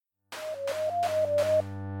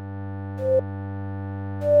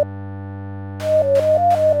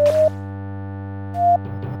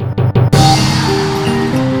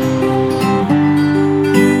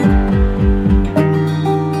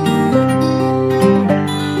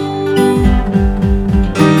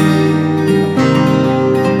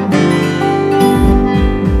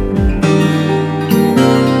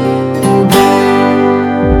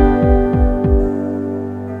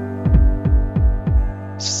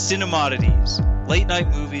Cinemoddities, late night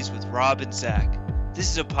movies with Rob and Zach.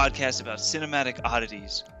 This is a podcast about cinematic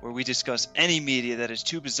oddities, where we discuss any media that is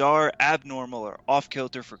too bizarre, abnormal, or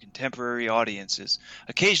off-kilter for contemporary audiences.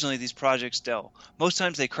 Occasionally these projects delve. Most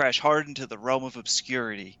times they crash hard into the realm of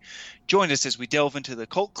obscurity. Join us as we delve into the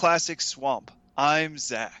cult classic swamp. I'm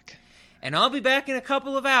Zach. And I'll be back in a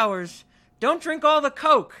couple of hours. Don't drink all the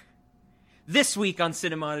Coke. This week on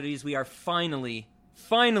Cinemoddities, we are finally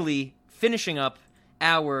finishing up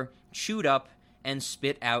our Chewed Up and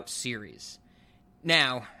Spit Out series.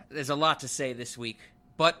 Now, there's a lot to say this week,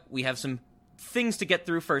 but we have some things to get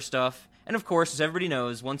through first off. And of course, as everybody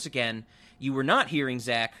knows, once again, you were not hearing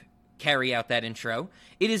Zach carry out that intro.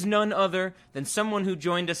 It is none other than someone who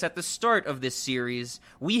joined us at the start of this series.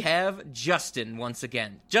 We have Justin once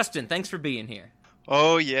again. Justin, thanks for being here.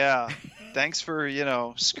 Oh, yeah. Thanks for,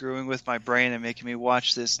 screwing with my brain and making me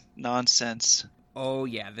watch this nonsense. Oh,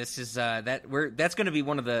 yeah. This is, that's going to be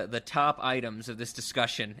one of the top items of this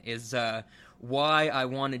discussion is, why I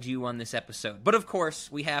wanted you on this episode. But of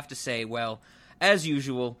course, we have to say, well, as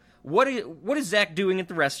usual, what is Zach doing at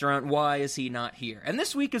the restaurant? Why is he not here? And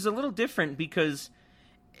this week is a little different because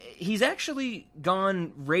he's actually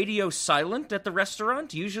gone radio silent at the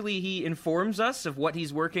restaurant. Usually he informs us of what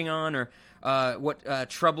he's working on or what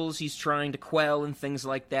troubles he's trying to quell and things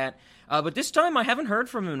like that. But this time I haven't heard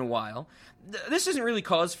from him in a while. This isn't really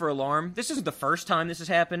cause for alarm. This isn't the first time this has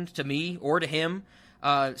happened to me or to him.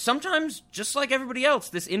 Sometimes, just like everybody else,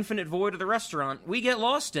 this infinite void of the restaurant, we get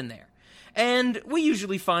lost in there. And we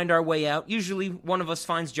usually find our way out. Usually one of us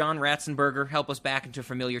finds John Ratzenberger, help us back into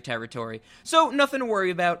familiar territory. So nothing to worry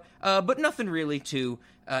about, but nothing really to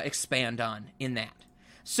expand on in that.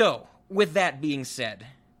 So, with that being said,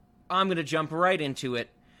 I'm going to jump right into it.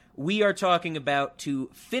 We are talking about, to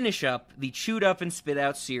finish up the Chewed Up and Spit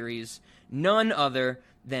Out series, none other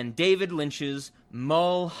than David Lynch's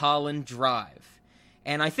Mulholland Drive.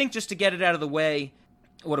 And I think just to get it out of the way,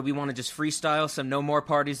 what do we want to just freestyle? Some No More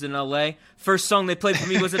Parties in L.A.? First song they played for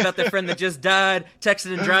me was about their friend that just died,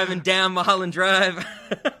 texting and driving down Mulholland Drive.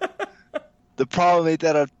 The problem ain't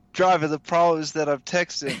that I'm driving, the problem is that I'm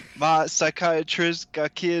texting. My psychiatrist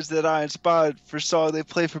got kids that I inspired. First song they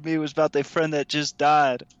played for me was about their friend that just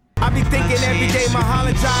died. I be thinking every day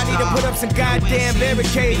Mulholland Drive need to put up some goddamn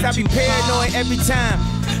barricades. I be paranoid every time.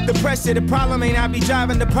 The pressure, the problem ain't I be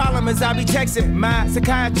driving, the problem is I be texting. My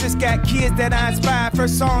psychiatrist got kids that I inspired.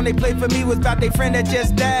 First song they played for me was about their friend that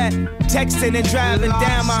just died. Texting and driving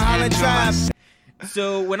down Mulholland Drive.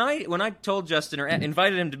 So when I told Justin or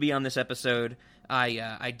invited him to be on this episode,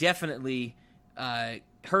 I definitely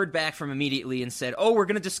heard back from him immediately and said, "Oh, we're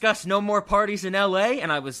going to discuss No More Parties in L.A.?"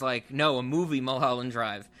 And I was like, "No, a movie, Mulholland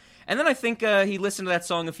Drive." And then I think he listened to that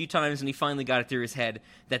song a few times and he finally got it through his head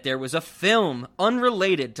that there was a film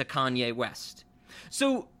unrelated to Kanye West.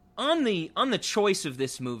 So on the choice of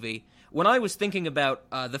this movie, when I was thinking about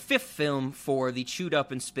the fifth film for the Chewed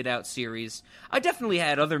Up and Spit Out series, I definitely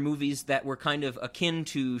had other movies that were kind of akin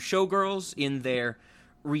to Showgirls in their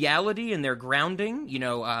reality and their grounding.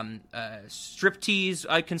 Striptease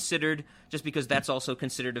I considered, just because that's also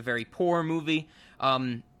considered a very poor movie.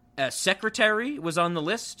 Secretary was on the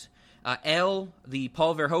list. Elle, the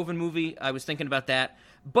Paul Verhoeven movie, I was thinking about that.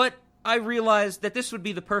 But I realized that this would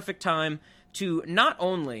be the perfect time to not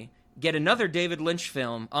only get another David Lynch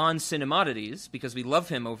film on Cinemoddities, because we love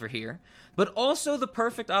him over here, but also the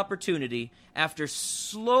perfect opportunity, after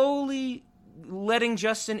slowly letting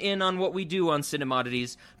Justin in on what we do on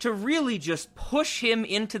Cinemoddities, to really just push him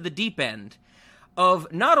into the deep end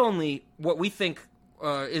of not only what we think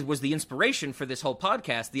it was the inspiration for this whole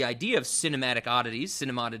podcast, the idea of cinematic oddities,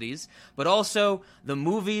 Cinemoddities, but also the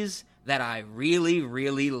movies that I really,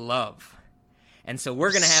 really love. And so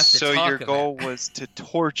we're going to have to talk about... So your goal was to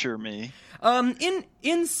torture me?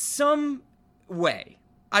 In some way.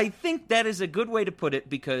 I think that is a good way to put it,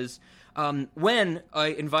 because when I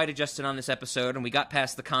invited Justin on this episode and we got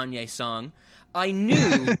past the Kanye song, I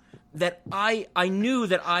knew that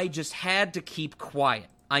I just had to keep quiet.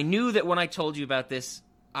 I knew that when I told you about this,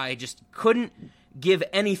 I just couldn't give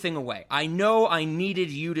anything away. I know I needed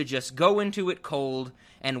you to just go into it cold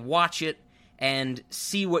and watch it and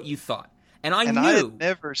see what you thought. And I had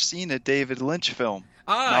never seen a David Lynch film.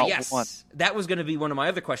 Not yes. One. That was going to be one of my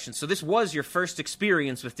other questions. So this was your first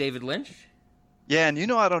experience with David Lynch? Yeah, and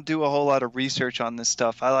I don't do a whole lot of research on this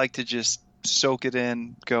stuff. I like to just soak it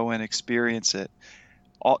in, go and experience it.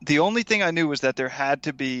 The only thing I knew was that there had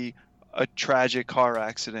to be a tragic car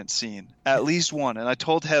accident scene, at least one. And I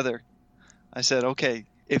told Heather, I said, okay,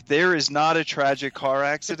 if there is not a tragic car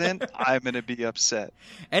accident, I'm going to be upset.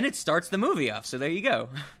 And it starts the movie off, so there you go.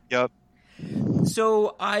 Yep.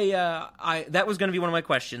 So I that was going to be one of my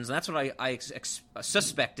questions, and that's what I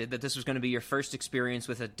suspected, that this was going to be your first experience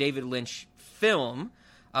with a David Lynch film.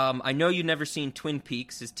 I know you've never seen Twin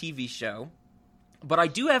Peaks, his TV show, but I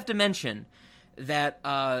do have to mention that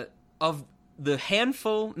of the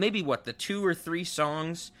handful, maybe the 2 or 3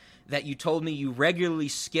 songs that you told me you regularly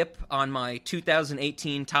skip on my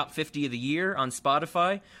 2018 top 50 of the year on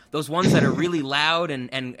Spotify, those ones that are really loud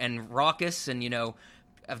and raucous and,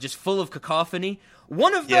 just full of cacophony.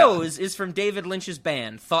 One of those is from David Lynch's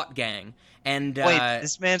band, Thought Gang. And wait,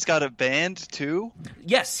 this man's got a band too?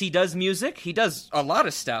 Yes, he does music. He does a lot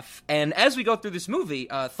of stuff. And as we go through this movie,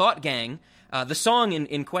 Thought Gang, the song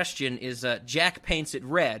in question is Jack Paints It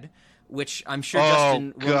Red, which I'm sure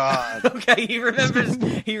Justin will... God. Okay, he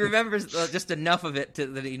remembers just enough of it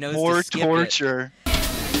that he knows more to skip torture. It.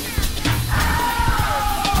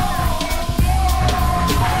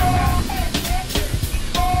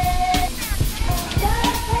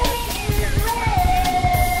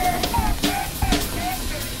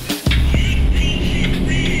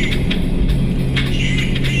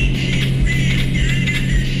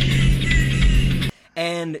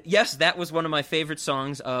 And yes, that was one of my favorite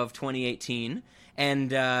songs of 2018. And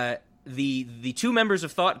the 2 members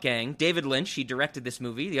of Thought Gang, David Lynch, he directed this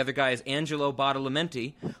movie. The other guy is Angelo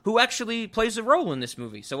Badalamenti, who actually plays a role in this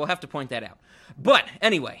movie. So we'll have to point that out. But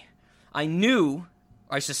anyway,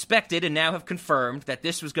 I suspected, and now have confirmed that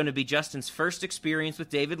this was going to be Justin's first experience with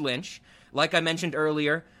David Lynch. Like I mentioned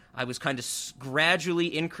earlier, I was kind of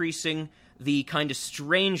gradually increasing the kind of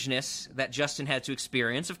strangeness that Justin had to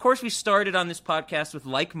experience. Of course, we started on this podcast with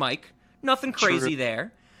Like Mike. Nothing crazy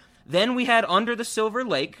there. Then we had Under the Silver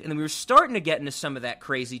Lake, and then we were starting to get into some of that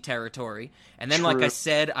crazy territory. And then, like I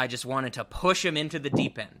said, I just wanted to push him into the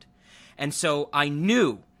deep end. And so I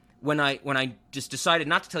knew, when I just decided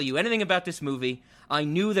not to tell you anything about this movie, I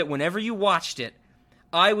knew that whenever you watched it,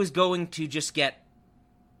 I was going to just get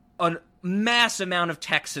a mass amount of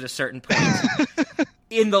text at a certain point.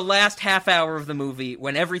 In the last half hour of the movie,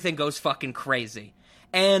 when everything goes fucking crazy.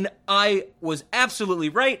 And I was absolutely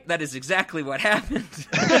right. That is exactly what happened.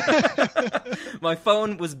 My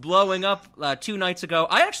phone was blowing up 2 nights ago.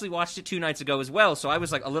 I actually watched it 2 nights ago as well, so I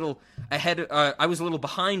was like a little ahead. I was a little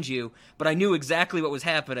behind you, but I knew exactly what was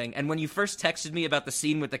happening. And when you first texted me about the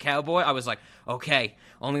scene with the cowboy, I was like, okay,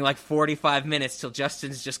 only like 45 minutes till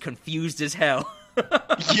Justin's just confused as hell.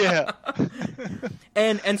 Yeah.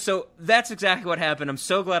 And so that's exactly what happened. I'm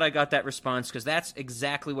so glad I got that response, because that's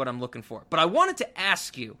exactly what I'm looking for. But I wanted to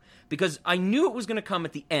ask you, because I knew it was going to come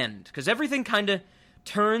at the end, because everything kind of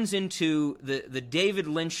turns into the David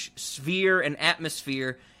Lynch sphere and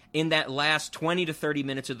atmosphere in that last 20 to 30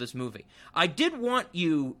 minutes of this movie. I did want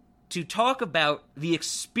you to talk about the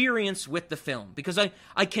experience with the film, because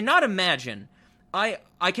I cannot imagine...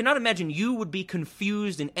 I cannot imagine you would be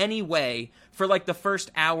confused in any way for like the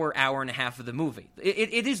first hour and a half of the movie.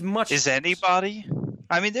 It is much... Is anybody?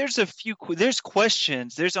 I mean, there's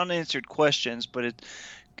questions, there's unanswered questions, but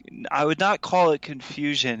I would not call it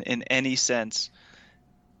confusion in any sense.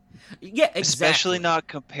 Yeah, exactly. Especially not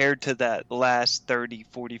compared to that last 30,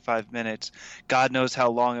 45 minutes. God knows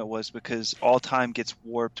how long it was, because all time gets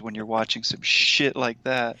warped when you're watching some shit like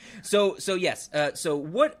that. So yes. So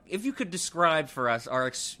what, if you could describe for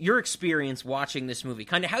us your experience watching this movie,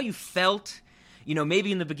 kind of how you felt,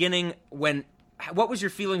 maybe in the beginning, what was your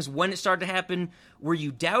feelings when it started to happen? Were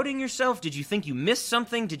you doubting yourself? Did you think you missed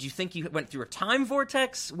something? Did you think you went through a time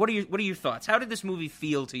vortex? What are your thoughts? How did this movie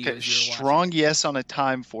feel to you as you were watching? Strong yes on a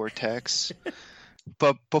time vortex.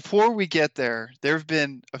 But before we get there have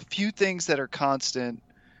been a few things that are constant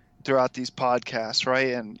throughout these podcasts,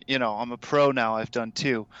 right? And, I'm a pro now. I've done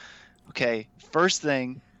 2. Okay, first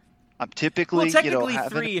thing, I'm typically, technically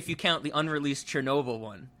 3 if you count the unreleased Chernobyl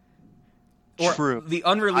one. Or True. The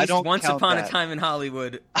unreleased Once Upon a Time in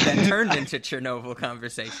Hollywood that turned into Chernobyl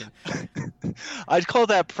conversation. I'd call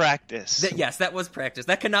that practice. Yes, that was practice.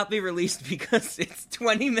 That cannot be released because it's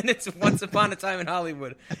 20 minutes of Once Upon a Time in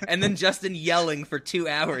Hollywood and then Justin yelling for 2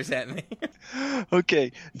 hours at me.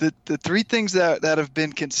 Okay, the 3 things that have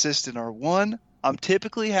been consistent are, 1, I'm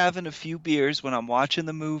typically having a few beers when I'm watching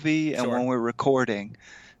the movie and when we're recording.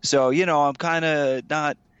 So, I'm kind of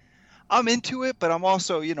not... I'm into it, but I'm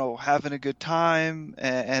also, having a good time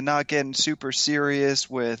and not getting super serious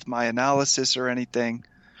with my analysis or anything.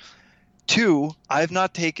 2, I've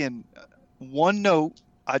not taken one note.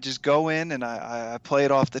 I just go in and I play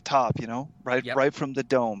it off the top, right from the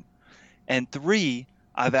dome. And 3,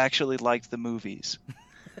 I've actually liked the movies.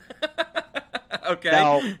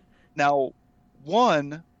 Okay. Now,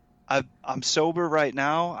 1, I'm sober right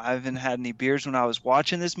now. I haven't had any beers when I was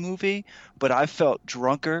watching this movie, but I felt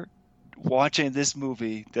drunker watching this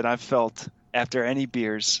movie than I've felt after any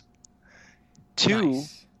beers. 2,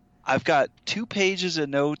 Nice. I've got 2 pages of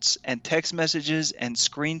notes and text messages and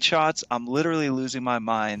screenshots. I'm literally losing my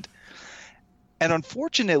mind. And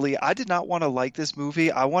unfortunately, I did not want to like this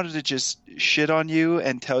movie. I wanted to just shit on you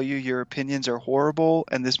and tell you your opinions are horrible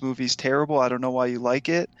and this movie's terrible. I don't know why you like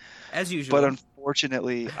it. As usual. But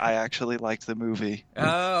unfortunately, I actually liked the movie.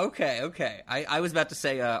 Okay. I was about to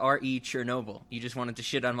say R.E. Chernobyl. You just wanted to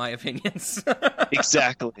shit on my opinions.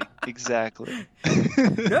 Exactly.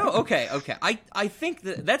 No, okay. I think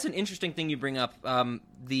that's an interesting thing you bring up.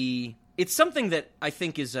 It's something that I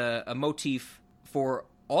think is a motif for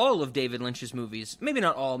all of David Lynch's movies. Maybe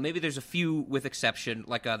not all. Maybe there's a few with exception,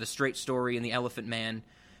 like The Straight Story and The Elephant Man,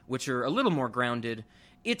 which are a little more grounded.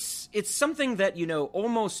 It's something that,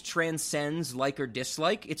 almost transcends like or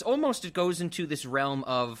dislike. It goes into this realm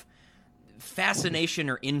of fascination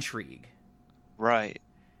or intrigue. Right.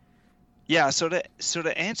 Yeah, so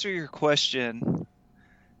to answer your question,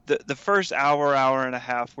 the first hour and a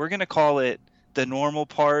half, we're going to call it the normal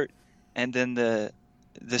part and then the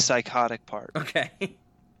psychotic part. Okay.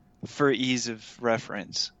 For ease of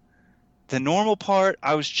reference. The normal part,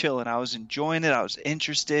 I was chilling. I was enjoying it. I was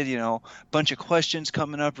interested, bunch of questions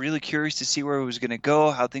coming up, really curious to see where it was going to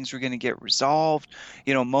go, how things were going to get resolved,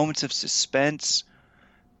 moments of suspense.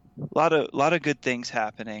 A lot of good things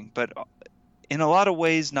happening, but in a lot of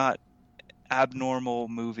ways not abnormal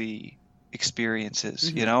movie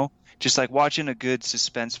experiences, just like watching a good,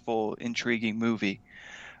 suspenseful, intriguing movie.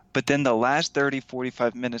 But then the last 30,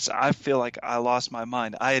 45 minutes, I feel like I lost my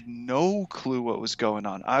mind. I had no clue what was going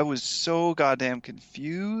on. I was so goddamn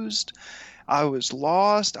confused. I was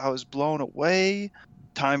lost. I was blown away.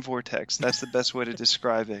 Time vortex. That's the best way to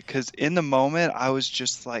describe it. Because in the moment, I was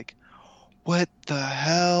just like, what the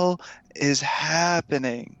hell is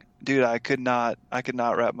happening? Dude, I could not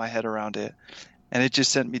wrap my head around it. And it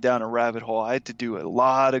just sent me down a rabbit hole. I had to do a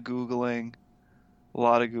lot of Googling.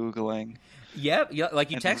 Yeah,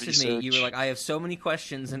 like you And texted me, you were research. like, I have so many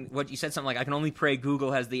questions, and you said something like, I can only pray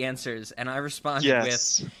Google has the answers, and I responded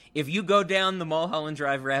Yes. with, if you go down the Mulholland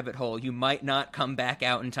Drive rabbit hole, you might not come back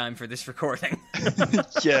out in time for this recording.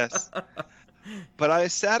 Yes. But I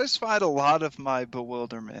satisfied a lot of my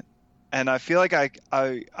bewilderment. And I feel like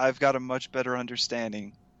I've got a much better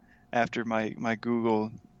understanding after my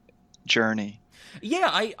Google journey. Yeah,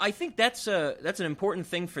 I think that's an important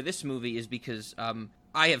thing for this movie is because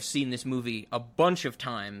I have seen this movie a bunch of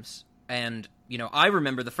times, and I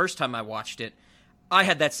remember the first time I watched it, I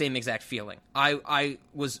had that same exact feeling. I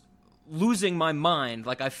was losing my mind.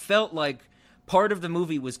 Like I felt like part of the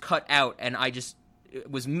movie was cut out, and I just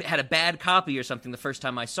had a bad copy or something the first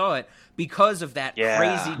time I saw it because of that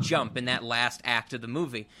crazy jump in that last act of the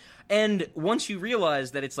movie. And once you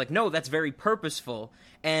realize that it's like, no, that's very purposeful,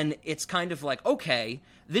 and it's kind of like, okay,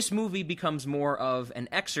 this movie becomes more of an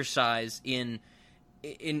exercise in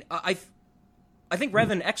I think rather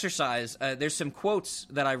than exercise, there's some quotes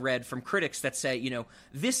that I read from critics that say,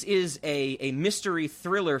 this is a mystery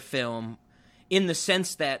thriller film in the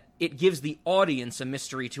sense that it gives the audience a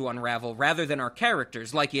mystery to unravel rather than our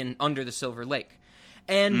characters, like in Under the Silver Lake.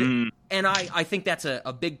 And I think that's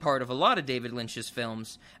a big part of a lot of David Lynch's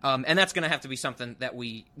films, and that's going to have to be something that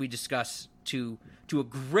we discuss to a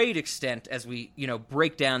great extent as we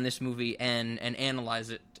break down this movie and analyze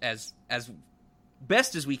it as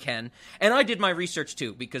best as we can. And I did my research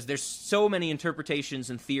too, because there's so many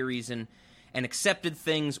interpretations and theories and accepted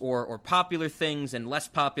things or popular things and less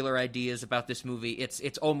popular ideas about this movie.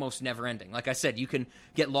 It's almost never ending. Like I said, you can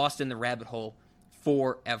get lost in the rabbit hole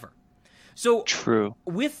forever. So True.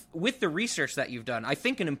 With the research that you've done, I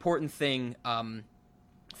think an important thing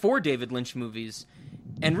for David Lynch movies,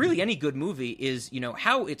 and really any good movie, is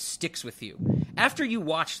how it sticks with you. After you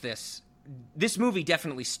watch this movie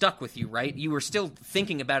definitely stuck with you, right? You were still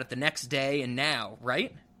thinking about it the next day and now,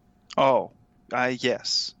 right? Oh,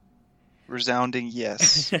 yes. Resounding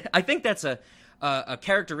yes. I think that's a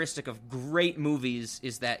characteristic of great movies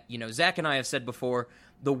is that, Zach and I have said before,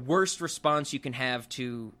 the worst response you can have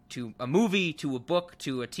to a movie, to a book,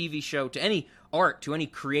 to a TV show, to any art, to any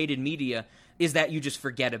created media, is that you just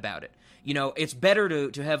forget about it. It's better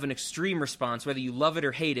to have an extreme response, whether you love it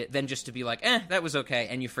or hate it, than just to be like, that was okay,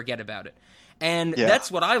 and you forget about it. And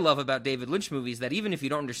that's what I love about David Lynch movies, that even if you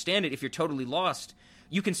don't understand it, if you're totally lost,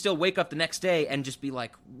 you can still wake up the next day and just be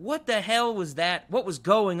like, what the hell was that? What was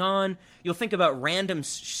going on? You'll think about random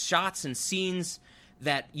shots and scenes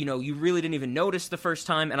that, you really didn't even notice the first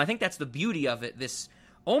time. And I think that's the beauty of it, this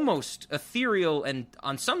almost ethereal and,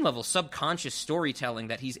 on some level, subconscious storytelling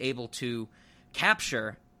that he's able to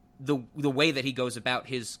capture the way that he goes about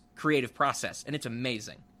his creative process. And it's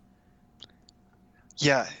amazing.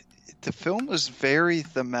 Yeah, the film was very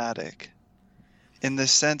thematic in the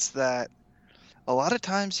sense that a lot of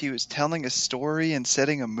times he was telling a story and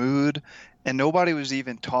setting a mood, and nobody was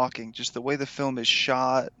even talking. Just the way the film is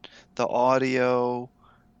shot, the audio,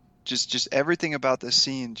 just everything about the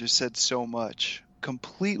scene just said so much,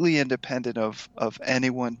 completely independent of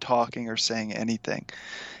anyone talking or saying anything.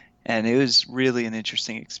 And it was really an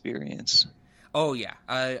interesting experience. Oh, yeah.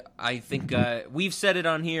 I think we've said it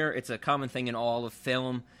on here. It's a common thing in all of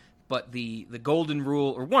film. But the golden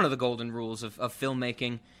rule, or one of the golden rules of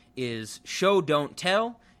filmmaking, is show, don't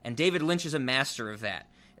tell. And David Lynch is a master of that.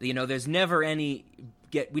 You know, there's never we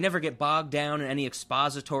never get bogged down in any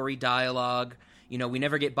expository dialogue. You know, we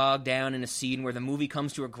never get bogged down in a scene where the movie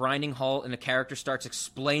comes to a grinding halt and a character starts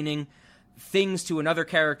explaining things to another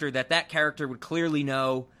character that character would clearly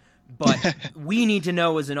know. But we need to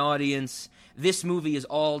know as an audience. This movie is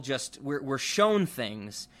all just, we're shown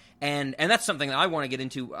things. And that's something that I want to get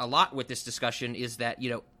into a lot with this discussion, is that, you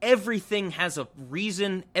know, everything has a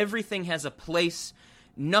reason, everything has a place.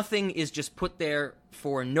 Nothing is just put there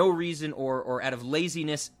for no reason or out of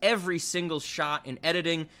laziness. Every single shot in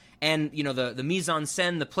editing and, you know, the mise en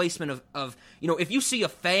scène, the placement of, you know, if you see a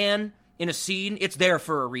fan in a scene, it's there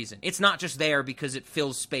for a reason. It's not just there because it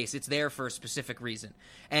fills space. It's there for a specific reason.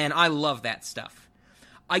 And I love that stuff.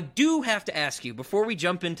 I do have to ask you, before we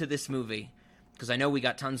jump into this movie, because I know we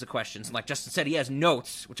got tons of questions. Like Justin said, he has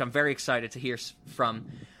notes, which I'm very excited to hear from.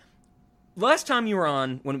 Last time you were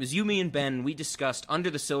on, when it was you, me, and Ben, we discussed Under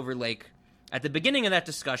the Silver Lake. At the beginning of that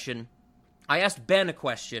discussion, I asked Ben a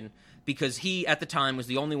question because he, at the time, was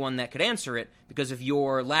the only one that could answer it because of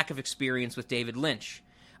your lack of experience with David Lynch.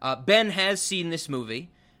 Ben has seen this movie.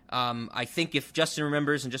 I think if Justin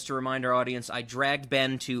remembers, and just to remind our audience, I dragged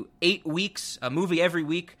Ben to 8 weeks, a movie every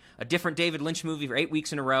week, a different David Lynch movie for 8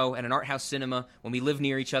 weeks in a row at an art house cinema when we lived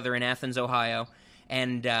near each other in Athens, Ohio.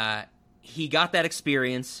 And he got that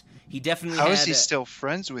experience. He definitely How is he still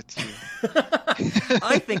friends with you?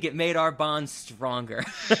 I think it made our bond stronger.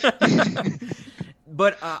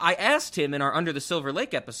 But I asked him in our Under the Silver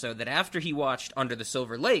Lake episode that after he watched Under the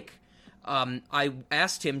Silver Lake, I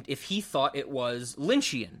asked him if he thought it was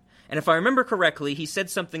Lynchian. And if I remember correctly, he said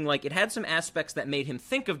something like it had some aspects that made him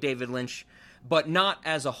think of David Lynch, but not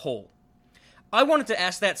as a whole. I wanted to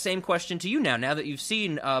ask that same question to you now that you've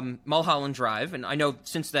seen Mulholland Drive, and I know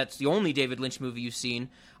since that's the only David Lynch movie you've seen,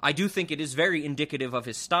 I do think it is very indicative of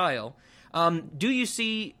his style. Do you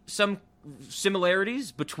see some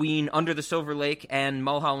similarities between Under the Silver Lake and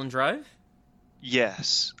Mulholland Drive?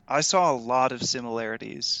 Yes, I saw a lot of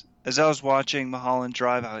similarities. As I was watching Mulholland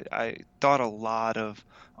Drive, I thought a lot of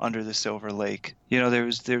Under the Silver Lake. You know,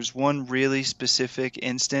 there's one really specific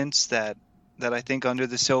instance that I think Under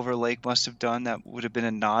the Silver Lake must have done that would have been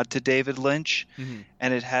a nod to David Lynch,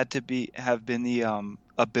 and it had to have been the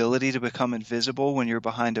ability to become invisible when you're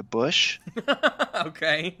behind a bush.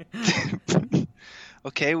 Okay.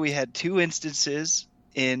 Okay, we had 2 instances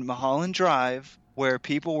in Mulholland Drive where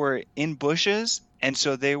people were in bushes, and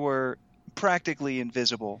so they were practically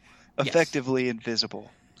invisible, effectively invisible.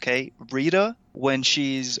 Okay, Rita, when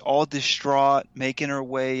she's all distraught, making her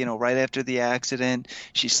way, you know, right after the accident,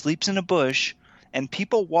 she sleeps in a bush, and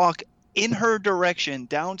people walk in her direction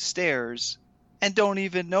downstairs and don't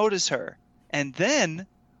even notice her. And then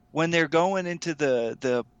when they're going into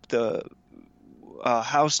the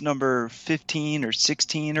house number 15 or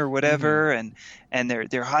 16 or whatever, and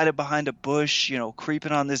they're hiding behind a bush, you know,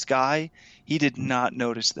 creeping on this guy, he did not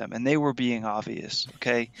notice them, and they were being obvious.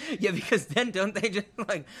 Okay. Yeah, because then don't they just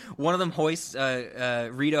like one of them hoists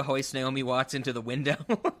Rita hoists Naomi Watts into the window?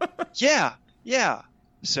 Yeah.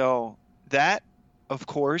 So that, of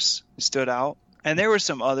course, stood out. And there were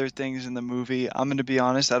some other things in the movie. I'm going to be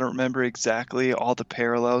honest, I don't remember exactly all the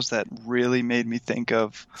parallels that really made me think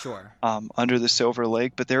of Under the Silver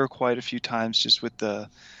Lake, but there were quite a few times just with the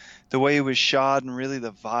way it was shot and really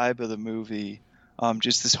the vibe of the movie.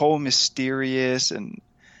 Just this whole mysterious and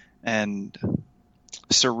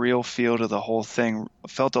surreal feel to the whole thing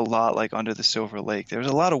felt a lot like Under the Silver Lake. There was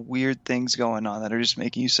a lot of weird things going on that are just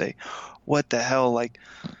making you say, what the hell? Like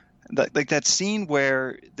that scene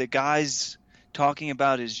where the guy's talking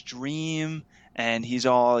about his dream and he's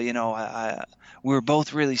all, you know, we were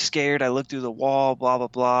both really scared. I looked through the wall, blah, blah,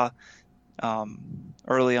 blah.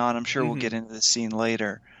 Early on, I'm sure we'll get into the scene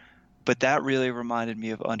later. But that really reminded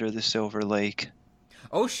me of Under the Silver Lake.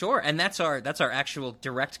 Oh, sure, and that's our actual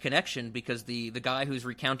direct connection because the guy who's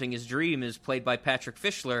recounting his dream is played by Patrick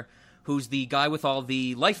Fischler, who's the guy with all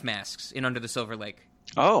the life masks in Under the Silver Lake.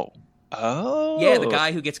 Oh. Yeah, the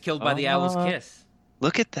guy who gets killed by the owl's kiss.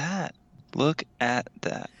 Look at that. Look at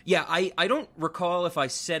that. Yeah, I don't recall if I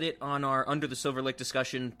said it on our Under the Silver Lake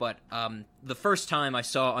discussion, but the first time I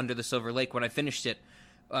saw Under the Silver Lake, when I finished it,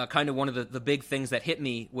 kind of one of the big things that hit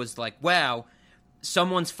me was like, wow,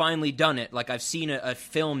 someone's finally done it. Like, I've seen a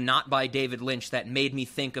film not by David Lynch that made me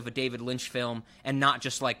think of a David Lynch film, and not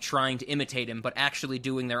just like trying to imitate him, but actually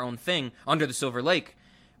doing their own thing. Under the Silver Lake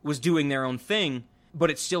was doing their own thing, but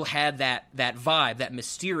it still had that vibe, that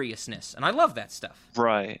mysteriousness, and I love that stuff.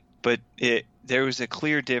 Right. But there was a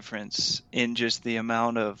clear difference in just the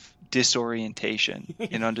amount of disorientation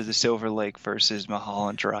in Under the Silver Lake versus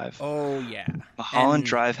Mulholland Drive. Oh, yeah. Mulholland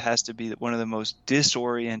Drive has to be one of the most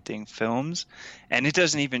disorienting films, and it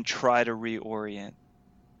doesn't even try to reorient.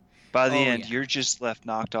 By the end, you're just left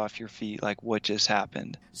knocked off your feet, like, what just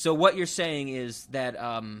happened? So what you're saying is that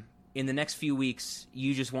in the next few weeks,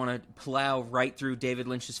 you just want to plow right through David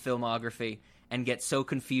Lynch's filmography and get so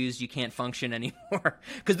confused you can't function anymore.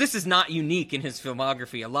 Because this is not unique in his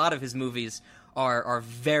filmography. A lot of his movies are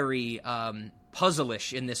very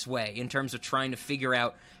puzzle-ish in this way, in terms of trying to figure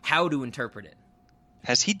out how to interpret it.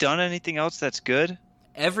 Has he done anything else that's good?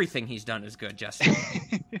 Everything he's done is good, Justin.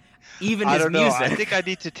 Even I his don't know. music. I think I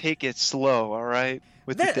need to take it slow, all right?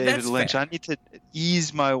 With the David Lynch. Fair. I need to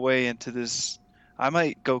ease my way into this. I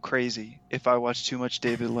might go crazy if I watch too much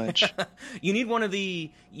David Lynch. You need one of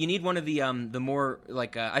the more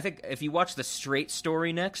like I think if you watch The Straight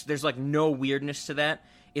Story next, there's like no weirdness to that.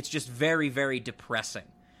 It's just very, very depressing.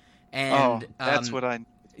 And that's what I.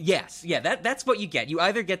 Yes, yeah, that's what you get. You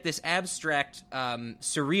either get this abstract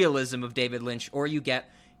surrealism of David Lynch, or you get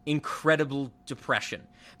incredible depression.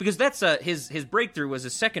 Because that's his breakthrough was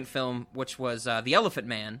his second film, which was The Elephant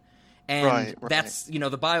Man. And right. That's, the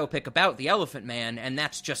biopic about the Elephant Man, and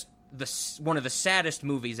that's just one of the saddest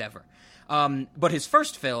movies ever. But his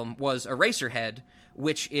first film was Eraserhead,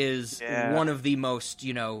 which is one of the most,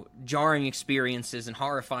 jarring experiences and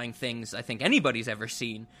horrifying things I think anybody's ever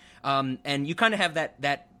seen. And you kind of have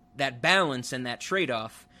that balance and that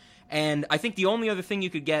trade-off. And I think the only other thing you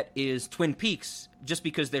could get is Twin Peaks, just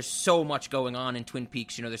because there's so much going on in Twin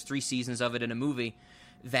Peaks. There's 3 seasons of it in a movie.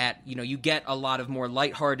 That you get a lot of more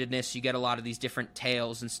lightheartedness, you get a lot of these different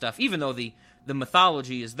tales and stuff. Even though the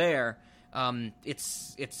mythology is there,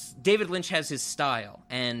 it's David Lynch has his style,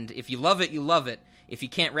 and if you love it, you love it. If you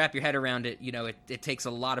can't wrap your head around it, it takes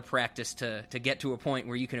a lot of practice to get to a point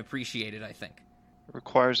where you can appreciate it, I think. It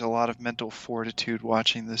requires a lot of mental fortitude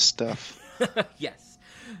watching this stuff. Yes.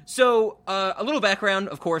 So a little background,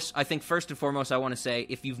 of course. I think first and foremost, I want to say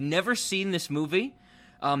if you've never seen this movie,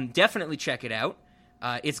 definitely check it out.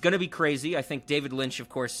 It's going to be crazy. I think David Lynch, of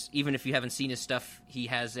course, even if you haven't seen his stuff, he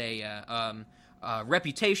has a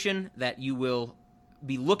reputation that you will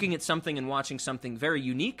be looking at something and watching something very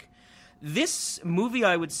unique. This movie,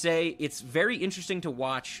 I would say, it's very interesting to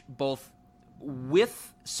watch both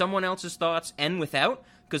with someone else's thoughts and without,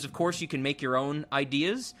 because, of course, you can make your own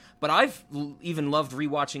ideas. But I've even loved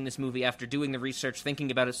rewatching this movie after doing the research, thinking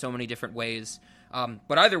about it so many different ways.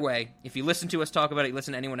 But either way, if you listen to us talk about it, you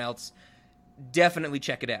listen to anyone else, definitely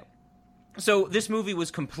check it out. So this movie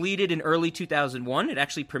was completed in early 2001. It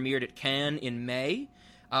actually premiered at Cannes in May.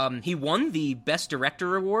 He won the Best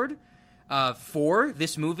Director award for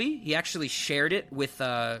this movie. He actually shared it with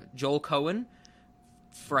Joel Cohen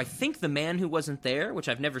for, I think, The Man Who Wasn't There, which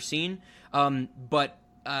I've never seen. But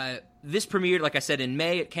this premiered, like I said, in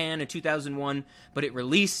May at Cannes in 2001, but it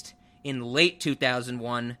released in late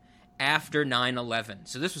 2001 after 9/11.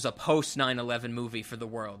 So this was a post 9/11 movie for the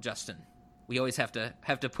world, Justin. We always have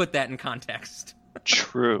to put that in context.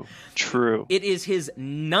 True. It is his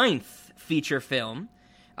 9th feature film,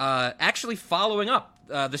 actually following up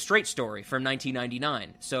The Straight Story from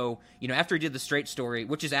 1999. So, after he did The Straight Story,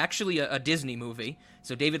 which is actually a Disney movie,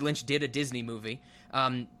 so David Lynch did a Disney movie,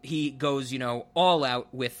 he goes, all out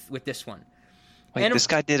with this one. Wait, this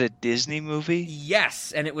guy did a Disney movie?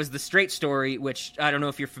 Yes, and it was The Straight Story, which I don't know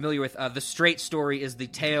if you're familiar with. The Straight Story is the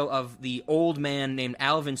tale of the old man named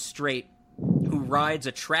Alvin Straight, who rides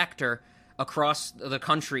a tractor across the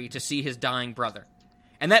country to see his dying brother.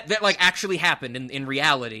 And that actually happened in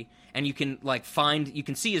reality. And you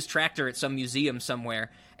can see his tractor at some museum somewhere.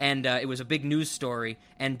 And it was a big news story.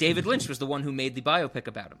 And David Lynch was the one who made the biopic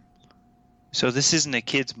about him. So this isn't a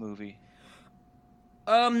kid's movie?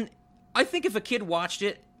 I think if a kid watched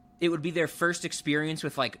it, it would be their first experience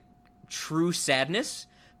with, true sadness.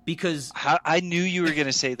 Because I knew you were going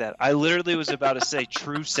to say that. I literally was about to say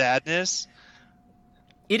true sadness.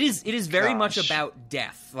 It is very much about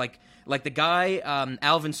death. Like, the guy,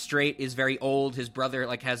 Alvin Straight, is very old. His brother,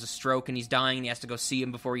 like, has a stroke and he's dying, and he has to go see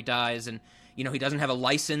him before he dies, and, you know, he doesn't have a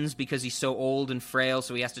license because he's so old and frail,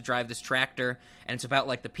 so he has to drive this tractor, and it's about,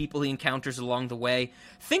 like, the people he encounters along the way.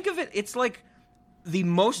 Think of it, it's like the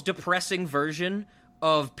most depressing version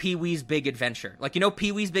of Pee-wee's Big Adventure. Like, you know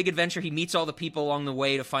Pee-wee's Big Adventure? He meets all the people along the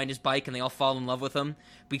way to find his bike, and they all fall in love with him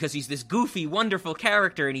because he's this goofy, wonderful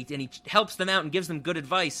character, and he helps them out and gives them good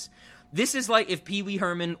advice. This is like if Pee-wee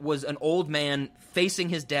Herman was an old man facing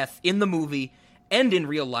his death in the movie and in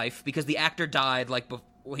real life, because the actor died, like,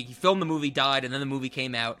 before he filmed the movie, died, and then the movie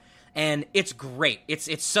came out. And it's great.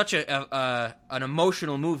 It's such an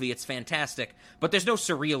emotional movie. It's fantastic. But there's no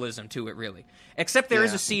surrealism to it, really. Except there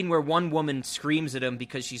is a scene where one woman screams at him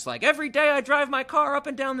because she's like, every day I drive my car up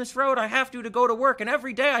and down this road, I have to go to work, and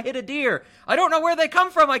every day I hit a deer. I don't know where they come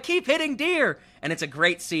from. I keep hitting deer. And it's a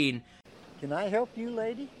great scene. Can I help you,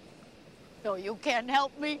 lady? No, you can't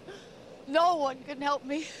help me. No one can help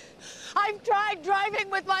me. I've tried driving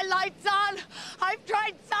with my lights on. I've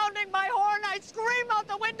tried sounding my horn. I scream out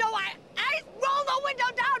the window. I roll the window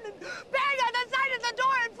down and bang on the side of the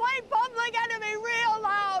door and play Public Enemy real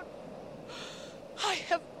loud. I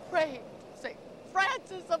have prayed to St.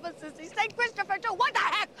 Francis of Assisi, St. Christopher too. What the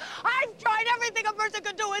heck? I've tried everything a person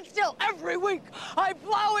could do, and still every week I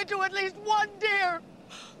plow into at least one deer.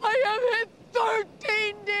 I have hit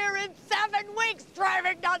 13 deer in 7 weeks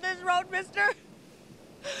driving down this road, mister. And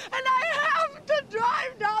I have to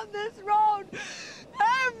drive down this road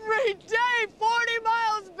every day, 40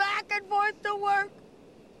 miles back and forth to work.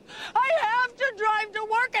 I have to drive to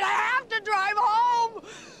work, and I have to drive home.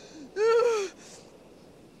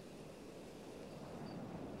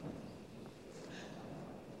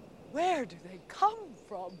 Where do they come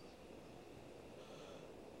from?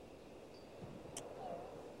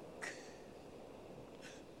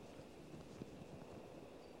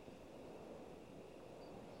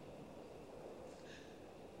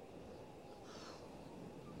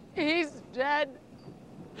 He's dead.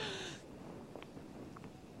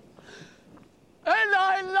 And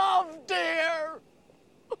I love deer.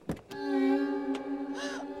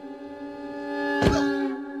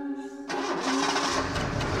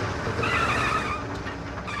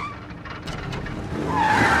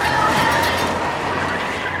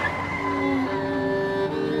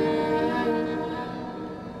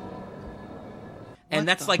 And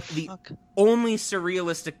that's like the only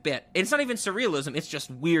surrealistic bit. It's not even surrealism, it's just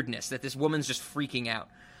weirdness that this woman's just freaking out.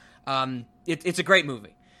 It's a great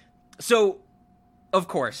movie. So, of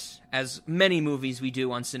course, as many movies we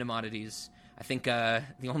do on Cinemodities, I think the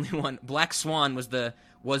only one, Black Swan, was the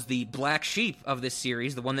black sheep of this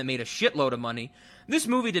series, the one that made a shitload of money. This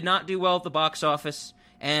movie did not do well at the box office,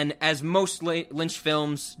 and as most Lynch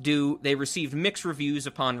films do, they received mixed reviews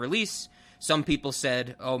upon release. Some people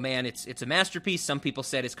said, oh man, it's a masterpiece. Some people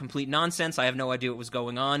said it's complete nonsense. I have no idea what was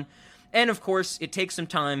going on. And of course, it takes some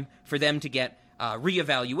time for them to get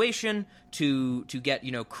reevaluation, to get,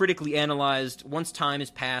 critically analyzed. Once time has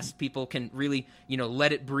passed, people can really,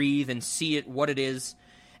 let it breathe and see it, what it is.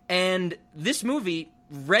 And this movie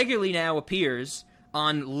regularly now appears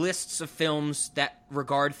on lists of films that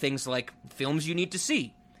regard things like films you need to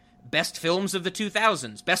see, best films of the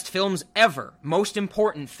 2000s, best films ever, most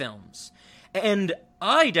important films. And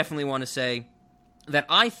I definitely want to say that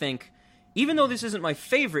I think, even though this isn't my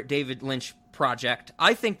favorite David Lynch project,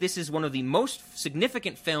 I think this is one of the most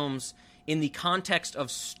significant films in the context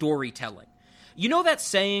of storytelling. You know that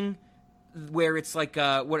saying where it's like,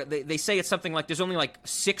 what they say it's something like, there's only like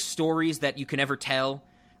 6 stories that you can ever tell?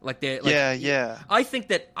 Yeah. I think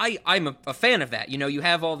that I'm a fan of that. You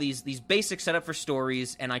have all these basic setup for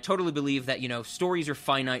stories, and I totally believe that, stories are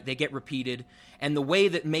finite, they get repeated, and the way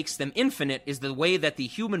that makes them infinite is the way that the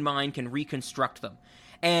human mind can reconstruct them.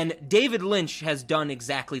 And David Lynch has done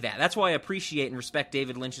exactly that. That's why I appreciate and respect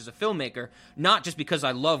David Lynch as a filmmaker, not just because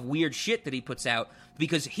I love weird shit that he puts out,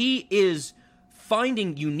 because he is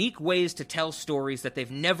finding unique ways to tell stories that they've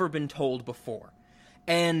never been told before.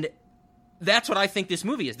 And that's what I think this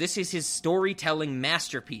movie is. This is his storytelling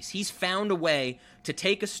masterpiece. He's found a way to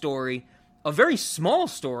take a story, a very small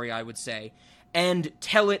story, I would say, and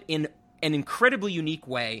tell it in an incredibly unique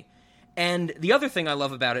way. And the other thing I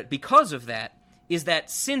love about it, because of that, is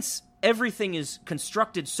that since everything is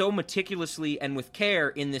constructed so meticulously and with care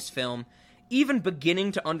in this film, even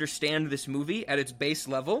beginning to understand this movie at its base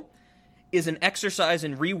level is an exercise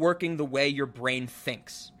in reworking the way your brain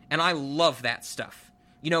thinks. And I love that stuff.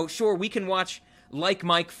 Sure, we can watch Like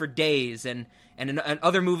Mike for days and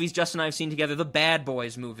other movies Justin and I have seen together, the Bad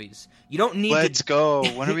Boys movies. You don't need Let's go.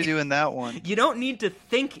 When are we doing that one? You don't need to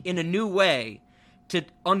think in a new way to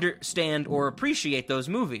understand or appreciate those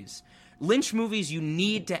movies. Lynch movies, you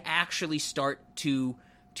need to actually start to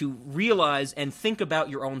realize and think about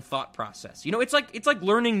your own thought process. You know, it's like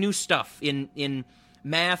learning new stuff in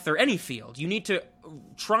math or any field. You need to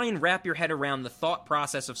try and wrap your head around the thought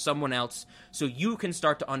process of someone else so you can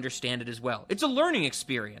start to understand it as well. It's a learning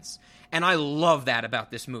experience, and I love that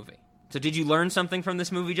about this movie. So did you learn something from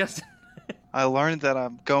this movie, Justin? I learned that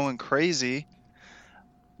I'm going crazy.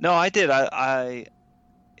 No, I did.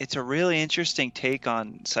 It's a really interesting take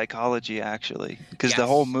on psychology, actually, because the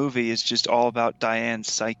whole movie is just all about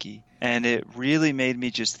Diane's psyche. And it really made me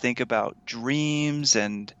just think about dreams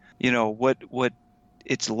and, you know, what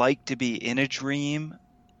it's like to be in a dream.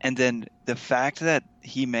 And then the fact that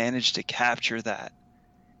he managed to capture that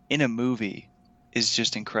in a movie is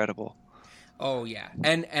just incredible. Oh, yeah.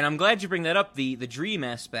 And I'm glad you bring that up, the dream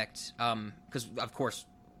aspect, because, of course,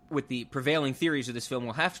 with the prevailing theories of this film,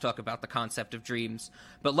 we'll have to talk about the concept of dreams.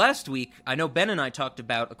 But last week, I know Ben and I talked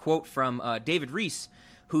about a quote from David Rees,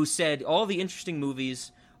 who said all the interesting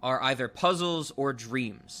movies are either puzzles or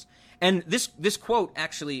dreams. And this quote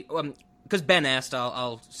actually, because Ben asked,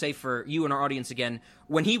 I'll say for you and our audience again,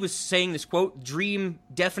 when he was saying this quote, dream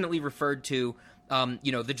definitely referred to,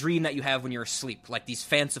 the dream that you have when you're asleep, like these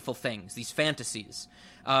fanciful things, these fantasies.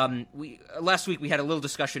 Last week we had a little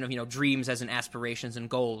discussion of, dreams as in aspirations and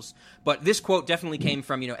goals, but this quote definitely came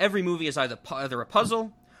from, every movie is either a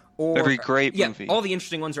puzzle or... Every great movie. All the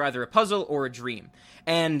interesting ones are either a puzzle or a dream.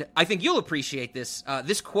 And I think you'll appreciate this.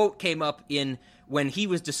 This quote came up when he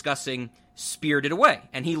was discussing Spirited Away,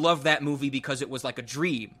 and he loved that movie because it was like a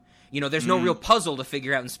dream. There's no real puzzle to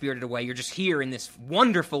figure out in Spirited Away. You're just here in this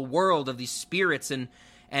wonderful world of these spirits and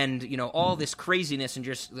all this craziness and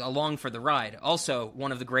just along for the ride. Also,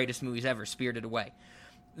 one of the greatest movies ever, Spirited Away.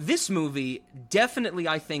 This movie definitely,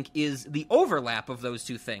 I think, is the overlap of those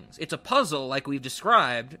two things. It's a puzzle, like we've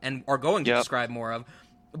described, and are going to describe more of,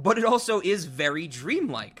 but it also is very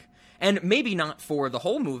dreamlike. And maybe not for the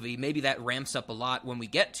whole movie. Maybe that ramps up a lot when we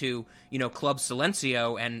get to, Club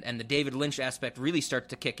Silencio and the David Lynch aspect really starts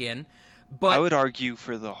to kick in. But I would argue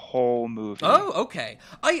for the whole movie. Oh, okay.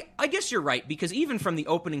 I guess you're right, because even from the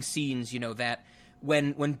opening scenes, that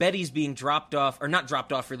when Betty's being dropped off, or not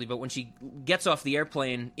dropped off really, but when she gets off the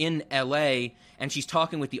airplane in L.A. and she's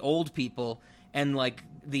talking with the old people, and like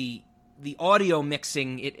the audio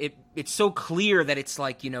mixing, it's so clear that it's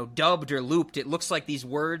like, dubbed or looped. It looks like these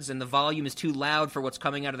words and the volume is too loud for what's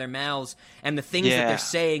coming out of their mouths, and the things that they're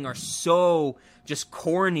saying are so just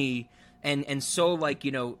corny. And so, like,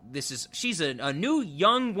 she's a new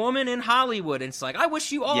young woman in Hollywood, and it's like, I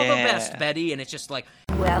wish you all the best, Betty, and it's just like...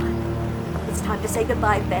 Well, it's time to say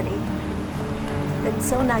goodbye, Betty. It's been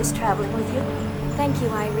so nice traveling with you. Thank you,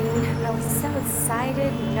 Irene. I was so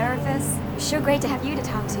excited, nervous. It's sure great to have you to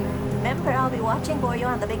talk to. Remember, I'll be watching for you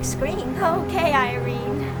on the big screen. Okay,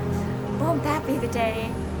 Irene. Won't that be the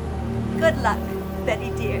day? Good luck,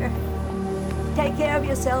 Betty dear. Take care of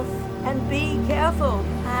yourself. And be careful.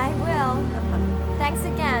 I will. Thanks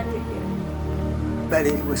again. Betty,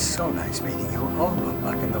 it was so nice meeting you. All the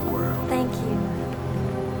luck in the world. Thank you.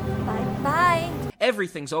 Bye.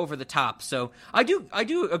 Everything's over the top. So I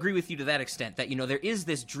do agree with you to that extent that, there is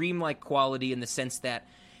this dreamlike quality in the sense that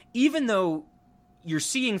even though you're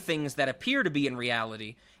seeing things that appear to be in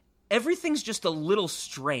reality, everything's just a little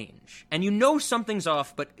strange. And something's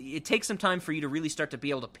off, but it takes some time for you to really start to be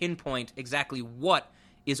able to pinpoint exactly what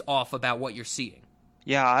is off about what you're seeing.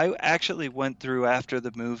 Yeah, I actually went through after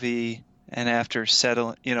the movie and after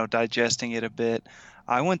digesting it a bit,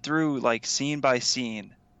 I went through like scene by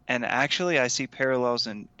scene, and actually I see parallels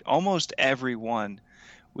in almost every one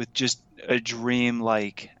with just a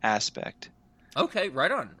dream-like aspect. Okay,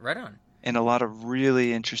 right on. In a lot of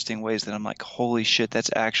really interesting ways that I'm like, holy shit,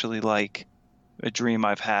 that's actually like a dream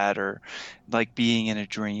I've had, or like being in a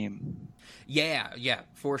dream. Yeah,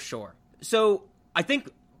 for sure. So I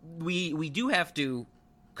think we do have to,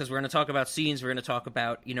 because we're going to talk about scenes, we're going to talk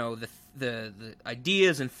about, the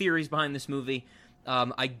ideas and theories behind this movie.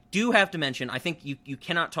 I do have to mention, I think you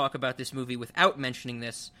cannot talk about this movie without mentioning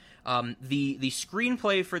this. The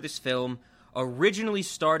screenplay for this film originally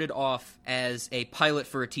started off as a pilot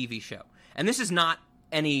for a TV show. And this is not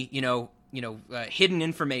any, hidden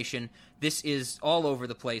information. This is all over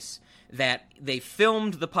the place, that they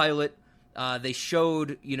filmed the pilot. They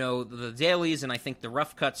showed, the dailies and I think the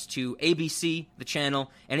rough cuts to ABC, the channel,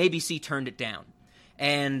 and ABC turned it down.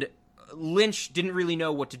 And Lynch didn't really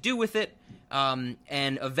know what to do with it, and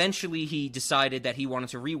eventually he decided that he wanted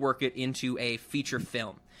to rework it into a feature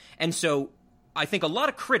film. And so I think a lot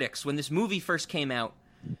of critics, when this movie first came out,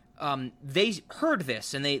 they heard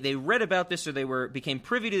this, and they read about this, or became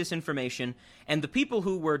privy to this information, and the people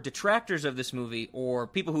who were detractors of this movie, or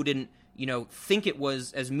people who didn't think it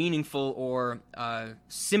was as meaningful or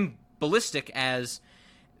symbolistic as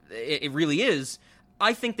it really is.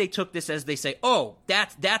 I think they took this as they say, oh,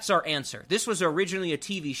 that's our answer. This was originally a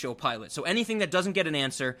TV show pilot, so anything that doesn't get an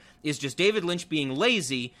answer is just David Lynch being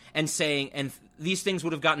lazy and saying, and these things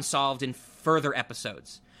would have gotten solved in further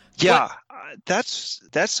episodes. Yeah, that's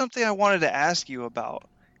something I wanted to ask you about,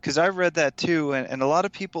 because I read that too, and a lot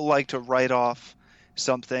of people like to write off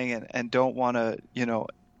something and don't want to,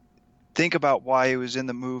 think about why it was in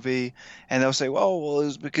the movie, and they'll say, well, it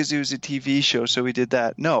was because it was a TV show, so he did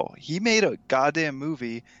that. No, he made a goddamn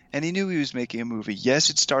movie, and he knew he was making a movie. Yes,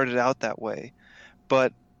 it started out that way,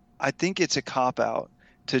 but I think it's a cop-out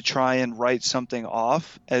to try and write something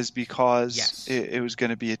off as because it was going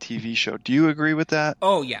to be a TV show. Do you agree with that?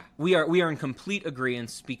 Oh, yeah. We are in complete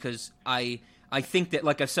agreement, because I think that,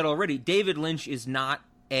 like I've said already, David Lynch is not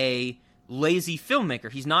a lazy filmmaker.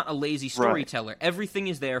 He's not a lazy storyteller. Right. Everything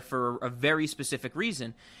is there for a very specific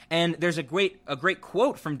reason. And there's a great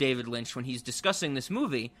quote from David Lynch when he's discussing this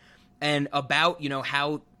movie and about,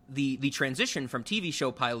 how the transition from TV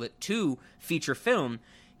show pilot to feature film.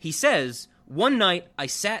 He says, "One night I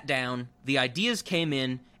sat down, the ideas came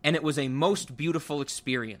in, and it was a most beautiful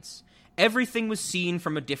experience. Everything was seen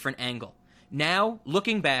from a different angle. Now,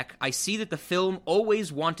 looking back, I see that the film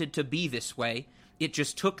always wanted to be this way. It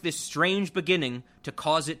just took this strange beginning to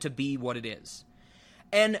cause it to be what it is."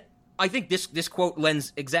 And I think this quote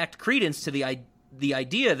lends exact credence to the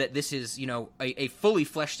idea that this is, a fully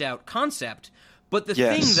fleshed out concept. But the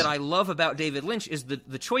thing that I love about David Lynch is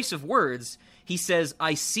the choice of words. He says,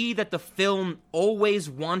 "I see that the film always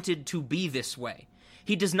wanted to be this way."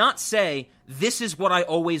 He does not say, "This is what I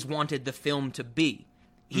always wanted the film to be."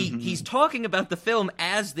 He's talking about the film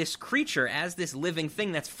as this creature, as this living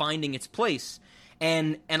thing that's finding its place.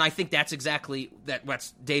 And I think that's exactly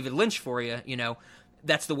that's David Lynch for you,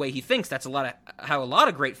 That's the way he thinks. That's how a lot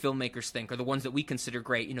of great filmmakers think, or the ones that we consider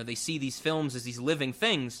great. They see these films as these living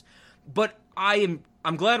things. But I'm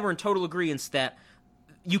glad we're in total agreement that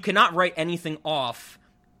you cannot write anything off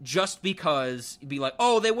just because you'd be like,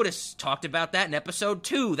 oh, they would have talked about that in episode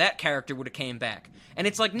 2. That character would have came back. And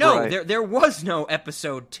it's like, no, there was no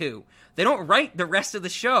episode 2. They don't write the rest of the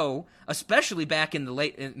show, especially back in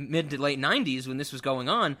the mid to late 90s when this was going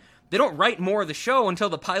on. They don't write more of the show until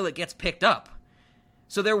the pilot gets picked up.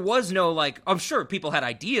 So there was no, I'm sure people had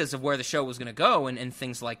ideas of where the show was going to go and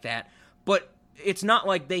things like that, but it's not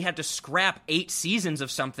like they had to scrap 8 seasons of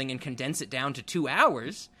something and condense it down to 2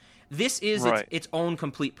 hours. This is its own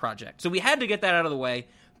complete project. So we had to get that out of the way,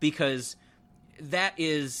 because that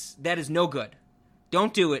is no good.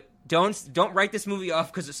 Don't do it. Don't write this movie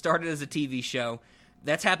off because it started as a TV show.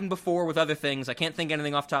 That's happened before with other things. I can't think of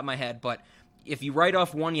anything off the top of my head, but if you write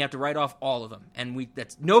off one, you have to write off all of them. And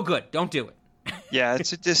that's no good. Don't do it. Yeah,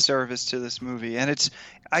 it's a disservice to this movie. And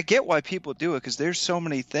I get why people do it, because there's so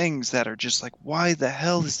many things that are just like, why the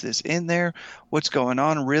hell is this in there? What's going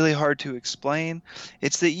on? Really hard to explain.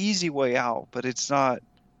 It's the easy way out, but it's not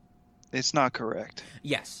correct.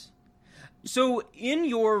 Yes. So in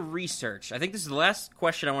your research, I think this is the last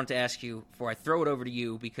question I wanted to ask you before I throw it over to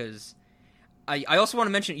you, because I also want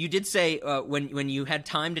to mention, you did say when you had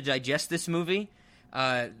time to digest this movie,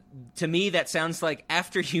 to me that sounds like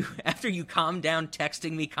after you calmed down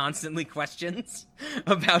texting me constantly questions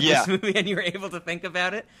about this movie and you were able to think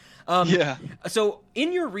about it. So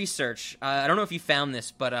in your research, I don't know if you found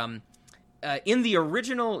this, but in the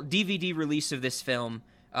original DVD release of this film,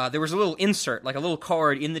 there was a little insert, like a little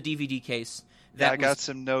card in the DVD case. I got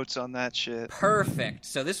some notes on that shit. Perfect.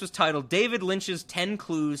 So this was titled David Lynch's 10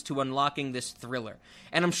 Clues to Unlocking This Thriller.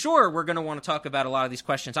 And I'm sure we're going to want to talk about a lot of these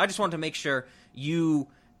questions. I just wanted to make sure you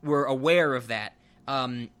were aware of that.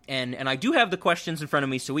 And I do have the questions in front of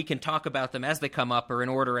me, so we can talk about them as they come up or in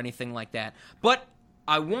order or anything like that. But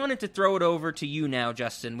I wanted to throw it over to you now,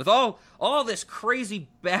 Justin. With all this crazy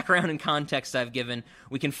background and context I've given,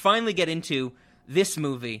 we can finally get into this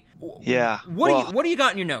movie. Yeah. What do you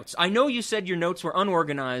got in your notes? I know you said your notes were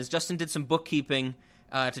unorganized. Justin did some bookkeeping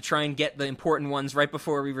to try and get the important ones right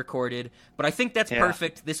before we recorded, but I think that's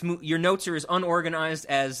perfect. Your notes are as unorganized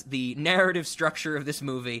as the narrative structure of this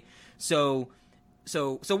movie. So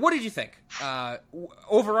what did you think?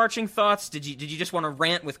 Overarching thoughts? Did you just want to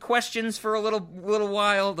rant with questions for a little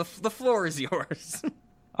while? The floor is yours.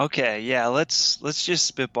 Okay, yeah. Let's just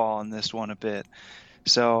spitball on this one a bit.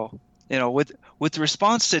 So, with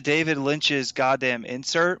response to David Lynch's goddamn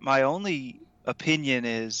insert, my only opinion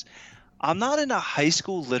is I'm not in a high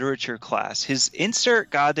school literature class. His insert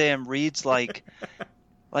goddamn reads like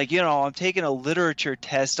I'm taking a literature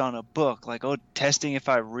test on a book, testing if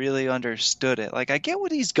I really understood it. I get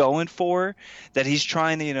what he's going for, that he's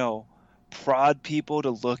trying to, prod people to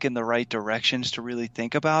look in the right directions to really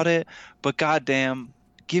think about it. But goddamn,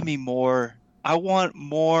 give me more. I want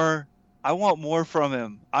more. I want more from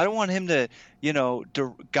him. I don't want him to,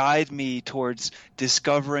 to guide me towards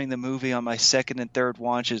discovering the movie on my second and third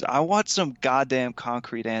watches. I want some goddamn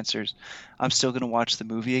concrete answers. I'm still going to watch the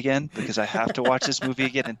movie again because I have to watch this movie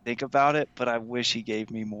again and think about it, but I wish he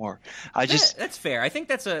gave me more. That's fair. I think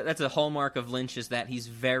that's a hallmark of Lynch, is that he's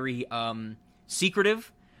very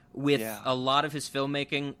secretive with a lot of his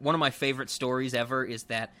filmmaking. One of my favorite stories ever is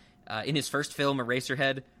that in his first film,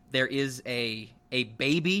 Eraserhead, there is a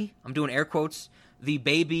baby. I'm doing air quotes. The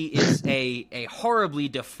baby is a horribly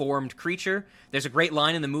deformed creature. There's a great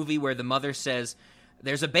line in the movie where the mother says,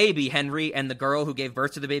 "There's a baby, Henry," and the girl who gave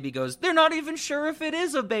birth to the baby goes, "They're not even sure if it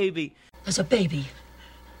is a baby." There's a baby.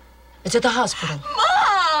 It's at the hospital.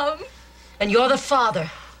 Mom! And you're the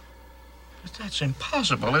father. But that's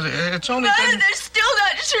impossible. It's only No, been... they're still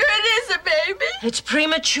not sure it is a baby. It's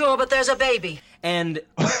premature, but there's a baby. And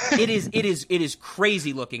it is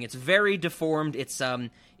crazy looking. It's very deformed. It's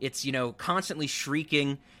constantly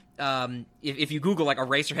shrieking. If you Google like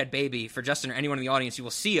Eraserhead baby for Justin or anyone in the audience, you will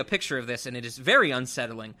see a picture of this, and it is very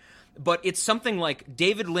unsettling. But it's something like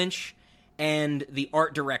David Lynch and the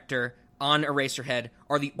art director on Eraserhead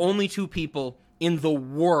are the only two people in the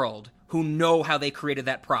world who know how they created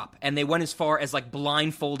that prop. And they went as far as like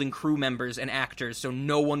blindfolding crew members and actors so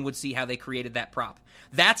no one would see how they created that prop.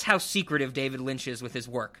 That's how secretive David Lynch is with his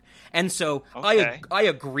work. And so I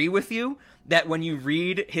agree with you that when you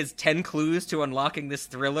read his 10 clues to unlocking this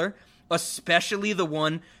thriller, especially the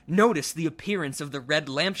one, notice the appearance of the red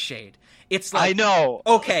lampshade. It's like, I know.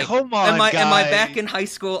 Okay, come on, am I back in high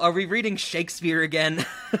school? Are we reading Shakespeare again?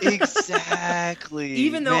 Exactly.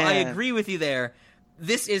 Even though man. I agree with you there,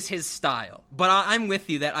 this is his style. But I'm with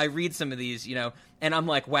you that I read some of these, and I'm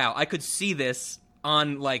like, wow, I could see this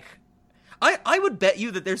on like... I would bet you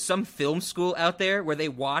that there's some film school out there where they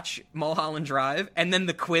watch Mulholland Drive, and then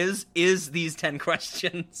the quiz is these 10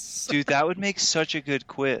 questions. Dude, that would make such a good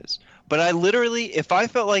quiz. But I literally, if I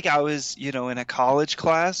felt like I was, in a college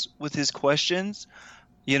class with his questions,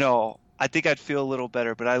 I think I'd feel a little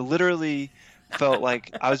better. But I literally felt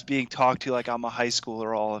like I was being talked to like I'm a high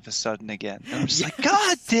schooler all of a sudden again. And I'm just like,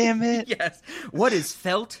 God damn it. Yes. What is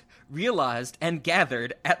felt, realized, and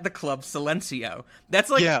gathered at the Club Silencio? That's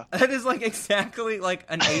like, that is like exactly like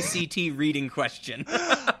an ACT reading question.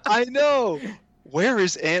 I know. Where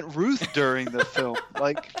is Aunt Ruth during the film?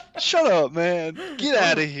 Like, shut up, man. Get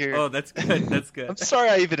out of here. Oh, that's good. That's good. I'm sorry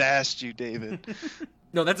I even asked you, David.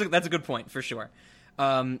 No, that's a good point for sure.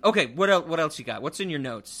 Okay, what else you got? What's in your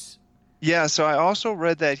notes? Yeah, so I also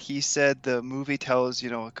read that he said the movie tells,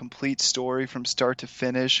 a complete story from start to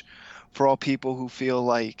finish for all people who feel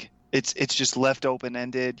like it's just left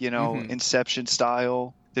open-ended, Inception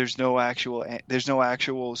style. There's no actual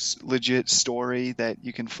legit story that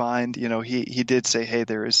you can find. He did say, hey,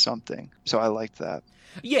 there is something. So I liked that.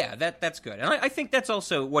 Yeah, that's good. And I think that's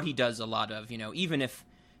also what he does a lot of, even if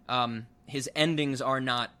his endings are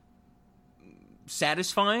not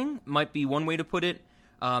satisfying, might be one way to put it.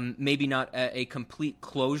 Maybe not a complete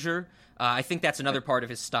closure. I think that's another part of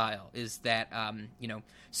his style, is that,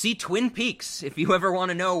 see Twin Peaks if you ever want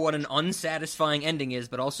to know what an unsatisfying ending is,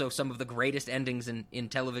 but also some of the greatest endings in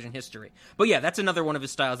television history. But yeah, that's another one of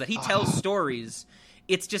his styles, that he tells stories.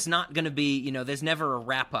 It's just not going to be, there's never a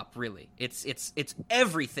wrap-up, really. It's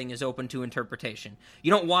everything is open to interpretation.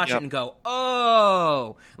 You don't watch it and go,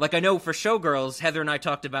 oh! Like, I know for Showgirls, Heather and I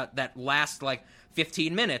talked about that last,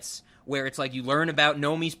 15 minutes, where it's like you learn about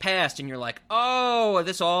Nomi's past, and you're like, oh,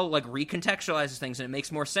 this all, recontextualizes things, and it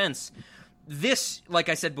makes more sense. This, like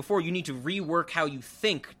I said before, you need to rework how you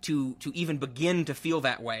think to even begin to feel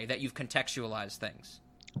that way, that you've contextualized things.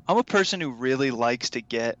 I'm a person who really likes to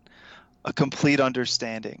get a complete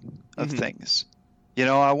understanding of things.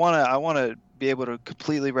 I want to be able to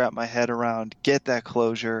completely wrap my head around, get that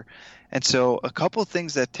closure. And so a couple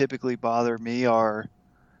things that typically bother me are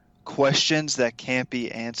questions that can't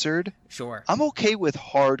be answered. Sure. I'm okay with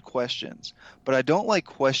hard questions, but I don't like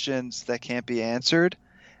questions that can't be answered.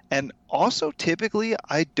 And also, typically,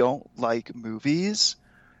 I don't like movies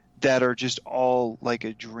that are just all like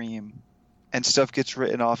a dream, and stuff gets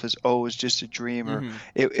written off as, oh, it was just a dream, or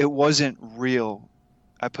it wasn't real.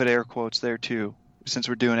 I put air quotes there too, since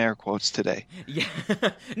we're doing air quotes today. Yeah.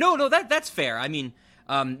 No, that's fair. I mean,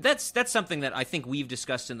 that's something that I think we've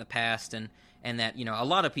discussed in the past, and that, a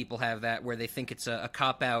lot of people have that, where they think it's a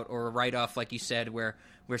cop-out or a write-off, like you said, where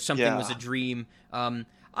something was a dream.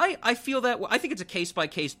 I feel that I think it's a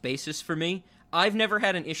case-by-case basis for me. I've never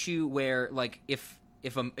had an issue where, if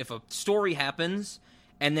a story happens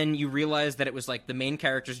and then you realize that it was like the main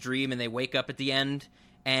character's dream, and they wake up at the end,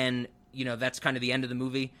 and that's kind of the end of the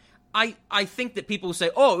movie. I think that people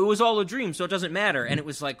say, oh, it was all a dream, so it doesn't matter. And it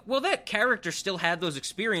was like, well, that character still had those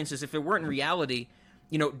experiences. If it weren't in reality,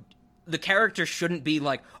 the character shouldn't be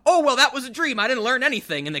like, oh, well, that was a dream, I didn't learn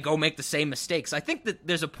anything, and they go make the same mistakes. I think that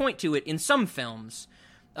there's a point to it in some films.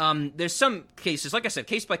 There's some cases, like I said,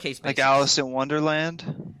 case-by-case basis. Like Alice in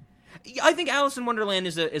Wonderland? I think Alice in Wonderland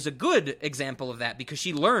is a good example of that, because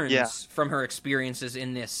she learns from her experiences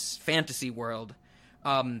in this fantasy world.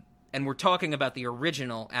 And we're talking about the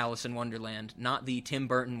original Alice in Wonderland, not the Tim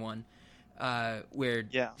Burton one, where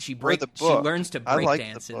she learns to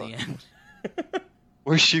breakdance in the end.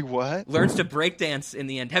 Where she what? Learns to breakdance in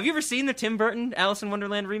the end. Have you ever seen the Tim Burton Alice in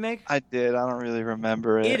Wonderland remake? I did. I don't really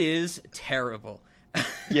remember it. It is terrible.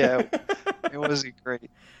 Yeah, it wasn't great.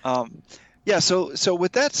 So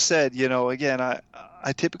with that said, again,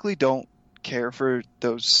 I typically don't care for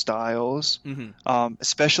those styles,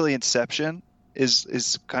 especially Inception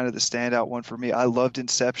is kind of the standout one for me. I loved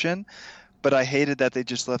Inception, but I hated that they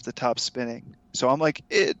just left the top spinning. So I'm like,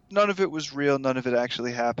 none of it was real, none of it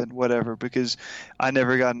actually happened, whatever, because I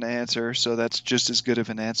never got an answer, so that's just as good of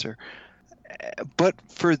an answer. But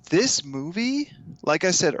for this movie, like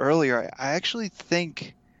I said earlier, I actually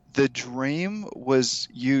think the dream was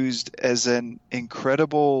used as an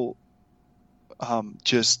incredible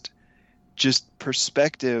just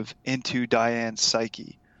perspective into Diane's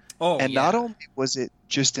psyche. Oh, and not only was it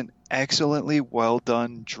just an excellently well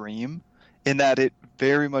done dream, in that it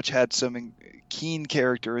very much had some keen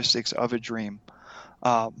characteristics of a dream.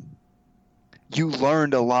 You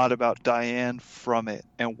learned a lot about Diane from it,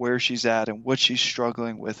 and where she's at, and what she's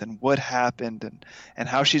struggling with, and what happened, and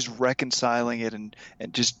how she's reconciling it, and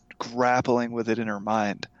just grappling with it in her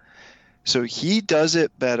mind. So he does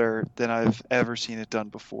it better than I've ever seen it done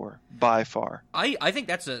before, by far. I think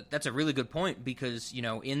that's a really good point, because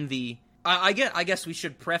in the I guess we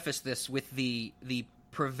should preface this with the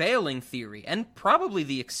prevailing theory, and probably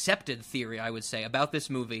the accepted theory, I would say, about this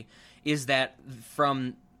movie, is that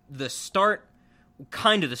from the start,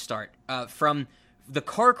 from the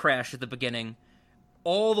car crash at the beginning,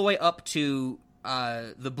 all the way up to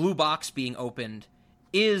the blue box being opened,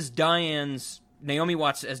 is Naomi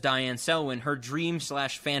Watts as Diane Selwyn, her dream /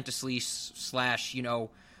 fantasy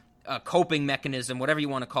 / coping mechanism, whatever you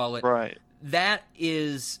want to call it. Right. That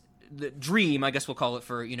is the dream, I guess we'll call it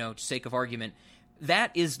for, sake of argument.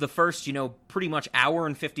 That is the first, pretty much hour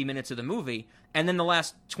and 50 minutes of the movie. And then the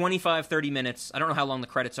last 25, 30 minutes, I don't know how long the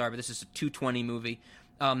credits are, but this is a 2:20 movie.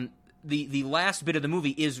 The last bit of the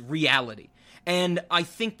movie is reality. And I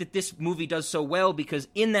think that this movie does so well because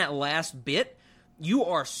in that last bit, you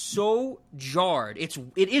are so jarred. It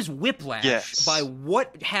is whiplash by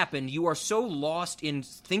what happened. You are so lost in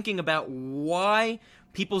thinking about why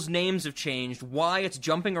people's names have changed, why it's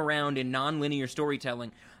jumping around in non-linear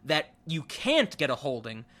storytelling, that you can't get a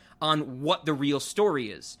holding on what the real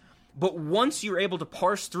story is. But once you're able to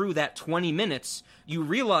parse through that 20 minutes, you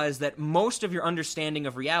realize that most of your understanding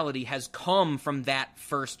of reality has come from that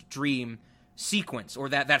first dream sequence, or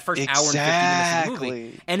that first hour and 50 minutes of the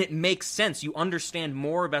movie. And it makes sense. You understand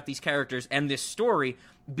more about these characters and this story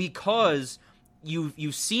because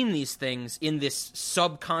you've seen these things in this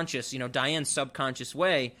subconscious, Diane's subconscious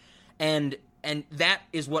way, and that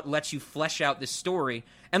is what lets you flesh out this story.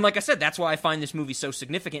 And like I said, that's why I find this movie so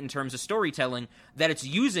significant in terms of storytelling, that it's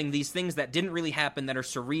using these things that didn't really happen, that are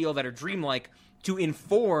surreal, that are dreamlike, to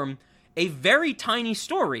inform a very tiny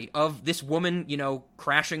story of this woman,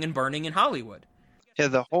 crashing and burning in Hollywood. Yeah,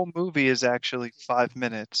 the whole movie is actually 5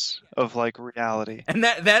 minutes of reality. And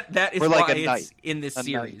that is or why a it's night. In this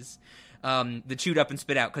series. The chewed up and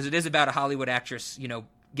spit out, because it is about a Hollywood actress,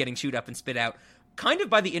 getting chewed up and spit out, kind of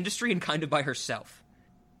by the industry and kind of by herself.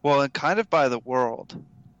 Well, and kind of by the world.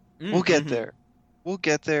 We'll get there. We'll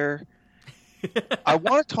get there. I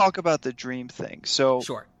want to talk about the dream thing. So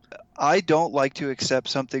sure. I don't like to accept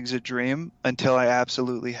something's a dream until I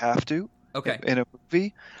absolutely have to. Okay. In a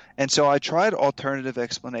movie. And so I tried alternative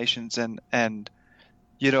explanations and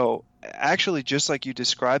actually just like you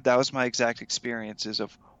described, that was my exact experiences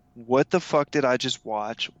of what the fuck did I just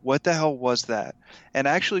watch? What the hell was that? And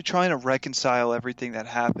actually trying to reconcile everything that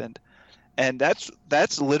happened. And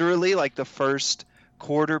that's literally the first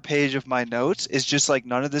quarter page of my notes is just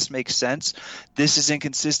none of this makes sense. This is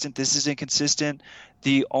inconsistent. This is inconsistent.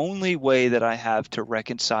 The only way that I have to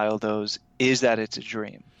reconcile those is that it's a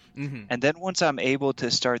dream. Mm-hmm. And then once I'm able to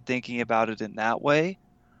start thinking about it in that way,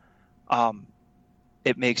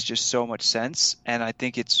 it makes just so much sense. And I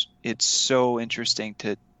think it's so interesting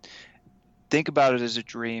to think about it as a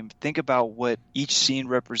dream. Think about what each scene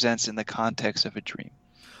represents in the context of a dream.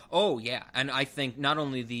 Oh, yeah. And I think not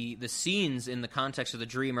only the scenes in the context of the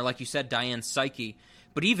dream, or like you said, Diane's psyche,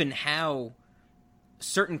 but even how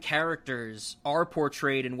certain characters are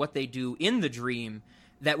portrayed and what they do in the dream,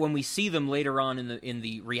 that when we see them later on in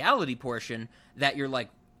the reality portion, that you're like,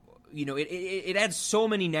 you know, it adds so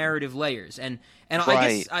many narrative layers. And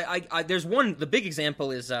right. I guess there's one, the big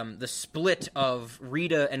example is the split of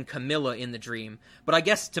Rita and Camilla in the dream. But I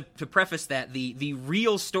guess to preface that, the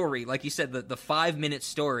real story, like you said, the 5-minute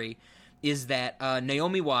story, is that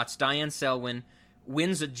Naomi Watts, Diane Selwyn,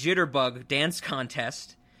 wins a jitterbug dance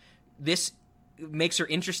contest. This makes her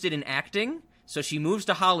interested in acting, so she moves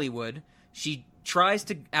to Hollywood. She tries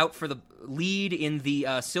to out for the lead in the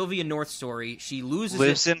Sylvia North story. She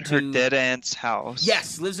lives in her dead aunt's house.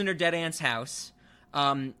 Yes, lives in her dead aunt's house.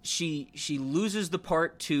 She loses the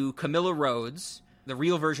part to Camilla Rhodes, the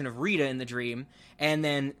real version of Rita in the dream, and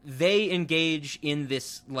then they engage in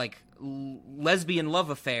this like lesbian love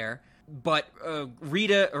affair. But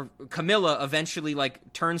Rita or Camilla eventually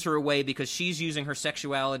like turns her away because she's using her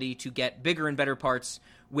sexuality to get bigger and better parts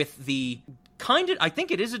with the I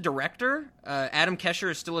think it is a director. Adam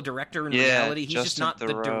Kesher is still a director in reality. He's just not the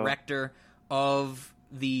director of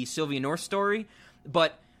the Sylvia North story.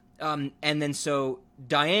 But and then so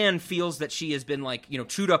Diane feels that she has been like, you know,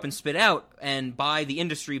 chewed up and spit out, and by the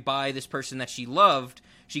industry, by this person that she loved.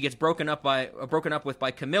 She gets broken up with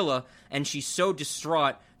by Camilla, and she's so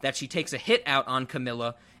distraught that she takes a hit out on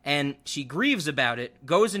Camilla, and she grieves about it,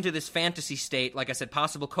 goes into this fantasy state, like I said,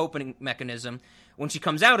 possible coping mechanism. When she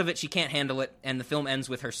comes out of it, she can't handle it, and the film ends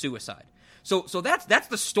with her suicide. So that's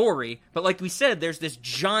the story, but like we said, there's this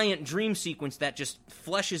giant dream sequence that just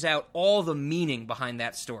fleshes out all the meaning behind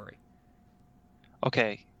that story.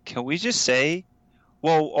 Okay, can we just say,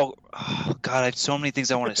 well, oh God, I have so many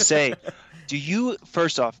things I want to say.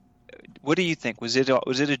 First off, what do you think? Was it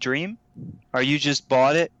a dream? Are you just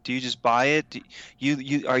bought it? Do you just buy it?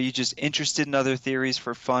 Are you just interested in other theories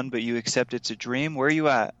for fun, but you accept it's a dream? Where are you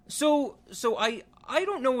at? So I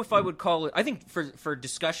don't know if I would call it. I think for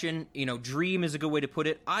discussion, you know, dream is a good way to put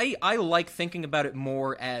it. I like thinking about it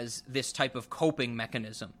more as this type of coping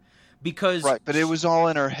mechanism, because right, but it was all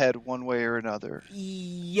in her head one way or another.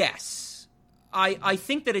 Yes. I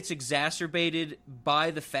think that it's exacerbated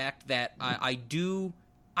by the fact that I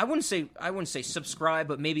wouldn't say subscribe,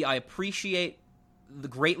 but maybe I appreciate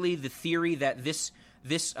greatly the theory that this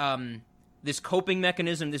coping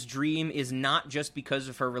mechanism, this dream, is not just because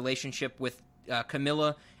of her relationship with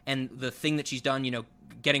Camilla and the thing that she's done, you know,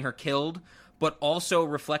 getting her killed, but also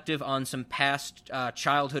reflective on some past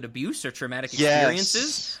childhood abuse or traumatic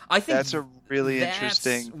experiences. I think that's a really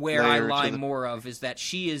interesting where I lie more of, is that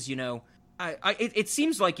she is, you know, it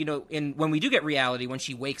seems like, you know, when we do get reality, when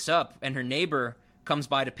she wakes up and her neighbor comes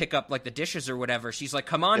by to pick up like the dishes or whatever, she's like,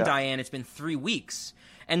 "Come on, Diane, it's been 3 weeks."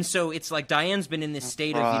 And so it's like Diane's been in this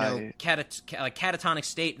state of, you know, catatonic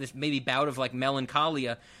state, this maybe bout of like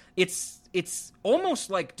melancholia. It's almost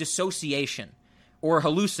like dissociation or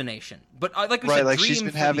hallucination. But like we said, like she's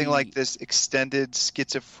been having like this extended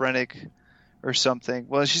schizophrenic or something.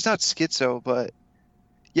 Well, she's not schizo, but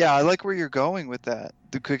yeah, I like where you're going with that,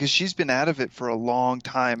 because she's been out of it for a long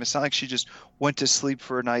time. It's not like she just went to sleep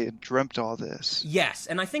for a night and dreamt all this. Yes,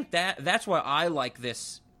 and I think that's why I like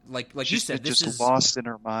this. Like she's you said, this just is lost in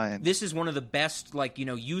her mind. This is one of the best, like, you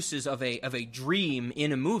know, uses of a dream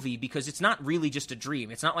in a movie, because it's not really just a dream.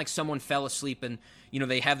 It's not like someone fell asleep and, you know,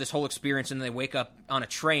 they have this whole experience and then they wake up on a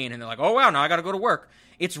train and they're like, "Oh wow, now I got to go to work."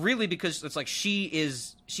 It's really because it's like she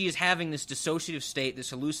is having this dissociative state,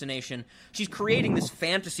 this hallucination. She's creating this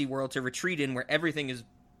fantasy world to retreat in where everything is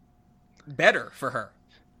better for her.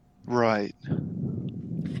 Right.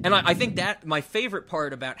 And I think that my favorite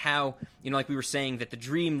part about how, you know, like we were saying, that the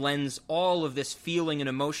dream lends all of this feeling and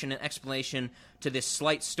emotion and explanation to this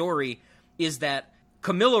slight story, is that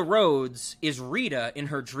Camilla Rhodes is Rita in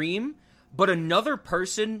her dream, but another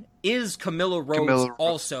person is Camilla Rhodes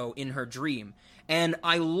also in her dream. And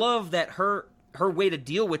I love that her way to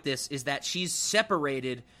deal with this is that she's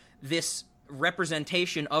separated this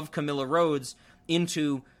representation of Camilla Rhodes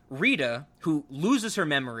into Rita, who loses her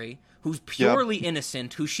memory, who's purely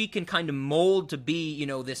innocent, who she can kind of mold to be, you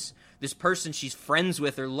know, this person she's friends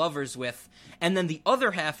with or lovers with. And then the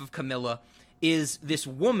other half of Camilla is this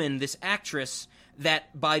woman, this actress,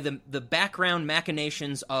 that by the background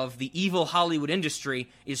machinations of the evil Hollywood industry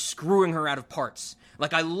is screwing her out of parts.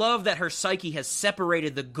 Like, I love that her psyche has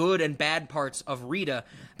separated the good and bad parts of Rita,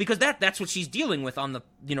 because that's what she's dealing with on the,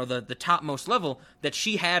 you know, the topmost level, that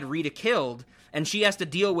she had Rita killed, and she has to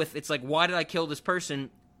deal with, it's like, why did I kill this person?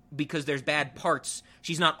 Because there's bad parts.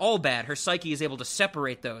 She's not all bad. Her psyche is able to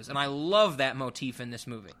separate those, and I love that motif in this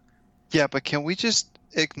movie. Yeah, but can we just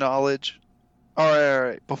acknowledge? All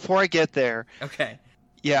right. Before I get there, Okay.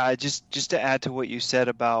 yeah, just to add to what you said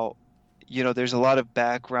about, there's a lot of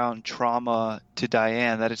background trauma to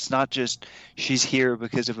Diane, that it's not just she's here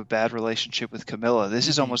because of a bad relationship with Camilla. This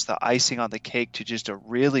is almost the icing on the cake to just a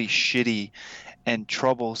really shitty and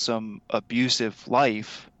troublesome, abusive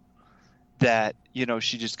life that,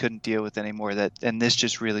 she just couldn't deal with anymore. And this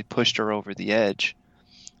just really pushed her over the edge.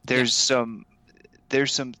 There's some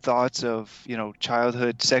thoughts of,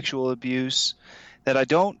 childhood sexual abuse that I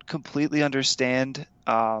don't completely understand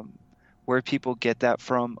where people get that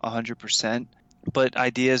from 100%, but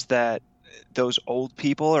ideas that those old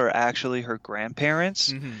people are actually her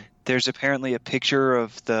grandparents. Mm-hmm. There's apparently a picture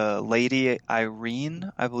of the lady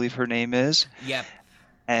Irene, I believe her name is. Yep.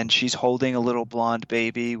 And she's holding a little blonde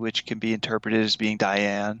baby, which can be interpreted as being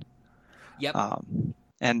Diane. Yep.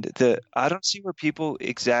 And I don't see where people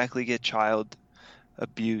exactly get child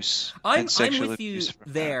abuse I'm and sexual with you abuse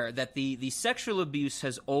there, that the sexual abuse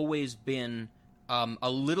has always been a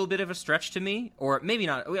little bit of a stretch to me, or maybe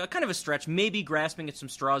not, kind of a stretch, maybe grasping at some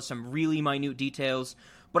straws, some really minute details,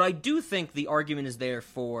 but I do think the argument is there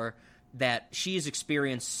for that she has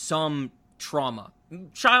experienced some trauma,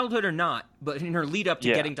 childhood or not, but in her lead up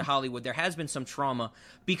to getting to Hollywood, there has been some trauma,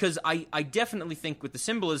 because I definitely think with the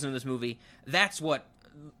symbolism of this movie, that's what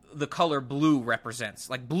the color blue represents.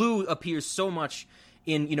 Like, blue appears so much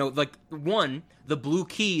in, the blue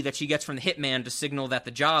key that she gets from the hitman to signal that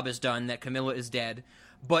the job is done, that Camilla is dead.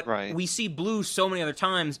 But we see blue so many other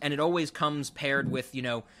times, and it always comes paired with,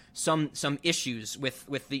 some issues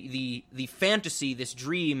with the fantasy, this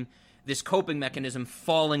dream, this coping mechanism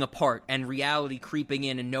falling apart, and reality creeping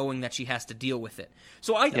in and knowing that she has to deal with it.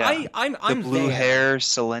 So I'm the blue there. hair,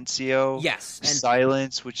 silencio, yes, and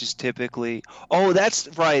silence, which is typically that's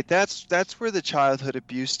right. That's where the childhood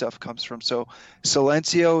abuse stuff comes from. So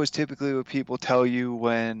silencio is typically what people tell you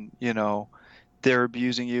when they're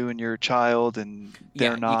abusing you and you're a child, and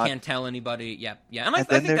they're not. You can't tell anybody. Yeah, and I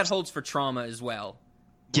think that holds for trauma as well.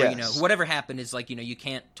 Where, Yes. Whatever happened is like, you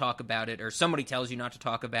can't talk about it, or somebody tells you not to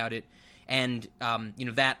talk about it, and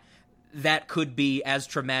that could be as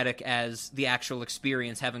traumatic as the actual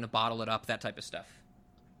experience, having to bottle it up, that type of stuff.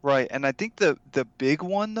 Right, and I think the big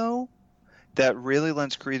one, though, that really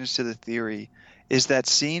lends credence to the theory is that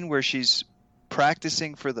scene where she's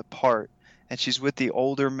practicing for the part, and she's with the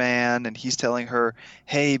older man, and he's telling her,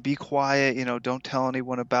 hey, be quiet, don't tell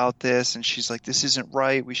anyone about this, and she's like, this isn't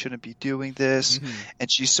right, we shouldn't be doing this,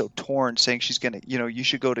 and she's so torn, saying she's gonna, you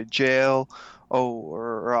should go to jail,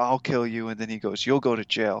 or I'll kill you, and then he goes, you'll go to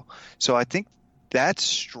jail. So I think that's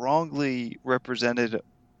strongly representative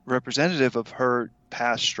of her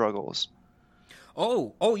past struggles.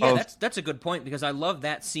 Oh yeah, that's a good point, because I love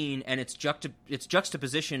that scene, and it's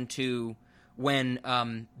juxtaposition to when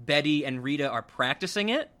Betty and Rita are practicing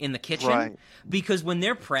it in the kitchen, right. Because when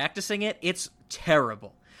they're practicing it, it's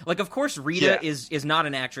terrible. Like, of course, Rita is not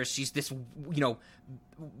an actress. She's this,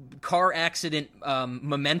 car accident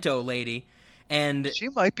memento lady. And she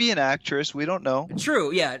might be an actress. We don't know.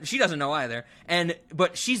 True, yeah. She doesn't know either.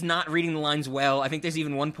 But she's not reading the lines well. I think there's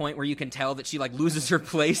even one point where you can tell that she, loses her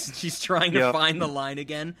place and she's trying to find the line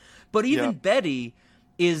again. But even Betty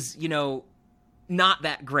is, not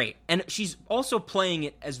that great. And she's also playing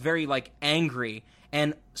it as very, angry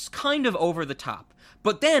and kind of over the top.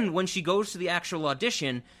 But then when she goes to the actual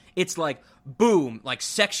audition, it's boom,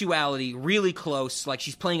 sexuality, really close.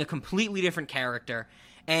 She's playing a completely different character.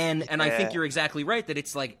 And I think you're exactly right that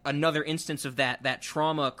it's another instance of that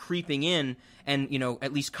trauma creeping in and,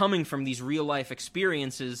 at least coming from these real life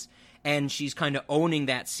experiences, and she's kind of owning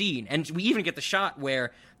that scene. And we even get the shot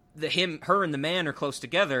where her and the man are close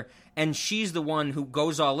together, and she's the one who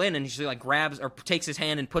goes all in, and she grabs or takes his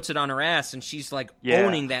hand and puts it on her ass, and she's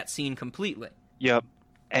owning that scene completely. Yep.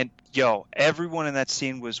 And everyone in that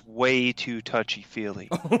scene was way too touchy-feely.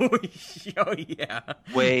 Oh yeah.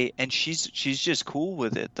 Way, and she's just cool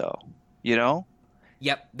with it, though.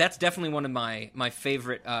 Yep, that's definitely one of my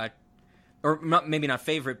favorite, or maybe not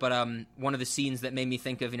favorite, but one of the scenes that made me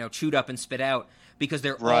think of Chewed Up and Spit Out, because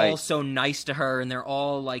they're all so nice to her, and they're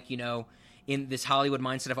all in this Hollywood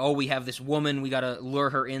mindset of, we have this woman, we gotta lure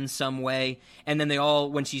her in some way. And then they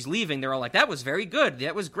all, when she's leaving, they're all like, that was very good,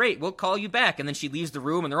 that was great, we'll call you back. And then she leaves the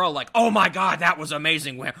room, and they're all like, oh my god, that was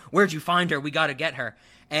amazing, where'd you find her, we gotta get her.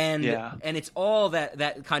 And it's all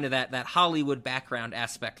that kind of that Hollywood background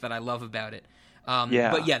aspect that I love about it.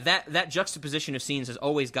 But that juxtaposition of scenes has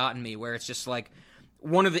always gotten me, where it's just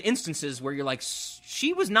one of the instances where you're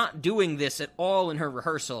she was not doing this at all in her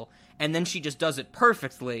rehearsal, and then she just does it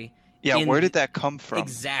perfectly. Yeah, where did that come from?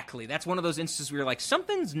 Exactly. That's one of those instances where you're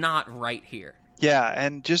something's not right here. Yeah,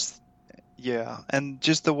 and just, Yeah, and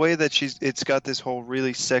just the way that it's got this whole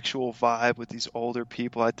really sexual vibe with these older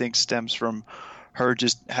people, I think stems from her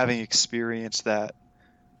just having experienced that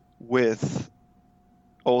with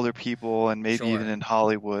older people and maybe even in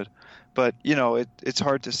Hollywood. But, it's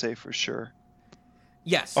hard to say for sure.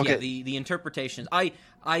 Yes, okay. Yeah, the interpretations. I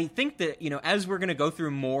think that, as we're going to go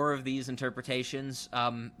through more of these interpretations,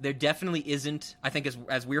 there definitely isn't, I think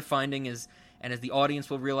as we're finding and as the audience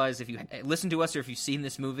will realize if you listen to us or if you've seen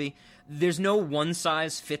this movie, there's no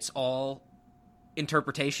one-size-fits-all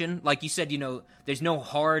interpretation. Like you said, there's no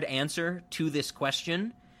hard answer to this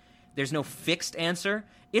question. There's no fixed answer.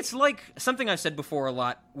 It's like something I've said before a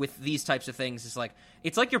lot with these types of things. It's like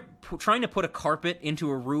you're trying to put a carpet into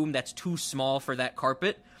a room that's too small for that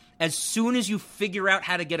carpet. As soon as you figure out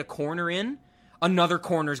how to get a corner in, another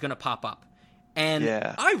corner is going to pop up. And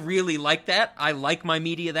I really like that. I like my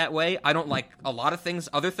media that way. I don't like a lot of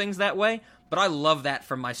other things that way, but I love that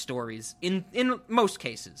from my stories in most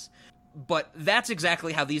cases. But that's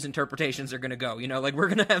exactly how these interpretations are going to go. We're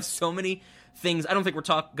going to have so many things. I don't think we're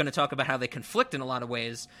going to talk about how they conflict in a lot of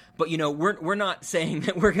ways, but we're not saying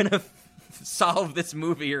that we're going to solve this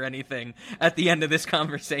movie or anything at the end of this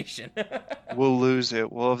conversation. We'll lose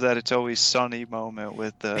it. We'll have that "It's Always Sunny" moment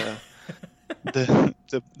with the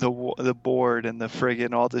board and the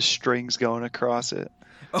friggin' all the strings going across it.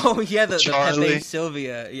 Oh yeah, the Pepe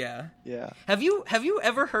Sylvia, yeah. Yeah. Have you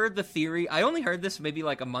ever heard the theory? I only heard this maybe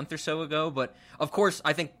like a month or so ago, but of course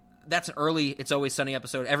I think that's an early It's Always Sunny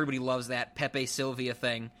episode. Everybody loves that Pepe Sylvia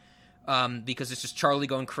thing because it's just Charlie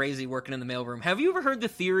going crazy working in the mailroom. Have you ever heard the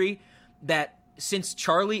theory that since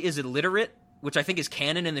Charlie is illiterate, which I think is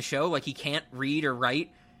canon in the show, like he can't read or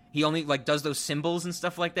write, he only does those symbols and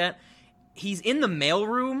stuff like that, he's in the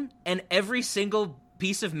mailroom and every single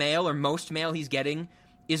piece of mail or most mail he's getting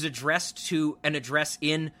is addressed to an address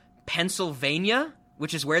in Pennsylvania,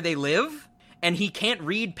 which is where they live, and he can't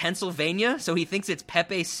read Pennsylvania, so he thinks it's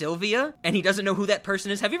Pepe Sylvia, and he doesn't know who that person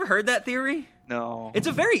is. Have you ever heard that theory? No. It's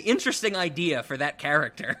a very interesting idea for that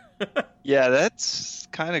character. Yeah, that's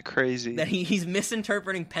kind of crazy. That he's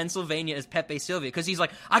misinterpreting Pennsylvania as Pepe Sylvia, because he's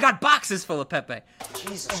like, I got boxes full of Pepe.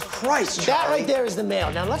 Jesus Christ, that right there is the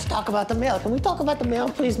mail. Now let's talk about the mail. Can we talk about the mail,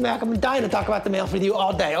 please, Mac? I'm dying to talk about the mail with you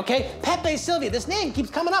all day, okay? Pepe Sylvia, this name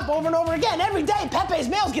keeps coming up over and over again. Every day, Pepe's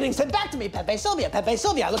mail's getting sent back to me. Pepe Sylvia, Pepe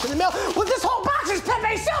Sylvia. I look in the mail, well, this whole box is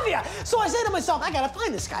Pepe Sylvia. So I say to myself, I gotta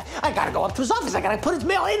find this guy. I gotta go up to his office. I gotta put his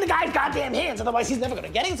mail in the guy's goddamn hands. Otherwise, he's never gonna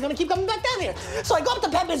get it. It's gonna keep coming back down here. So I go up to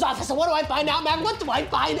Pepe's office, and what do I find out, Mac? What do I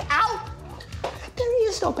find out? There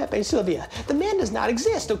is no Pepe Sylvia. The man does not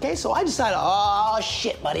exist, okay? So I decided, oh,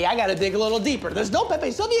 shit, buddy, I gotta dig a little deeper. There's no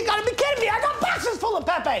Pepe Sylvia. You gotta be kidding me. I got boxes full of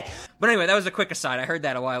Pepe. But anyway, that was a quick aside. I heard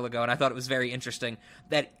that a while ago, and I thought it was very interesting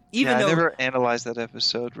that even though... I never analyzed that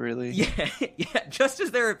episode, really. Yeah, just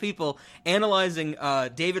as there are people analyzing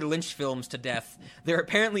David Lynch films to death, there are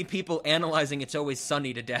apparently people analyzing It's Always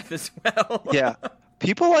Sunny to death as well. Yeah.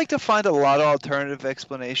 People like to find a lot of alternative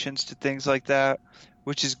explanations to things like that,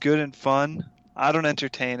 which is good and fun. I don't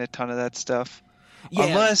entertain a ton of that stuff. Yeah,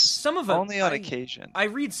 unless some of them, only on occasion. I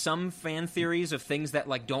read some fan theories of things that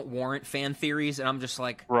don't warrant fan theories, and I'm just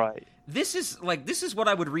like, right. This is what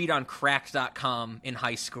I would read on Cracked.com in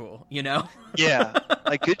high school, Yeah.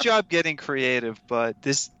 Good job getting creative, but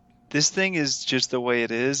this thing is just the way it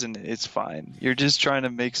is, and it's fine. You're just trying to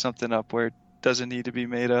make something up where it doesn't need to be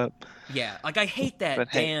made up. Yeah, I hate that.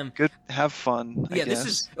 But damn. Hey, good. Have fun. Yeah, this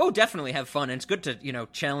is definitely have fun, and it's good to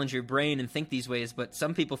challenge your brain and think these ways. But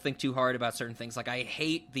some people think too hard about certain things. I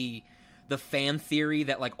hate the fan theory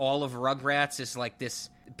that all of Rugrats is this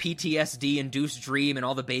PTSD induced dream, and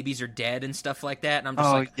all the babies are dead and stuff like that. And I'm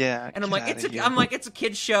just and I'm it's a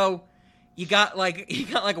kid's show. You got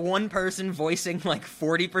one person voicing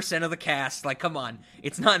 40% of the cast. Come on,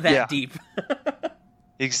 it's not that deep.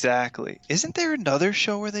 Exactly. Isn't there another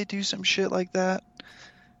show where they do some shit like that?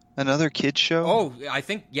 Another kid show? Oh, I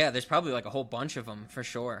think, there's probably a whole bunch of them for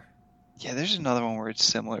sure. Yeah, there's another one where it's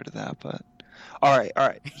similar to that, but... All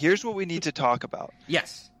right. Here's what we need to talk about.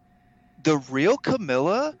 Yes. The real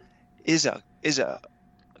Camilla is a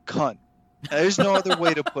cunt. There's no other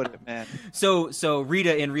way to put it, man. So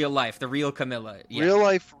Rita in real life, the real Camilla. Yeah. Real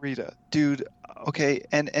life Rita. Dude, okay,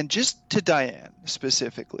 and just to Diane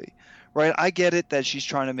specifically... Right, I get it that she's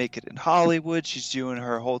trying to make it in Hollywood. She's doing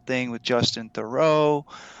her whole thing with Justin Theroux.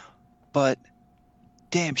 But,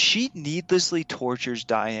 damn, she needlessly tortures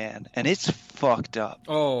Diane, and it's fucked up.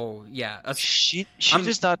 Oh, yeah. She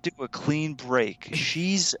does not do a clean break.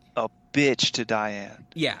 She's a bitch to Diane.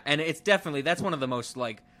 Yeah, and it's definitely, that's one of the most,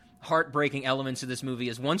 heartbreaking elements of this movie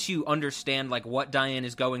is once you understand like what Diane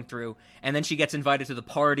is going through, and then she gets invited to the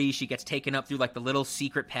party, she gets taken up through like the little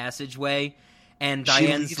secret passageway, and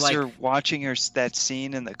Diane's she leaves like her watching her that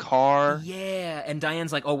scene in the car. Yeah, and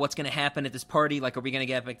Diane's like, oh, what's going to happen at this party? Like, are we going to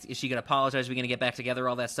get back? Is she going to apologize? Are we going to get back together?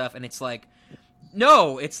 All that stuff, and it's like,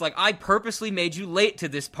 no, it's like, I purposely made you late to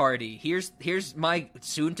this party. Here's my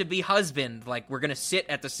soon-to-be husband. Like, we're going to sit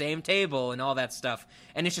at the same table and all that stuff.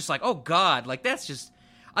 And it's just like, oh, God, like, that's just...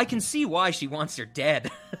 I can see why she wants her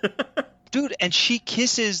dead. Dude, and she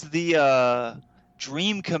kisses the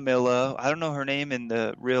dream Camilla. I don't know her name in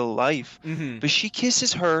the real life. Mm-hmm. But she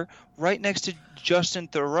kisses her right next to Justin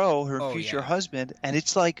Theroux, her future husband. And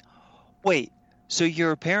it's like, wait... So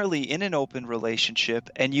you're apparently in an open relationship,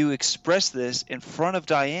 and you express this in front of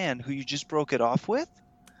Diane, who you just broke it off with?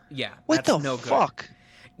 Yeah. What that's the no fuck? Good.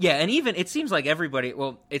 Yeah, and even, it seems like everybody,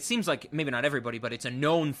 well, it seems like, maybe not everybody, but it's a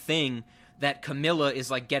known thing that Camilla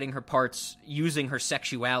is, like, getting her parts using her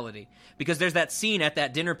sexuality. Because there's that scene at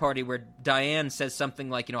that dinner party where Diane says something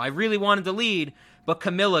like, you know, I really wanted the lead, but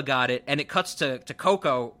Camilla got it, and it cuts to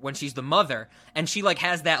Coco when she's the mother, and she, like,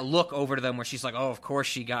 has that look over to them where she's like, oh, of course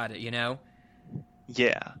she got it, you know?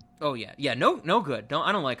 Yeah. Oh yeah. Yeah, no good.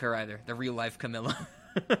 I don't like her either. The real life Camilla.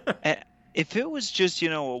 If it was just, you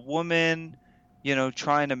know, a woman, you know,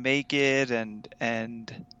 trying to make it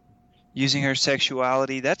and using her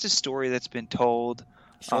sexuality, that's a story that's been told.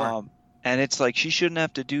 Sure. And it's like she shouldn't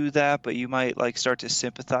have to do that, but you might like start to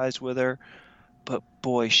sympathize with her. But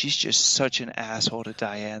boy, she's just such an asshole to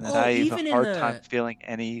Diane that I have a hard time feeling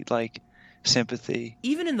any like sympathy.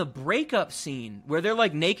 Even in the breakup scene where they're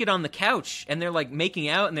like naked on the couch and they're like making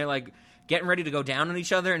out and they're like getting ready to go down on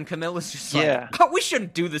each other, and Camilla's just like, oh, we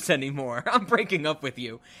shouldn't do this anymore. I'm breaking up with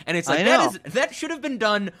you. And it's like, that should have been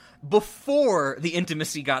done before the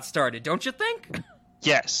intimacy got started, don't you think?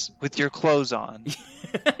 Yes, with your clothes on.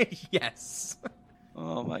 Yes.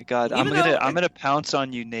 Oh my God! I'm gonna pounce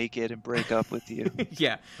on you naked and break up with you.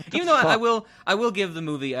 Yeah, even though I will give the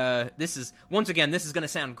movie. This is going to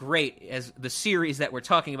sound great as the series that we're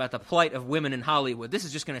talking about, the plight of women in Hollywood. This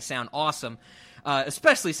is just going to sound awesome,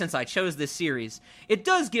 especially since I chose this series. It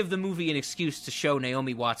does give the movie an excuse to show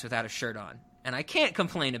Naomi Watts without a shirt on, and I can't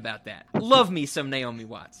complain about that. Love me some Naomi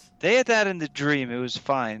Watts. They had that in The Dream. It was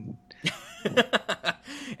fine.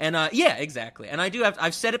 And yeah, exactly. And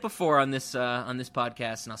I've said it before on this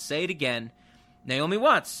podcast, and I'll say it again. Naomi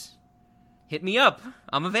Watts, hit me up.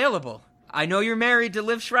 I'm available. I know you're married to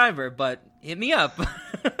Liv Schreiber, but hit me up.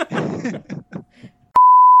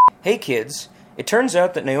 Hey kids, it turns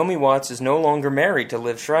out that Naomi Watts is no longer married to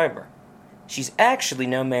Liv Schreiber. She's actually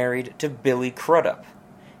now married to Billy Crudup.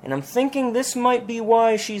 And I'm thinking this might be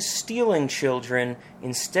why she's stealing children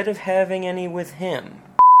instead of having any with him.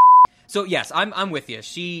 So yes, I'm with you.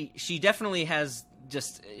 She definitely has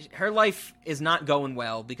just, her life is not going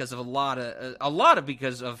well because of a lot of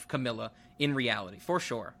because of Camilla in reality, for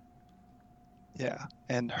sure. Yeah,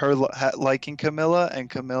 and her liking Camilla and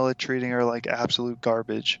Camilla treating her like absolute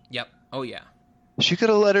garbage. Yep. Oh yeah. She could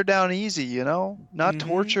have let her down easy, you know, not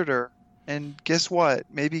tortured her. And guess what?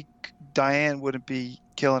 Maybe Diane wouldn't be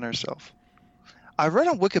killing herself. I read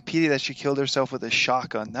on Wikipedia that she killed herself with a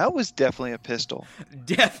shotgun. That was definitely a pistol.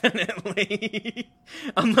 Definitely.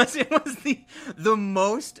 Unless it was the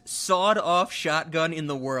most sawed-off shotgun in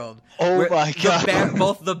the world. Oh my God.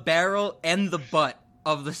 Both the barrel and the butt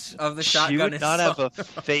of the shotgun she would is not sawed. have a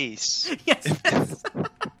face. Yes.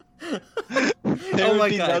 Oh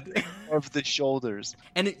my God. Of the shoulders.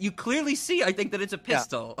 And you clearly see, I think, that it's a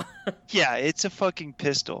pistol. Yeah, it's a fucking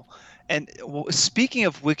pistol. And speaking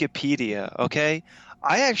of Wikipedia, okay,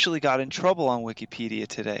 I actually got in trouble on Wikipedia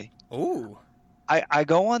today. Ooh. I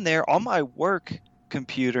go on there on my work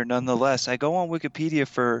computer, nonetheless. I go on Wikipedia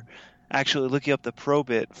for actually looking up the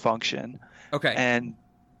probit function. Okay. And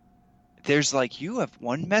there's like, you have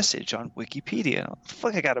one message on Wikipedia.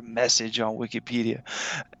 Fuck, I got a message on Wikipedia.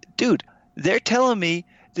 Dude, they're telling me,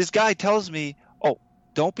 this guy tells me, oh,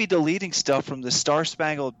 don't be deleting stuff from the Star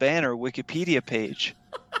Spangled Banner Wikipedia page.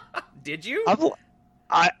 Did you?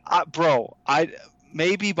 Bro,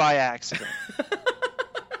 maybe by accident.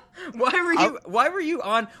 Why were you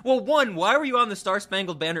on? Well, one, why were you on the Star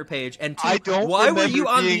Spangled Banner page? And two, why were you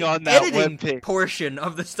on the editing portion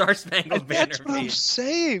of the Star Spangled Banner That's what page? I'm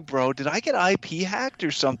saying, bro. Did I get IP hacked or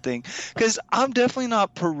something? Because I'm definitely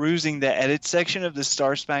not perusing the edit section of the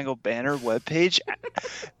Star Spangled Banner webpage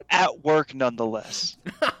at work nonetheless.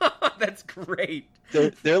 That's great.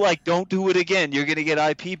 They're like, don't do it again. You're going to get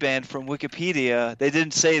IP banned from Wikipedia. They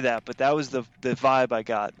didn't say that, but that was the vibe I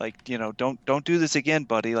got. Like, don't do this again,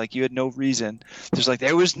 buddy. Like, you had no reason. There's like,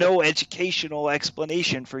 there was no educational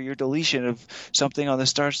explanation for your deletion of something on the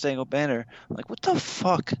Star Spangled Banner. I'm like, what the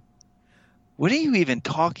fuck? What are you even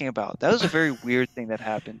talking about? That was a very weird thing that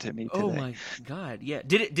happened to me today. Oh my God. Yeah.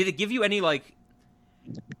 Did it give you any like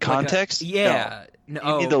context? Yeah. No.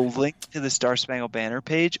 Give me the link to the Star Spangled Banner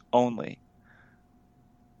page only.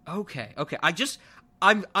 Okay.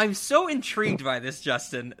 I'm so intrigued by this,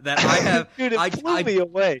 Justin, that I have. Dude, it blew me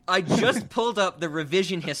away. I just pulled up the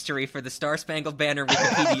revision history for the Star Spangled Banner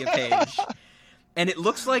Wikipedia page, and it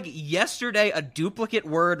looks like yesterday a duplicate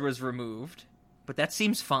word was removed, but that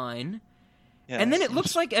seems fine. Yeah, and then it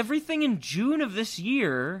looks like everything in June of this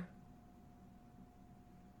year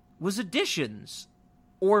was additions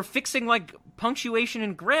or fixing like punctuation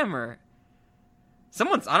and grammar. I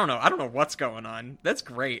don't know what's going on. That's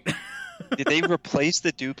great. Did they replace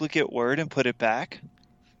the duplicate word and put it back?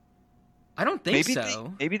 I don't think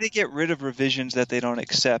so. Maybe they get rid of revisions that they don't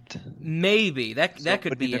accept. Maybe that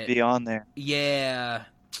could be it. Be on there. Yeah.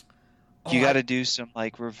 You got to do some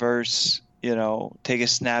like reverse. Take a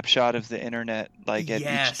snapshot of the internet at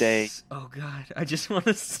each day. Oh God, I just want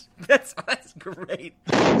to. That's great.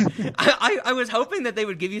 I was hoping that they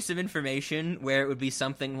would give you some information where it would be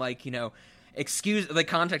something like they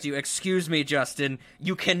contact you. Excuse me, Justin.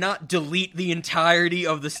 You cannot delete the entirety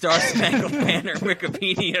of the Star Spangled Banner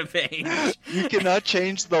Wikipedia page. You cannot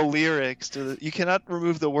change the lyrics you cannot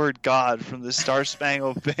remove the word God from the Star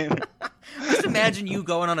Spangled Banner. Just imagine you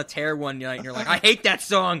going on a tear one night and you're like, I hate that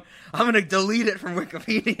song. I'm going to delete it from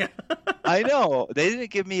Wikipedia. I know. They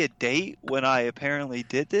didn't give me a date when I apparently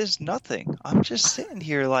did this. Nothing. I'm just sitting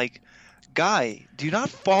here like, guy, do not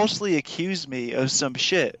falsely accuse me of some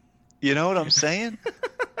shit. You know what I'm saying?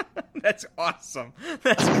 That's awesome.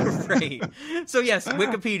 That's great. So yes,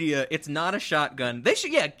 Wikipedia, it's not a shotgun. They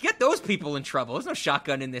should, get those people in trouble. There's no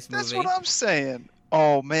shotgun in this movie. That's what I'm saying.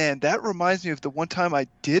 Oh man, that reminds me of the one time I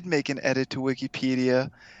did make an edit to Wikipedia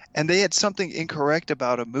and they had something incorrect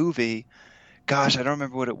about a movie. Gosh, I don't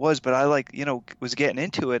remember what it was, but I was getting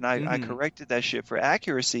into it and I corrected that shit for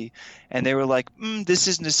accuracy. And they were like, this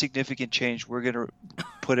isn't a significant change. We're going to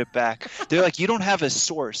put it back. They're like, you don't have a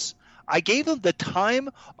source. I gave them the time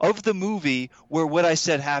of the movie where what I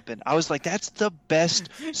said happened. I was like, that's the best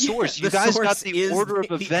source. You guys got the order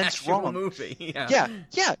of events wrong. Movie. Yeah.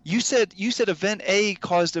 You said event A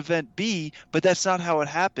caused event B, but that's not how it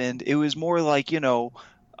happened. It was more like,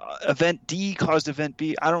 event D caused event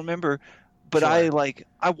B. I don't remember, but sure.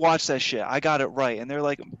 I watched that shit. I got it right. And they're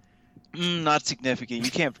like, not significant.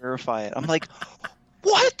 You can't verify it. I'm like,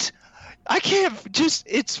 what? I can't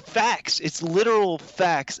it's facts. It's literal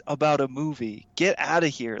facts about a movie. Get out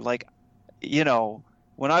of here. God,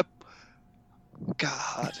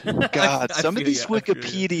 some of these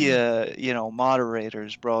Wikipedia,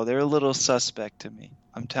 moderators, bro, they're a little suspect to me.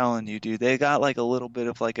 I'm telling you, dude. They got a little bit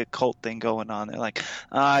of a cult thing going on. They're like,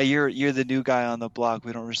 you're the new guy on the block.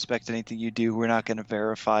 We don't respect anything you do. We're not going to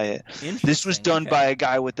verify it. This was done by a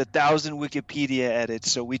guy with 1,000 Wikipedia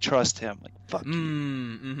edits, so we trust him. Like, fuck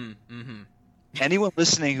you. Anyone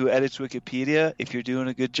listening who edits Wikipedia, if you're doing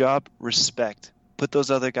a good job, respect. Put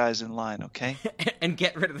those other guys in line, okay? And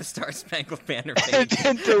get rid of the Star Spangled Banner page.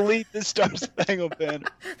 And delete the Star Spangled Banner.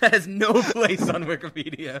 That has no place on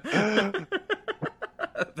Wikipedia.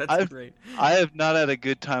 That's great. I have not had a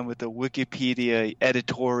good time with the Wikipedia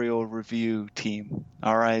editorial review team.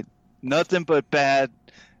 All right, nothing but bad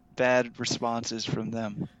responses from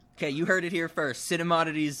them. Okay, you heard it here first.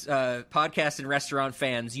 Cinemodities podcast and restaurant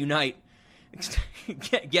fans unite.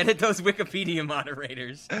 Get at those Wikipedia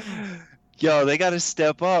moderators. Yo, they got to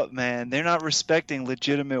step up, man. They're not respecting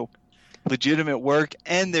legitimate work,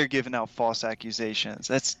 and they're giving out false accusations.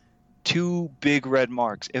 That's 2 big red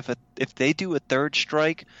marks. If they do a third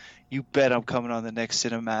strike, you bet I'm coming on the next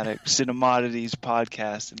Cinemodities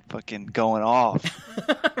podcast and fucking going off.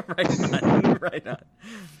 Right on.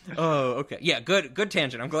 Oh, okay. Yeah, good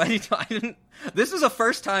tangent. I'm glad you didn't. This was the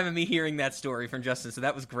first time of me hearing that story from Justin, so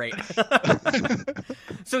that was great.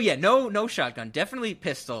 So yeah, no shotgun. Definitely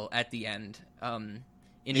pistol at the end. In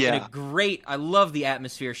a great. I love the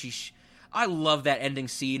atmosphere. I love that ending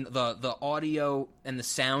scene. The audio and the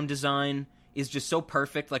sound design is just so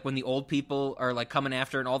perfect. Like when the old people are coming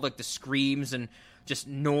after her and all the screams and just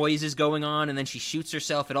noise is going on, and then she shoots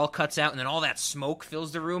herself. It all cuts out, and then all that smoke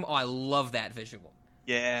fills the room. Oh, I love that visual.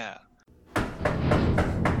 Yeah.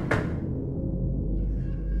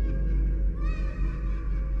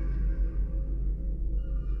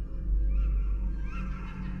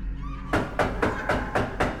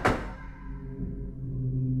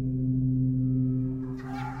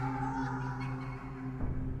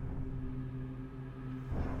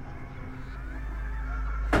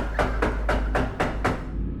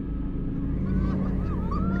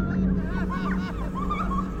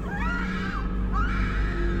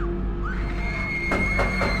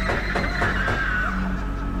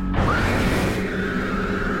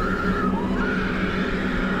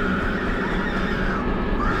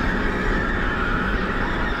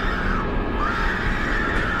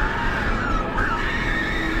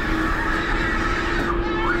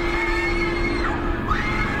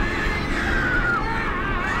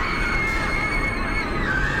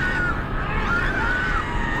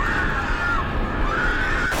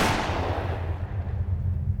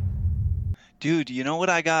 Dude, you know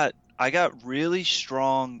what I got? I got really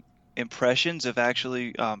strong impressions of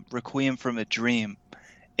actually Requiem from a Dream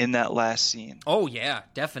in that last scene. Oh, yeah,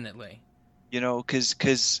 definitely. You know,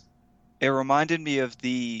 because it reminded me of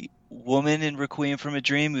the woman in Requiem from a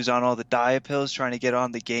Dream who's on all the diet pills trying to get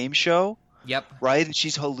on the game show. Yep. Right? And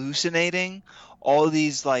she's hallucinating all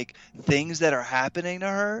these, like, things that are happening to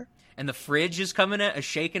her. And the fridge is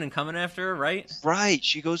shaking and coming after her, right? Right.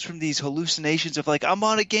 She goes from these hallucinations of like, I'm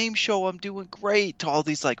on a game show, I'm doing great, to all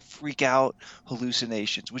these like freak out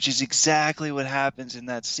hallucinations, which is exactly what happens in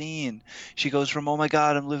that scene. She goes from, oh my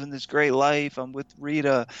God, I'm living this great life, I'm with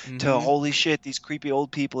Rita, to holy shit, these creepy old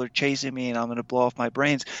people are chasing me and I'm going to blow off my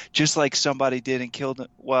brains. Just like somebody did and killed them.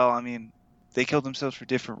 Well, I mean, they killed themselves for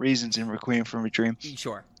different reasons in Requiem from a Dream.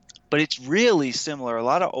 Sure. But it's really similar. A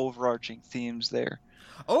lot of overarching themes there.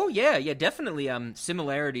 Oh, yeah, definitely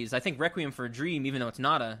similarities. I think Requiem for a Dream, even though it's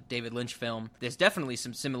not a David Lynch film, there's definitely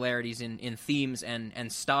some similarities in themes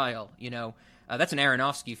and style, you know. That's an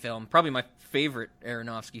Aronofsky film, probably my favorite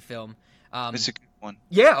Aronofsky film. It's a good one.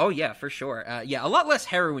 Yeah, oh yeah, for sure. A lot less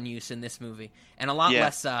heroin use in this movie, and a lot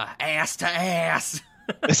less ass to ass.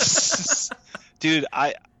 Dude,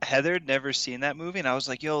 Heather had never seen that movie, and I was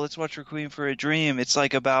like, yo, let's watch Requiem for a Dream. It's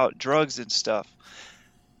like about drugs and stuff.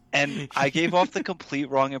 And I gave off the complete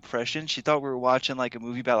wrong impression. She thought we were watching like a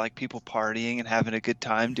movie about like people partying and having a good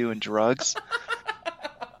time doing drugs.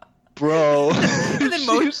 Bro. And then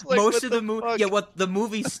most of the movie, the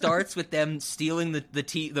movie starts with them stealing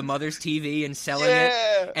the mother's TV and selling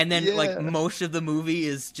it, and then like most of the movie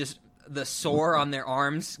is just the sore on their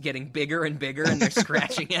arms getting bigger and bigger, and they're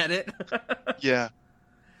scratching at it. Yeah.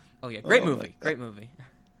 Oh yeah, great movie.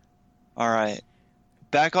 All right.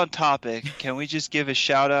 Back on topic, can we just give a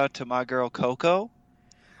shout out to my girl Coco?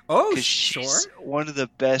 Oh, she's sure. One of the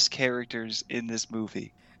best characters in this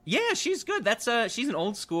movie. Yeah, she's good. She's an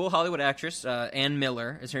old school Hollywood actress. Ann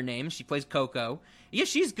Miller is her name. She plays Coco. Yeah,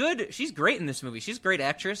 she's good. She's great in this movie. She's a great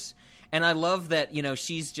actress, and I love that. You know,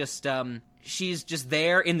 she's just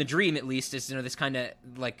there in the dream, at least, as this kind of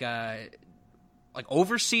like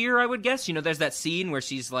overseer, I would guess. You know, there's that scene where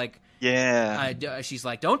she's like. Yeah. She's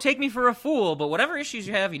like, don't take me for a fool, but whatever issues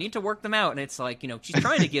you have, you need to work them out. And it's like, she's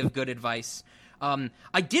trying to give good advice.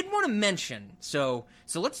 I did want to mention, so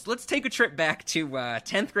let's take a trip back to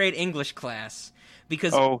 10th grade English class,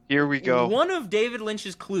 because here we go. One of David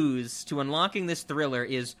Lynch's clues to unlocking this thriller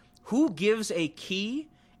is who gives a key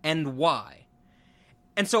and why.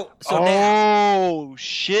 And so now,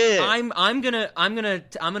 shit. I'm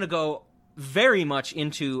gonna go very much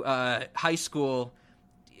into high school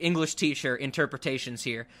English teacher interpretations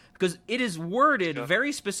here, because it is worded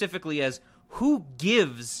very specifically as who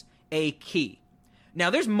gives a key. Now,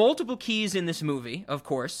 there's multiple keys in this movie, of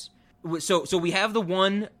course. So we have the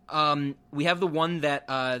one that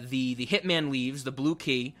the hitman leaves, the blue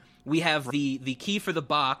key. We have the key for the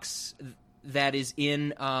box that is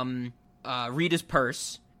in Rita's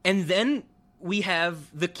purse, and then we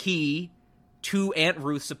have the key to Aunt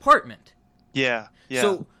Ruth's apartment. Yeah.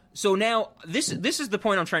 So now, this is the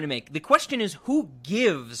point I'm trying to make. The question is, who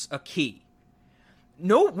gives a key?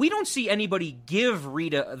 No, we don't see anybody give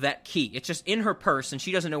Rita that key. It's just in her purse, and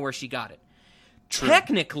she doesn't know where she got it. True.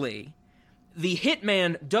 Technically, the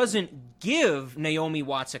hitman doesn't give Naomi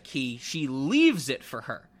Watts a key. She leaves it for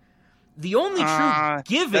her. The only true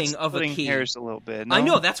giving of a key... hairs a little bit. No? I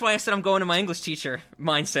know, that's why I said I'm going to my English teacher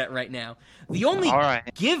mindset right now. The only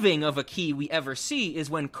giving of a key we ever see is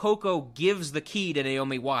when Coco gives the key to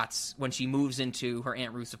Naomi Watts when she moves into her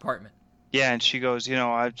Aunt Ruth's apartment. Yeah, and she goes,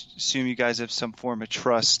 I assume you guys have some form of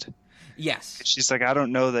trust. Yes. She's like, I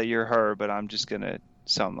don't know that you're her, but I'm just going to...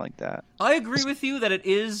 something like that. I agree with you that it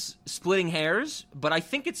is splitting hairs, but I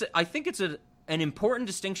think it's an important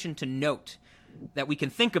distinction to note, that we can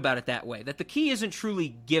think about it that way, that the key isn't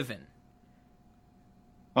truly given.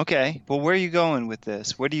 Okay, well, where are you going with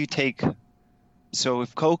this? Where do you take... So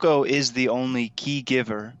if Coco is the only key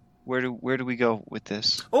giver, where do we go with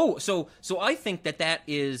this? Oh, so I think that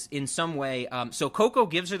is in some way... so Coco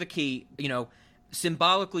gives her the key,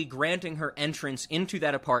 symbolically granting her entrance into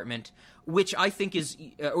that apartment, which I think is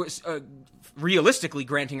realistically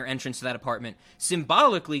granting her entrance to that apartment,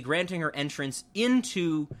 symbolically granting her entrance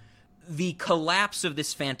into the collapse of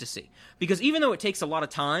this fantasy. Because even though it takes a lot of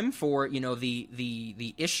time for,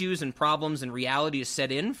 the issues and problems and reality to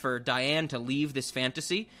set in for Diane to leave this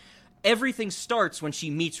fantasy, everything starts when she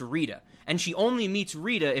meets Rita. And she only meets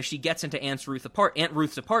Rita if she gets into Aunt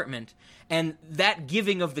Ruth's apartment. And that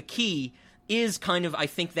giving of the key is kind of, I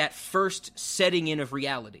think, that first setting in of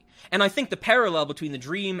reality. And I think the parallel between the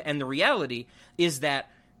dream and the reality is that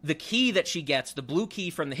the key that she gets, the blue key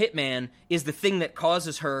from the hitman, is the thing that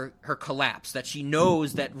causes her collapse, that she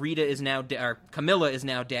knows that Rita is now or Camilla is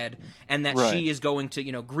now dead, and that she is going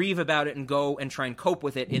to, grieve about it and go and try and cope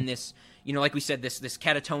with it in this, like we said, this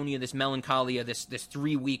catatonia, this melancholia, this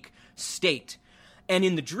 3-week state. And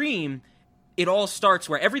in the dream, it all starts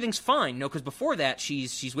where everything's fine, because before that,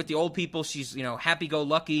 she's with the old people, she's,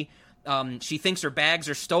 happy-go-lucky. She thinks her bags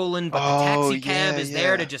are stolen, but the taxi cab is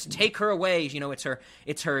there to just take her away.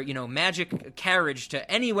 It's her magic carriage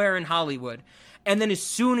to anywhere in Hollywood. And then as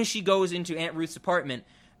soon as she goes into Aunt Ruth's apartment,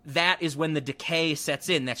 that is when the decay sets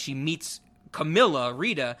in, that she meets Camilla,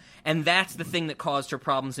 Rita, and that's the thing that caused her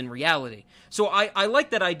problems in reality. So I like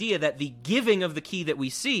that idea that the giving of the key that we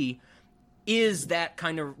see is that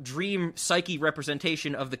kind of dream psyche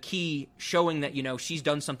representation of the key showing that, she's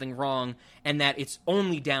done something wrong and that it's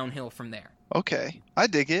only downhill from there. Okay. I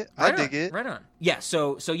dig it. I dig it. Right on. Yeah,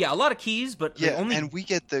 so a lot of keys, but and we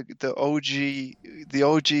get the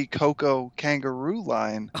OG Coco kangaroo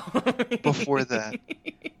line before that.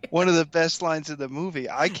 One of the best lines of the movie.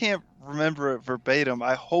 I can't remember it verbatim.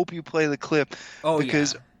 I hope you play the clip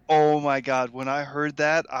because oh my God, when I heard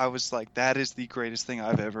that, I was like, that is the greatest thing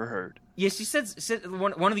I've ever heard. Yeah, she said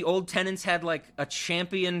one of the old tenants had like a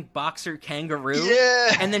champion boxer kangaroo.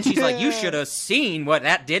 Yeah. And then she's like, you should have seen what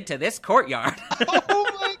that did to this courtyard. Oh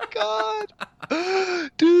my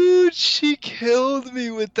God. Dude, she killed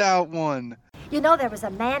me with that one. There was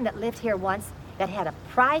a man that lived here once that had a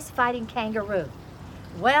prize-fighting kangaroo.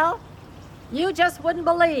 Well, you just wouldn't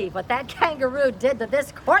believe what that kangaroo did to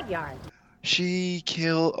this courtyard. She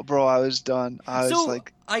killed, bro. I was done. I was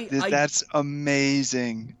like, that's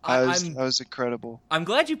amazing. That was incredible. I'm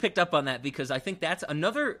glad you picked up on that because I think that's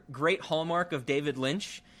another great hallmark of David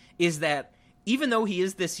Lynch is that even though he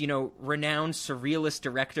is this, renowned surrealist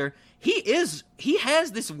director, he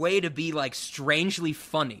has this way to be like strangely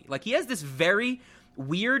funny. Like he has this very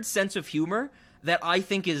weird sense of humor that I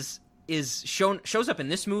think shows up in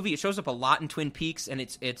this movie. It shows up a lot in Twin Peaks, and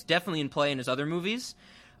it's definitely in play in his other movies.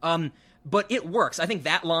 But it works. I think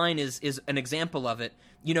that line is an example of it.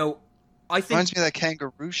 I think reminds me of that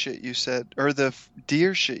kangaroo shit you said, or the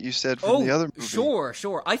deer shit you said from the other movie.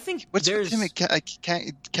 Sure. I think what's with him,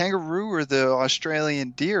 kangaroo or the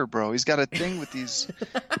Australian deer, bro? He's got a thing with these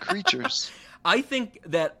creatures. I think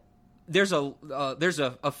that there's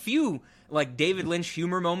a few like David Lynch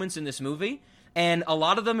humor moments in this movie. And a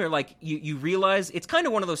lot of them are like, you realize it's kind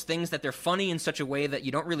of one of those things that they're funny in such a way that you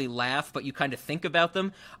don't really laugh, but you kind of think about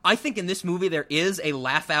them. I think in this movie there is a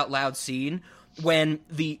laugh out loud scene when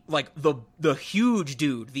the huge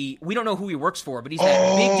dude, we don't know who he works for, but he's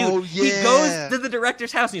that big dude. Yeah. He goes to the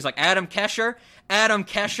director's house and he's like, Adam Kesher.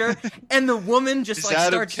 And the woman just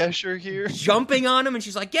starts Kesher here? Jumping on him and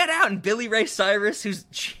she's like, get out. And Billy Ray Cyrus, who's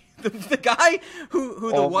the guy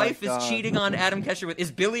who the wife is cheating on Adam Kesher with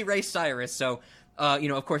is Billy Ray Cyrus. So,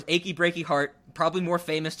 of course, Achy Breaky Heart, probably more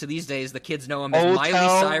famous to these days. The kids know him as Old Miley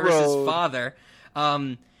Town Cyrus's Road. father.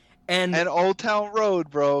 And Old Town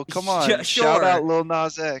Road, bro. Come on. Sure. Shout out Lil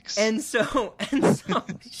Nas X. And so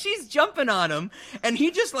she's jumping on him, and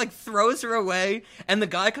he just like throws her away. And the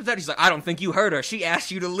guy comes out. He's like, I don't think you heard her. She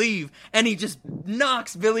asked you to leave. And he just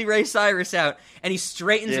knocks Billy Ray Cyrus out. And he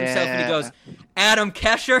straightens himself and he goes, Adam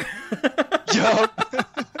Kesher. Yup.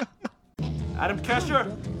 Adam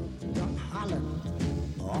Kesher.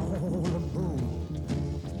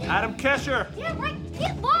 Adam Kesher. Yeah, right.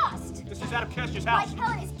 Get lost. This is Adam Kesher's house. My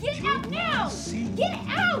Helen is get out now. Get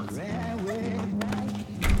out.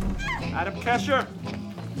 Adam Kesher.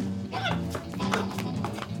 Get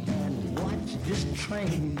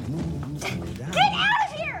out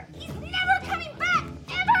of here. He's never coming back.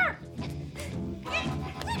 Ever.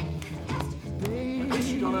 I guess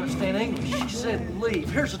you don't understand English. She said leave.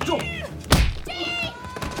 Here's the door. Dean!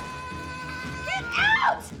 Get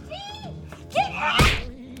out! Dean! Get out!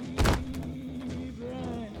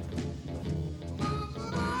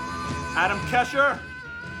 Adam Kesher.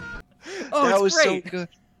 Oh, that was great. so good.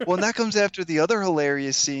 Well, and that comes after the other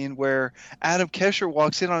hilarious scene where Adam Kesher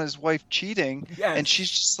walks in on his wife cheating, and she's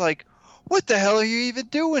just like, what the hell are you even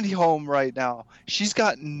doing home right now? She's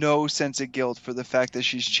got no sense of guilt for the fact that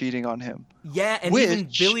she's cheating on him. Yeah, and even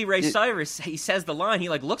Billy Ray Cyrus, he says the line, he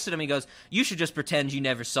like looks at him, he goes, you should just pretend you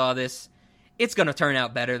never saw this. it's going to turn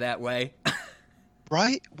out better that way.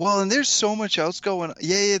 Right? Well, and there's so much else going on.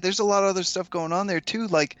 Yeah, there's a lot of other stuff going on there, too.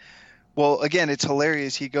 Like, well, again, it's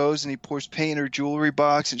hilarious. He goes and he pours paint in her jewelry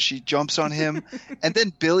box, and she jumps on him. And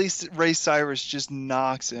then Billy Ray Cyrus just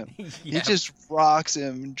knocks him. Yeah. He just rocks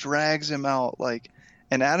him, drags him out.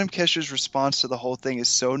 And Adam Kesher's response to the whole thing is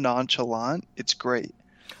so nonchalant. It's great.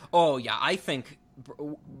 Oh, yeah. I think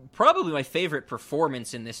probably my favorite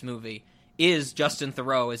performance in this movie is Justin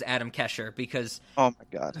Theroux as Adam Kesher, because oh my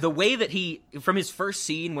god, the way that he, from his first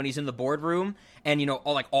scene when he's in the boardroom and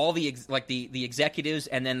all the the executives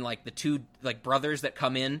and then like the two like brothers that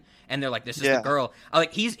come in and they're like, this is the girl,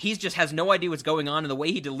 he's just has no idea what's going on, and the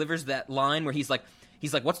way he delivers that line where he's like,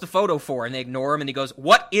 what's the photo for? And they ignore him, and he goes,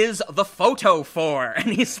 what is the photo for?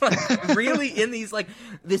 And he's like really in these like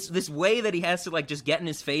this way that he has to like just get in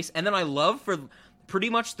his face. And then I love for pretty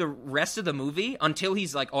much the rest of the movie until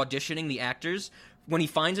he's like auditioning the actors, when he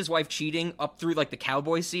finds his wife cheating up through like the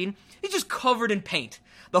cowboy scene, he's just covered in paint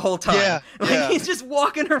the whole time. He's just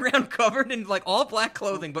walking around covered in like all black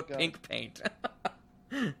clothing but pink paint.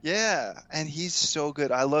 Yeah, and he's so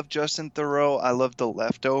good. I love Justin Theroux. I love The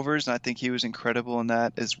Leftovers, and I think he was incredible in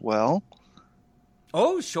that as well.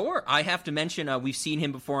 Oh, sure. I have to mention, we've seen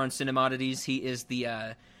him before on Cinemodities. He is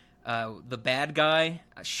the bad guy,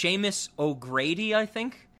 Seamus O'Grady, I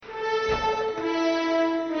think.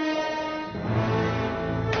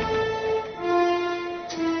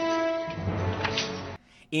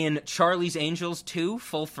 In Charlie's Angels 2,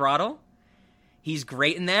 Full Throttle. He's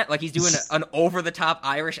great in that. Like, he's doing an over-the-top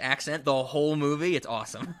Irish accent the whole movie. It's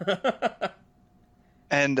awesome.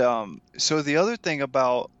 And so the other thing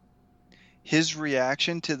about his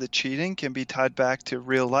reaction to the cheating can be tied back to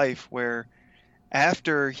real life, where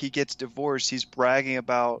after he gets divorced, he's bragging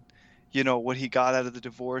about, what he got out of the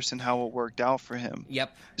divorce and how it worked out for him.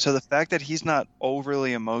 Yep. So the fact that he's not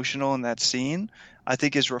overly emotional in that scene, I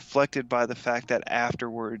think is reflected by the fact that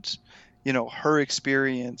afterwards, her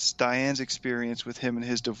experience, Diane's experience with him and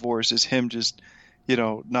his divorce is him just,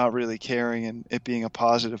 not really caring and it being a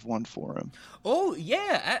positive one for him. Oh,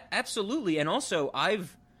 yeah, absolutely. And also,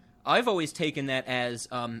 I've always taken that as,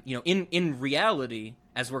 in reality,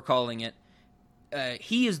 as we're calling it,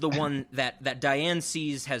 he is the one that Diane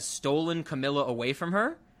sees has stolen Camilla away from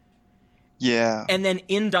her. Yeah. And then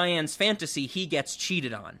in Diane's fantasy, he gets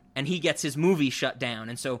cheated on, and he gets his movie shut down,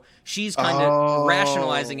 and so she's kind of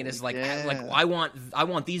rationalizing it as like I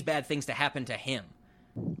want these bad things to happen to him.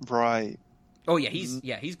 Right. Oh yeah,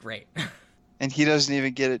 he's great. And he doesn't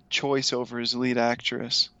even get a choice over his lead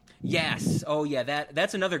actress. Yes. Oh yeah,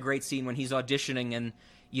 that's another great scene when he's auditioning and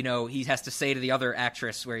he has to say to the other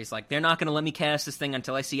actress where he's like, they're not going to let me cast this thing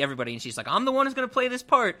until I see everybody, and she's like, I'm the one who's going to play this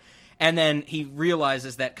part. And then he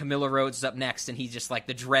realizes that Camilla Rhodes is up next, and he's just like,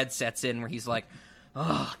 the dread sets in where he's like,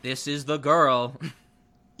 oh, this is the girl.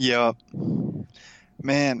 Yep.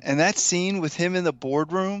 Man, and that scene with him in the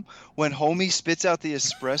boardroom when homie spits out the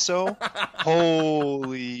espresso,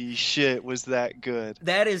 holy shit, was that good.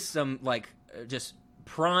 That is some, just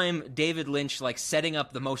prime David Lynch, setting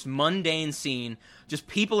up the most mundane scene. Just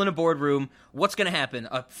people in a boardroom. What's going to happen?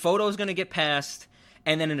 A photo's going to get passed,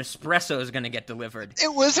 and then an espresso is going to get delivered.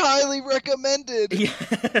 It was highly recommended.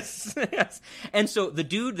 Yes. And so the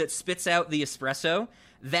dude that spits out the espresso,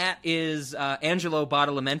 that is Angelo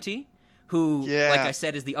Badalamenti, who, like I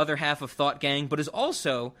said, is the other half of Thought Gang, but is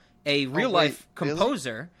also a real-life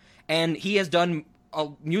composer, and he has done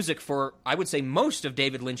music for, I would say, most of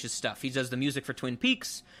David Lynch's stuff. He does the music for Twin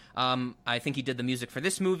Peaks. I think he did the music for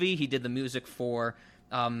this movie. He did the music for,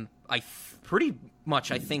 pretty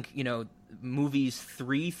much, movies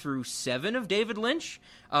 3 through 7 of David Lynch.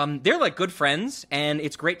 They're like good friends, and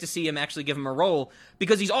it's great to see him actually give him a role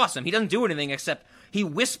because he's awesome. He doesn't do anything except he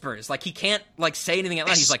whispers. Like, he can't say anything out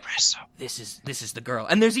loud. He's like, this is the girl.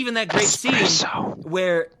 And there's even that great scene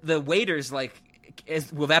where the waiter's like,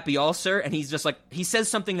 will that be all, sir? And he's just like, he says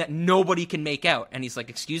something that nobody can make out, and he's like,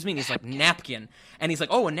 excuse me? And he's like, napkin. And he's like,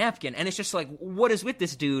 oh, a napkin. And it's just like, what is with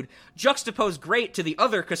this dude? Juxtaposed great to the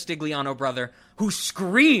other Castigliano brother, who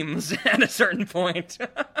screams at a certain point.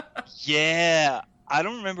 Yeah. I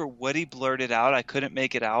don't remember what he blurted out. I couldn't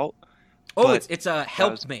make it out. Oh, it's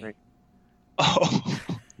help me. Great. Oh.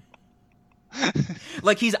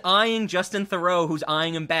 Like, he's eyeing Justin Theroux, who's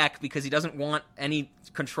eyeing him back because he doesn't want any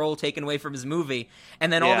control taken away from his movie.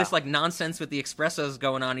 And then all this nonsense with the espressos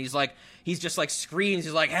going on. He's just screams.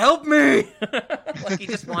 He's like, help me! Like, he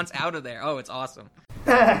just wants out of there. Oh, it's awesome.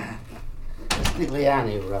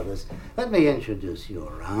 Castigliani brothers, let me introduce you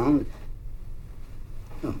around.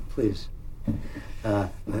 Oh, please.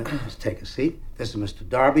 Just take a seat. This is Mr.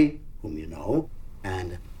 Darby, whom you know,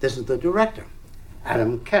 and this is the director,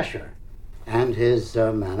 Adam Kesher. and his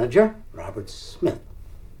manager, Robert Smith.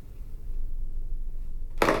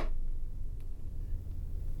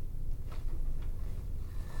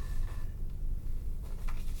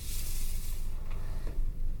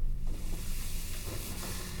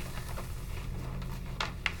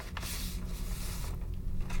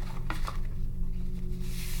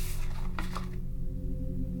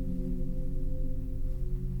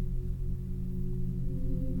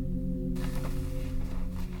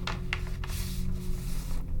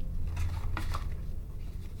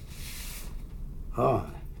 Oh,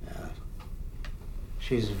 yeah.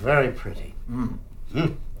 She's very pretty.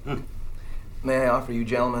 May I offer you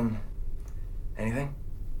gentlemen anything?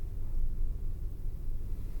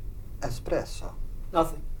 Espresso.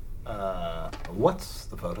 Nothing. What's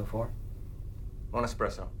the photo for? One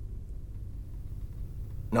espresso.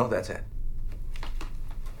 No, that's it.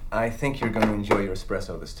 I think you're going to enjoy your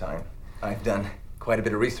espresso this time. I've done quite a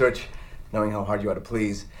bit of research, knowing how hard you are to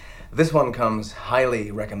please. This one comes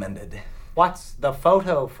highly recommended. What's the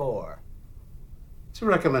photo for? It's a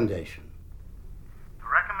recommendation. A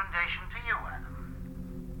recommendation to you,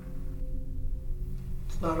 Adam.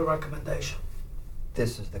 It's not a recommendation.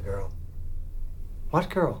 This is the girl. What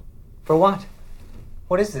girl? For what?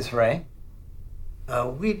 What is this, Ray?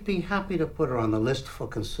 We'd be happy to put her on the list for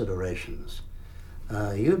considerations.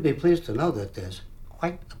 You'd be pleased to know that there's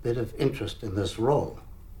quite a bit of interest in this role.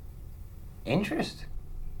 Interest?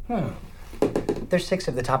 There's 6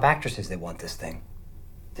 of the top actresses that want this thing.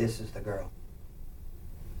 This is the girl.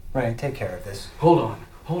 Ray, take care of this. Hold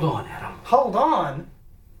on, Adam. Hold on?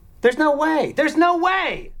 There's no way! There's no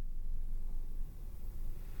way!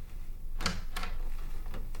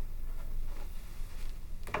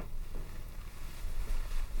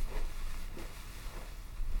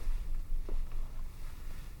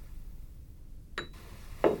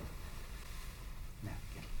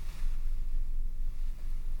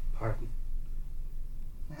 Pardon?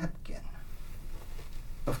 Napkin.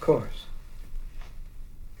 Of course.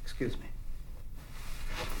 Excuse me.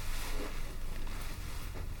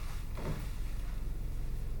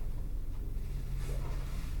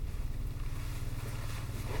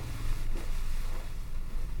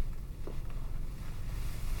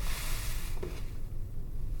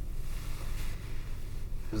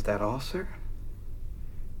 Is that all, sir?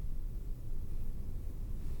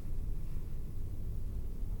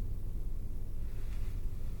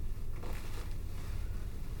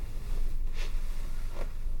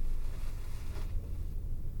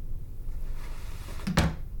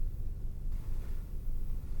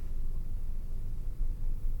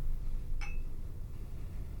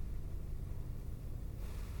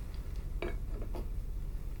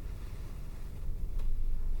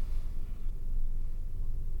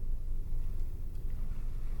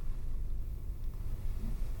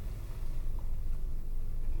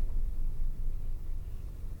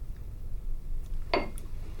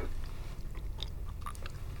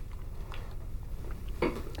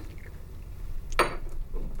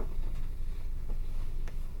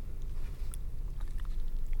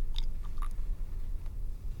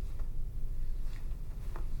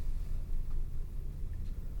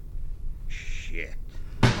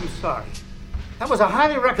 I'm sorry. That was a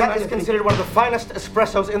highly recommended... That is considered one of the finest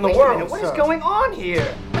espressos in the world, What sir. is going on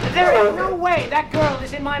here? There is no way that girl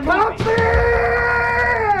is in my movie.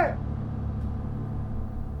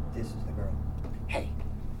 This is the girl. Hey,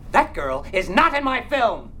 that girl is not in my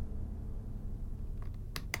film.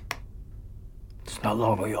 It's no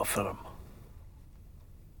longer your film.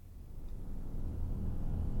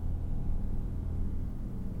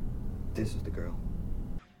 This is the girl.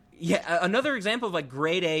 Yeah, another example of like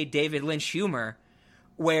grade A David Lynch humor,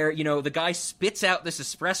 where, you know, the guy spits out this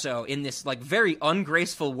espresso in this like very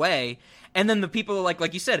ungraceful way, and then the people are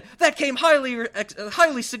like you said, that came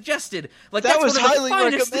highly suggested. Like that that's was one of highly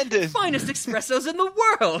the recommended. finest espressos in the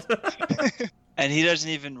world. And he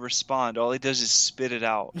doesn't even respond. All he does is spit it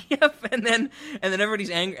out. Yep, and then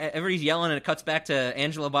everybody's angry, everybody's yelling, and it cuts back to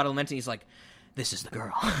Angelo Badalamenti. He's like, "This is the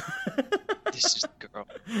girl." This is the girl.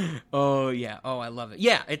 Oh yeah. Oh, I love it.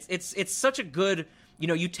 Yeah, it's such a good. You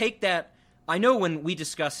know, you take that. I know when we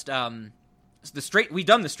discussed we've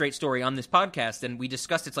done the Straight Story on this podcast, and we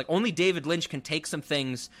discussed it's like only David Lynch can take some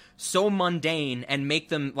things so mundane and make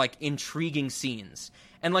them like intriguing scenes.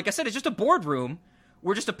 And like I said, it's just a boardroom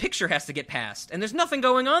where just a picture has to get passed, and there's nothing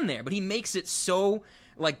going on there, but he makes it so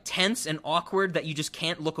like tense and awkward that you just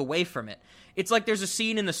can't look away from it. It's like there's a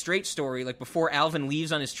scene in the Straight Story, like before Alvin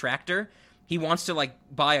leaves on his tractor, he wants to like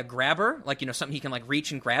buy a grabber, like, you know, something he can like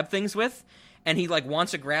reach and grab things with, and he like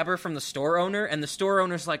wants a grabber from the store owner, and the store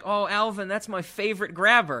owner's like, "Oh, Alvin, that's my favorite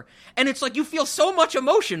grabber." And it's like you feel so much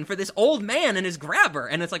emotion for this old man and his grabber,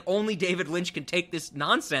 and it's like only David Lynch can take this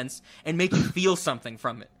nonsense and make you feel something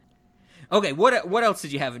from it. Okay, what else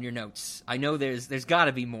did you have in your notes? I know there's got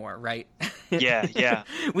to be more, right? Yeah.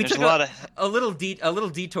 We There's took a lot of a little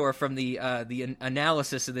detour from the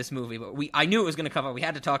analysis of this movie, but I knew it was going to come up. We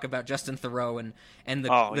had to talk about Justin Theroux and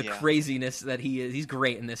the craziness that he is. He's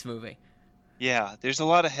great in this movie. Yeah, there's a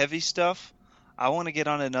lot of heavy stuff. I want to get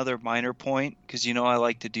on another minor point because I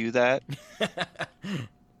like to do that.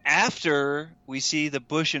 After we see the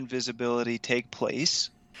bush invisibility take place.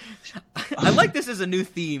 I like this as a new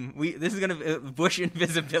theme. This is going to bush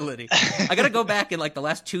invisibility. I got to go back in like the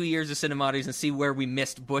last 2 years of Cinemodities and see where we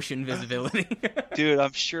missed bush invisibility. Dude,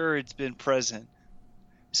 I'm sure it's been present.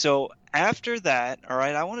 So after that, all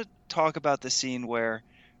right, I want to talk about the scene where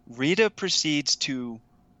Rita proceeds to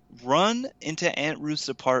run into Aunt Ruth's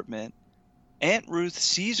apartment. Aunt Ruth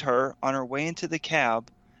sees her on her way into the cab,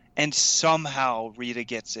 and somehow Rita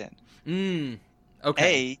gets in.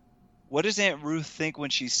 Okay. What does Aunt Ruth think when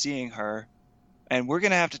she's seeing her? And we're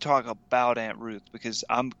going to have to talk about Aunt Ruth because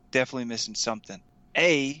I'm definitely missing something.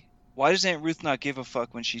 Why does Aunt Ruth not give a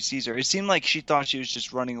fuck when she sees her? It seemed like she thought she was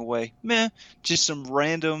just running away. Just some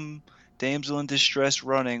random damsel in distress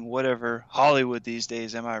running, whatever. Hollywood these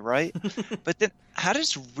days, am I right? But then how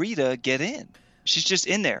does Rita get in? She's just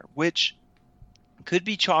in there, which could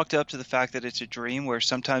be chalked up to the fact that it's a dream where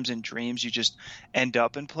sometimes in dreams you just end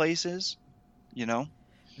up in places,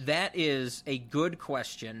 That is a good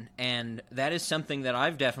question, and that is something that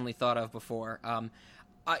I've definitely thought of before.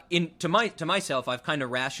 To myself, I've kind of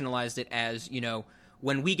rationalized it as,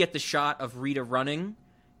 when we get the shot of Rita running,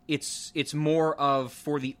 it's more of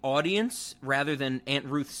for the audience rather than Aunt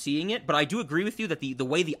Ruth seeing it. But I do agree with you that the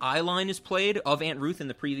way the eye line is played of Aunt Ruth in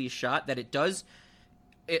the previous shot, that it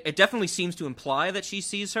definitely seems to imply that she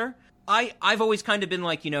sees her. I've always kind of been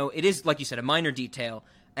like, it is, like you said, a minor detail.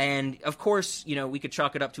 And, of course, we could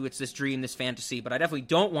chalk it up to it's this dream, this fantasy, but I definitely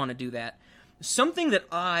don't want to do that. Something that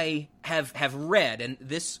I have read, and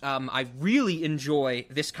this I really enjoy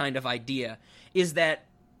this kind of idea, is that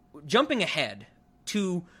jumping ahead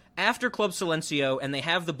to after Club Silencio and they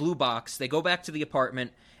have the blue box, they go back to the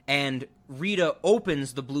apartment, and Rita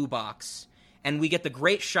opens the blue box, and we get the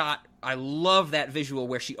great shot. I love that visual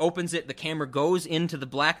where she opens it, the camera goes into the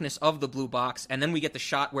blackness of the blue box, and then we get the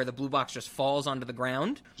shot where the blue box just falls onto the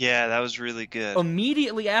ground. Yeah, that was really good.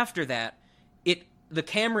 Immediately after that, the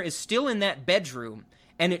camera is still in that bedroom,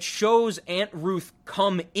 and it shows Aunt Ruth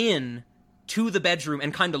come in to the bedroom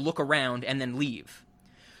and kind of look around and then leave.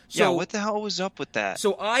 So, what the hell was up with that?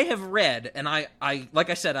 So I have read, and I like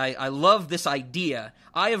I said, I love this idea.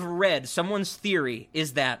 I have read someone's theory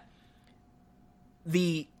is that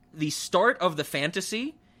the start of the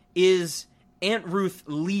fantasy is Aunt Ruth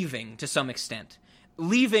leaving to some extent.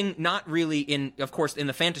 Leaving, not really of course, in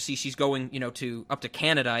the fantasy, she's going, up to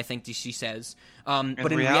Canada, I think she says.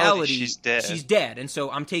 But in reality, she's dead. She's dead. And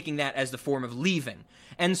so I'm taking that as the form of leaving.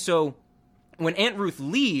 And so when Aunt Ruth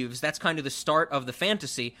leaves, that's kind of the start of the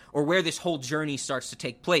fantasy, or where this whole journey starts to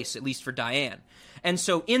take place, at least for Diane. And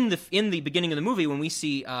so in the beginning of the movie, when we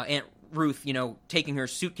see Aunt Ruth, taking her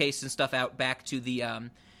suitcase and stuff out back to the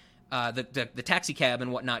taxi cab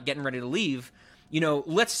and whatnot, getting ready to leave,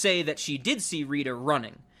 let's say that she did see Rita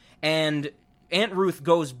running, and Aunt Ruth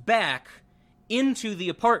goes back into the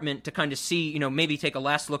apartment to kind of see, maybe take a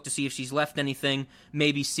last look to see if she's left anything,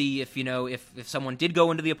 maybe see if, if someone did go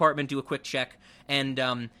into the apartment, do a quick check, and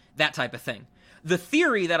that type of thing. The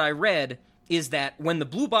theory that I read is that when the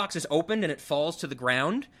blue box is opened and it falls to the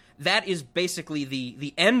ground, that is basically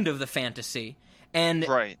the end of the fantasy. And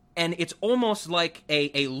right. And it's almost like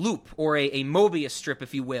a loop or a Mobius strip,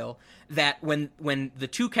 if you will, that when the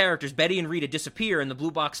two characters, Betty and Rita, disappear and the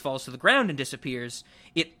blue box falls to the ground and disappears,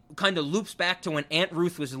 it kind of loops back to when Aunt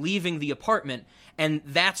Ruth was leaving the apartment, and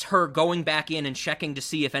that's her going back in and checking to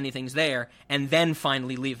see if anything's there, and then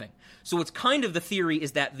finally leaving. So it's kind of the theory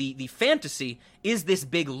is that the fantasy is this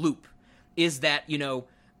big loop, is that,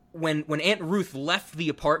 when Aunt Ruth left the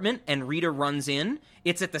apartment and Rita runs in,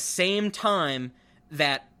 it's at the same time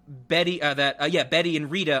that Betty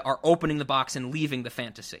and Rita are opening the box and leaving the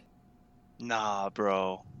fantasy. Nah,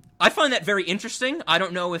 bro. I find that very interesting. I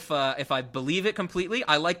don't know if I believe it completely.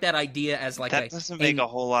 I like that idea as like that doesn't make a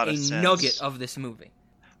whole lot of sense. Nugget of this movie.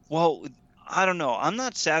 Well, I don't know. I'm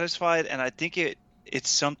not satisfied, and I think it's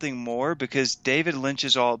something more because David Lynch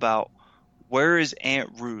is all about where is Aunt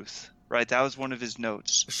Ruth, right? That was one of his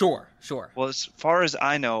notes. Sure. Well, as far as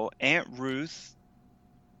I know, Aunt Ruth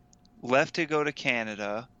left to go to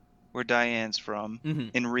Canada, where Diane's from. Mm-hmm.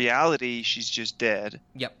 In reality, she's just dead.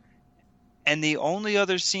 Yep. And the only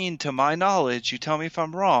other scene, to my knowledge, you tell me if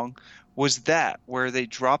I'm wrong, was that where they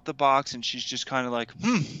drop the box and she's just kind of like,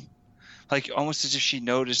 like almost as if she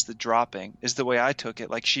noticed the dropping, is the way I took it.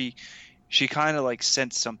 Like she kind of like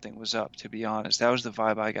sensed something was up, to be honest. That was the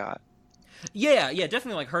vibe I got. Yeah,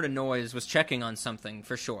 definitely like heard a noise, was checking on something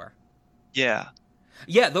for sure. Yeah.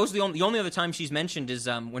 Yeah, those the only other time she's mentioned is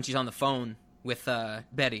when she's on the phone with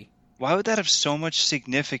Betty. Why would that have so much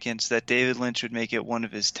significance that David Lynch would make it one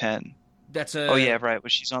of his 10? Oh yeah, right.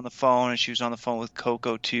 But she's on the phone, and she was on the phone with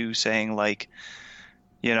Coco too, saying like,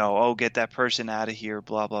 you know, oh, get that person out of here,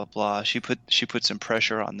 blah blah blah. She put some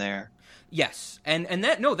pressure on there. Yes, and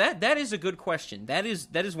that is a good question. That is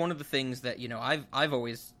one of the things that, you know, I've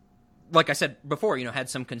always, like I said before, you know, had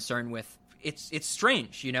some concern with. It's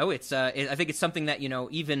strange, you know. I think it's something that, you know,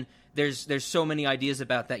 even there's so many ideas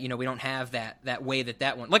about that, you know, we don't have that way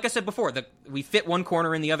that one. Like I said before, we fit one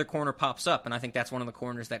corner and the other corner pops up, and I think that's one of the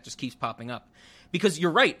corners that just keeps popping up. Because you're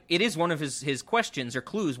right, it is one of his questions or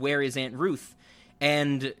clues. Where is Aunt Ruth?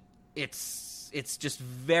 And it's just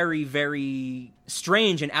very, very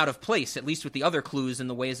strange and out of place, at least with the other clues and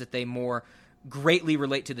the ways that they more greatly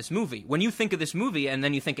relate to this movie. When you think of this movie and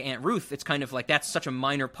then you think of Aunt Ruth, it's kind of like that's such a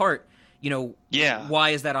minor part. You know, yeah.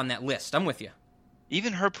 Why is that on that list? I'm with you.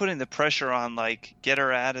 Even her putting the pressure on, like, get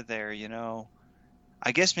her out of there, you know.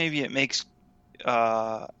 I guess maybe it makes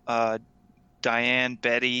Diane,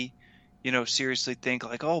 Betty, you know, seriously think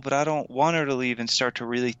like, oh, but I don't want her to leave, and start to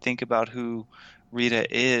really think about who Rita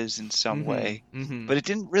is in some way. Mm-hmm. But it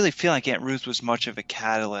didn't really feel like Aunt Ruth was much of a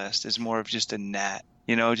catalyst. It's more of just a gnat,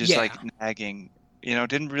 you know, just like nagging. You know,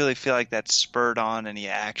 it didn't really feel like that spurred on any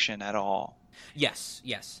action at all. Yes.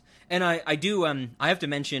 And I do, I have to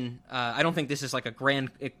mention, I don't think this is like a grand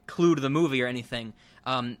clue to the movie or anything,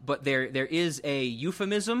 but there is a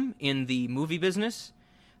euphemism in the movie business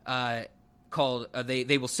called,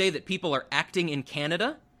 they will say that people are acting in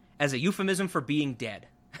Canada as a euphemism for being dead.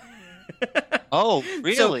 Oh,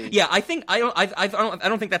 really? So, yeah, I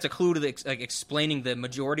don't think that's a clue to explaining the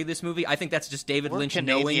majority of this movie. I think that's just David Lynch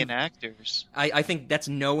Canadian knowing actors. I think that's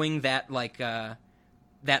knowing that, like,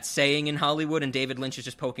 that saying in Hollywood, and David Lynch is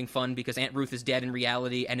just poking fun because Aunt Ruth is dead in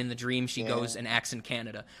reality, and in the dream she goes and acts in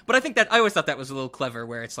Canada. But I always thought that was a little clever,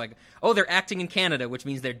 where it's like, oh, they're acting in Canada, which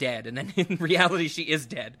means they're dead, and then in reality she is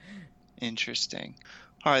dead. Interesting.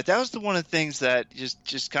 All right, that was one of the things that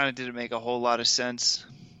just kind of didn't make a whole lot of sense.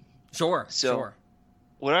 Sure.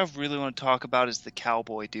 What I really want to talk about is the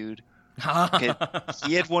cowboy dude. Okay,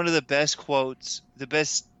 he had one of the best quotes, the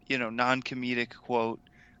best, you know, non-comedic quote,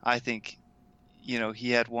 I think. You know, he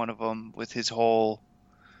had one of them with his whole,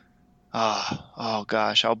 oh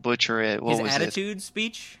gosh, I'll butcher it. What his was attitude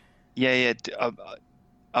speech? Yeah.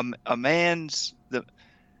 A man's, the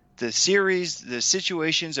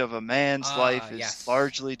situations of a man's life is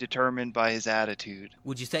largely determined by his attitude.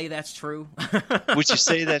 Would you say that's true? Would you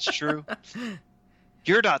say that's true?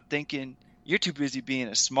 You're not thinking. You're too busy being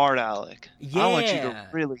a smart aleck. Yeah. I want you to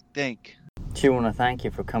really think. I want to thank you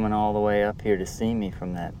for coming all the way up here to see me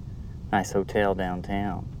from that nice hotel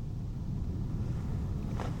downtown.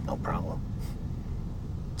 No problem.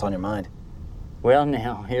 What's on your mind? Well,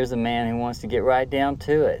 now, here's a man who wants to get right down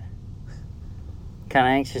to it. Kind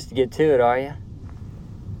of anxious to get to it, are you?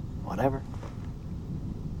 Whatever.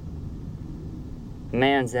 A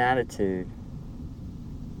man's attitude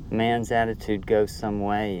goes some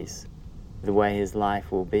ways, the way his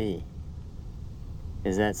life will be.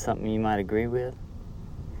 Is that something you might agree with?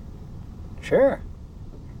 Sure.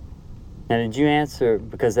 Now, did you answer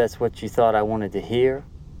because that's what you thought I wanted to hear?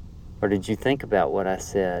 Or did you think about what I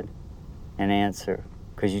said and answer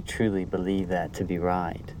because you truly believe that to be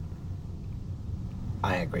right?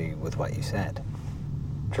 I agree with what you said.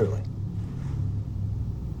 Truly.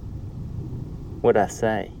 What'd I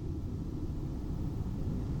say?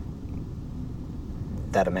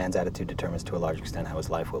 That a man's attitude determines to a large extent how his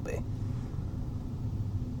life will be.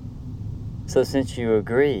 So since you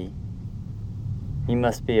agree, you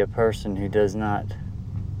must be a person who does not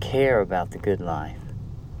care about the good life.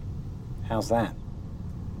 How's that?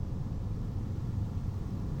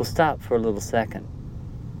 Well, stop for a little second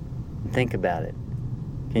and think about it.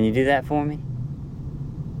 Can you do that for me?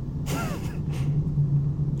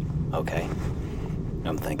 Okay.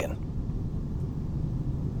 I'm thinking.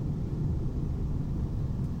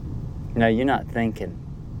 No, you're not thinking.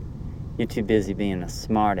 You're too busy being a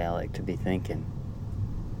smart aleck to be thinking.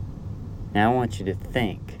 Now I want you to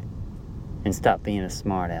think and stop being a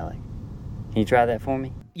smart aleck. Can you try that for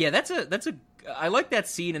me? Yeah, I like that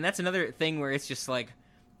scene, and that's another thing where it's just like,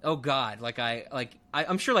 oh God,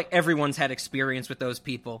 I'm sure like everyone's had experience with those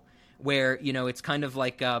people where, you know, it's kind of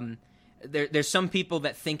like there's some people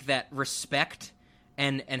that think that respect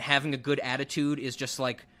and having a good attitude is just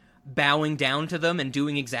like bowing down to them and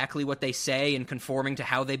doing exactly what they say and conforming to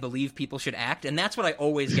how they believe people should act. And that's what I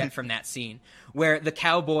always get from that scene, where the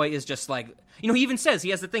cowboy is just like, you know, he even says,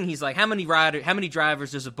 he has the thing, he's like, how many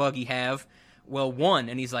drivers does a buggy have? Well, one.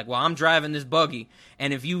 And he's like, well, I'm driving this buggy,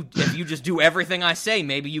 and if you just do everything I say,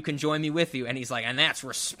 maybe you can join me with you. And he's like, and that's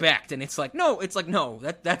respect. And it's like, no,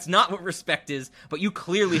 that's not what respect is, but you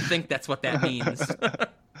clearly think that's what that means.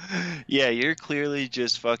 Yeah, you're clearly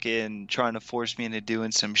just fucking trying to force me into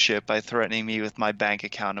doing some shit by threatening me with my bank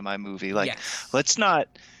account in my movie. Like, Yes. let's not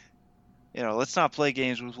play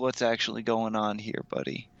games with what's actually going on here,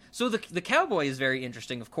 buddy. So the cowboy is very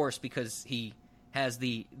interesting, of course, because he has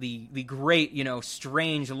the great, you know,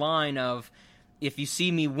 strange line of, if you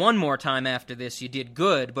see me one more time after this, you did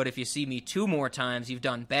good, but if you see me two more times, you've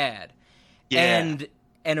done bad. Yeah.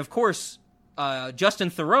 And of course, Justin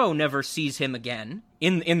Theroux never sees him again,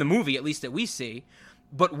 in the movie, at least that we see,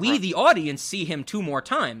 but we, the audience, see him two more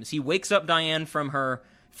times. He wakes up Diane from her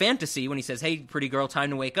fantasy when he says, hey, pretty girl, time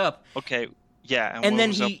to wake up. Okay, yeah, and what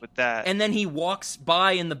was up with that? And then he walks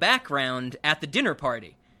by in the background at the dinner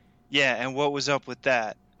party. Yeah, and what was up with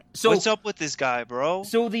that? So, what's up with this guy, bro?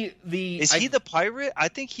 So is he the pirate? I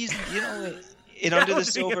think he's, you know, in Under the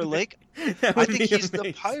Silver Lake. I think he's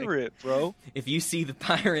the pirate, bro. If you see the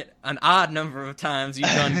pirate an odd number of times, you've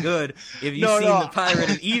done good. If you've seen the pirate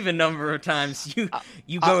an even number of times,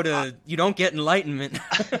 you don't get enlightenment.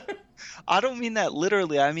 I don't mean that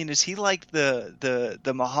literally. I mean, is he like the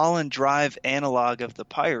Mulholland Drive analog of the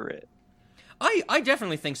pirate? I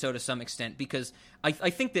definitely think so to some extent, because I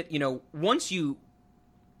think that, you know,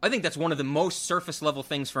 I think that's one of the most surface level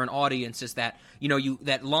things for an audience, is that, you know,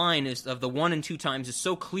 that line is of the one and two times is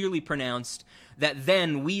so clearly pronounced that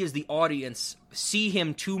then we as the audience see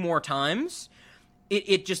him two more times.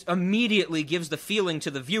 It just immediately gives the feeling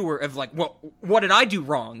to the viewer of like, well, what did I do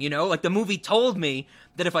wrong? You know, like the movie told me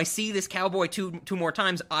that if I see this cowboy two more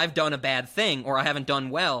times, I've done a bad thing or I haven't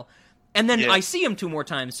done well. And then I see him two more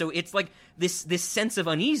times. So it's like this sense of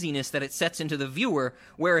uneasiness that it sets into the viewer,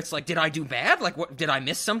 where it's like, did I do bad? Like, what, did I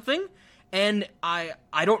miss something? And I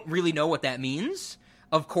don't really know what that means.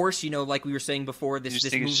 Of course, you know, like we were saying before, this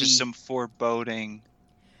movie, it's just some foreboding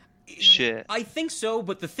shit. I think so,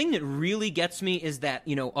 but the thing that really gets me is that,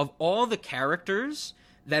 you know, of all the characters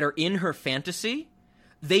that are in her fantasy,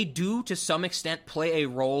 they do to some extent play a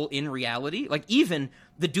role in reality. Like even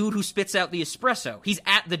the dude who spits out the espresso, he's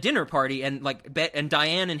at the dinner party, and and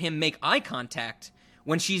Diane and him make eye contact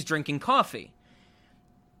when she's drinking coffee.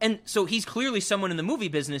 And so he's clearly someone in the movie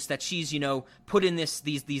business that she's, you know, put in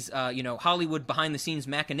these you know, Hollywood behind the scenes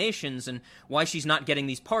machinations, and why she's not getting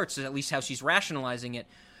these parts, at least how she's rationalizing it.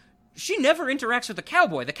 She never interacts with the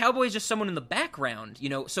cowboy. The cowboy is just someone in the background, you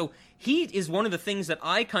know. So he is one of the things that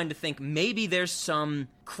I kind of think maybe there's some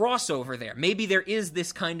crossover there. Maybe there is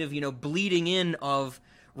this kind of, you know, bleeding in of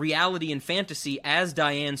reality and fantasy as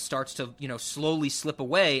Diane starts to, you know, slowly slip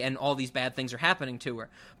away and all these bad things are happening to her.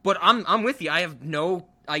 But I'm with you. I have no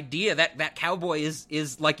idea that cowboy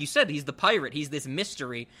is like you said, he's the pirate. He's this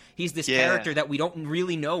mystery. He's this character that we don't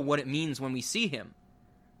really know what it means when we see him.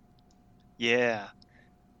 Yeah.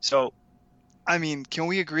 So, I mean, can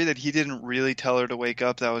we agree that he didn't really tell her to wake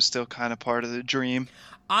up? That was still kind of part of the dream?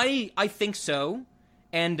 I think so.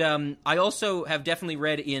 And I also have definitely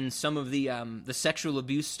read in some of the sexual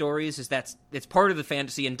abuse stories it's part of the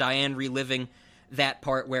fantasy, and Diane reliving that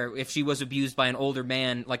part where if she was abused by an older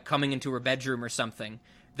man, like coming into her bedroom or something,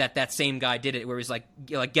 that same guy did it, where he's like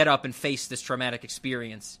get up and face this traumatic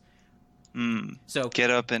experience. So get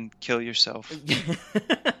up and kill yourself.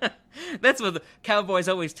 That's what the cowboys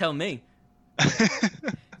always tell me.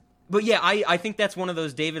 But yeah, I think that's one of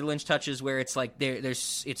those David Lynch touches where it's like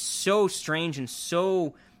it's so strange and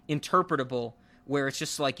so interpretable, where it's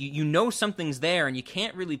just like you know something's there and you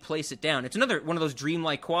can't really place it down. It's another one of those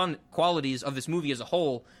dreamlike qualities of this movie as a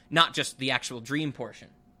whole, not just the actual dream portion.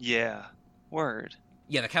 Yeah, word.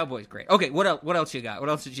 Yeah, the cowboy's great. Okay, what else you got? What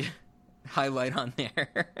else did you highlight on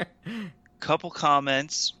there? Couple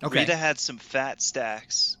comments. Okay. Rita had some fat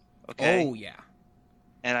stacks. Okay. Oh yeah.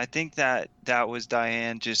 And I think that was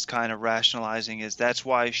Diane just kind of rationalizing that's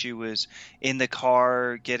why she was in the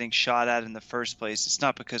car getting shot at in the first place. It's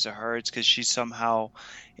not because of her. It's because she's somehow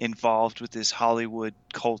involved with this Hollywood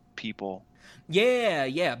cult people.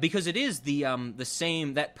 Yeah, because it is the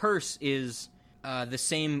same. That purse is the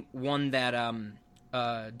same one that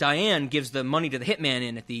Diane gives the money to the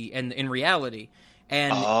hitman in reality.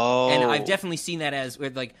 And I've definitely seen that as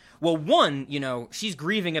like, well, one, you know, she's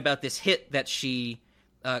grieving about this hit that she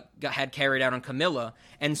had carried out on Camilla.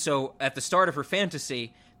 And so at the start of her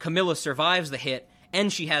fantasy, Camilla survives the hit,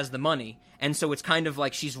 and she has the money. And so it's kind of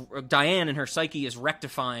like Diane in her psyche is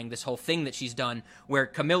rectifying this whole thing that she's done, where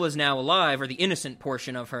Camilla's now alive, or the innocent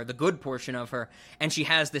portion of her, the good portion of her, and she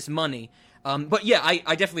has this money. But yeah,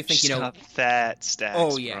 I definitely think, She's got fat stacks,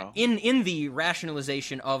 oh yeah, bro. in the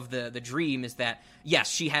rationalization of the dream is that yes,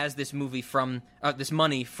 she has this movie from this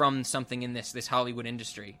money from something in this Hollywood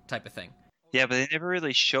industry type of thing. Yeah, but they never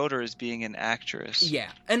really showed her as being an actress. Yeah,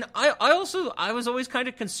 and I was always kind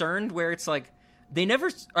of concerned where it's like they never,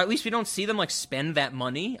 or at least we don't see them like spend that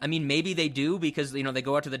money. I mean, maybe they do because they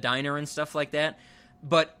go out to the diner and stuff like that.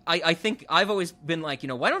 But I think I've always been like,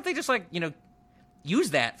 why don't they just like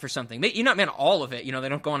use that for something? Not all of it. They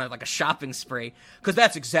don't go on a shopping spree, because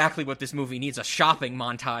that's exactly what this movie needs, a shopping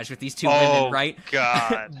montage with these two women, right?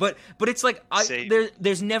 God. but it's like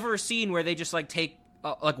there's never a scene where they just like take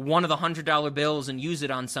like one of the $100 bills and use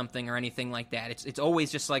it on something or anything like that. It's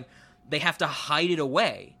always just like they have to hide it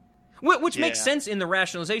away, which makes sense in the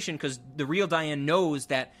rationalization, because the real Diane knows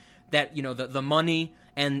that the money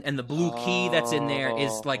and the blue key that's in there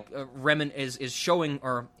is like is showing,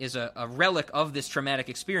 or is a relic of this traumatic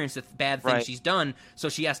experience, the bad thing she's done, so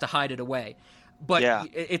she has to hide it away. But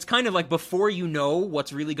it's kind of like, before you know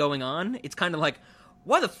what's really going on, it's kind of like,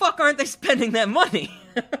 why the fuck aren't they spending that money?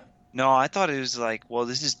 No, I thought it was like, well,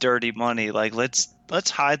 this is dirty money. Like, let's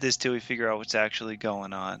hide this till we figure out what's actually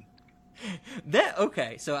going on.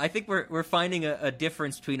 Okay, so I think we're finding a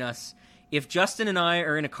difference between us. If Justin and I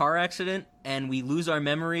are in a car accident and we lose our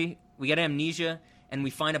memory, we get amnesia, and we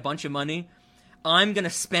find a bunch of money, I'm going to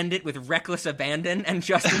spend it with reckless abandon, and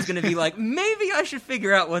Justin's going to be like, maybe I should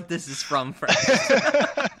figure out what this is from first.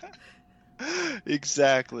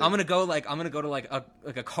 Exactly. I'm gonna go to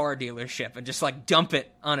a car dealership and just like dump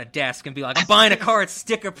it on a desk and be like, I'm buying a car at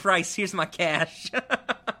sticker price. Here's my cash.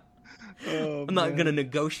 I'm not gonna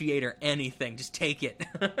negotiate or anything. Just take it.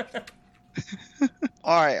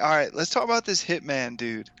 All right. Let's talk about this hitman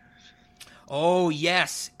dude. Oh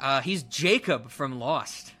yes, he's Jacob from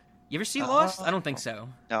Lost. You ever see Lost? I don't think so.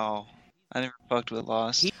 No, I never fucked with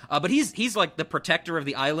Lost. But he's like the protector of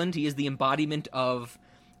the island. He is the embodiment of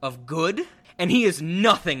good, and he is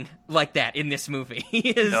nothing like that in this movie.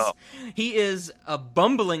 He is a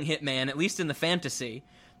bumbling hitman, at least in the fantasy.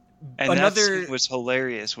 And that scene was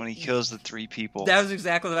hilarious when he kills the 3 people. That was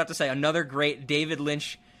exactly what I was about to say. Another great David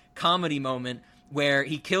Lynch comedy moment where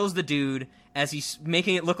he kills the dude, as he's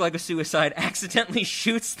making it look like a suicide, accidentally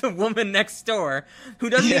shoots the woman next door, who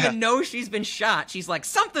doesn't even know she's been shot. She's like,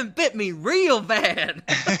 something bit me real bad.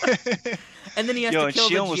 And then he has to kill the janitor.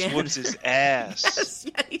 She almost whoops his ass.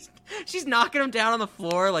 Yes, she's knocking him down on the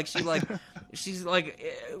floor, like she's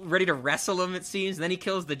ready to wrestle him, it seems. And then he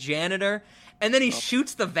kills the janitor, and then he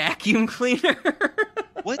shoots the vacuum cleaner.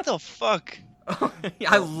 What the fuck?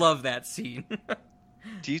 I love that scene.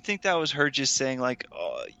 Do you think that was her just saying like,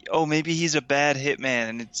 oh, maybe he's a bad hitman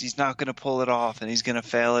and he's not going to pull it off and he's going to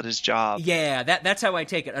fail at his job? Yeah, that's how I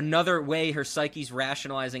take it. Another way her psyche's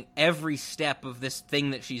rationalizing every step of this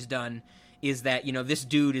thing that she's done is that, this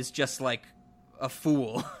dude is just like a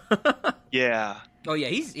fool. Yeah. Oh yeah,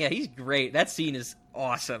 he's great. That scene is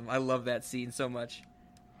awesome. I love that scene so much.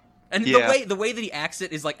 And the way that he acts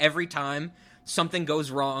it is like every time something goes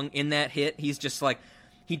wrong in that hit, he's just like,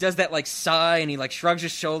 he does that like sigh and he like shrugs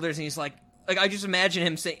his shoulders and he's like I just imagine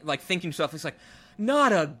him saying, like, thinking to himself, he's like,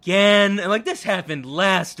 not again, and like, this happened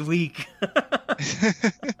last week.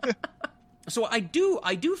 So I do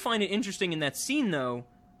find it interesting in that scene though.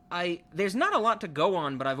 There's not a lot to go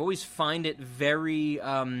on, but I've always find it very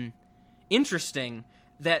interesting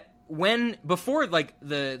that before like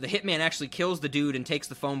the hitman actually kills the dude and takes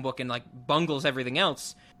the phone book and like bungles everything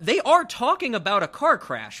else, they are talking about a car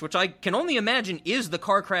crash, which I can only imagine is the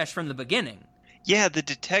car crash from the beginning. Yeah, the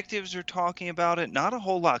detectives are talking about it. Not a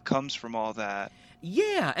whole lot comes from all that.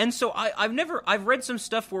 Yeah, and so I've read some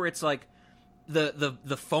stuff where it's like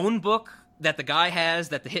the phone book that the guy has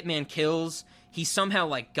that the hitman kills, he somehow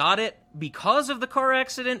like got it because of the car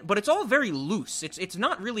accident, but it's all very loose. It's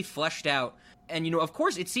not really fleshed out. And, of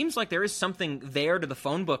course, it seems like there is something there to the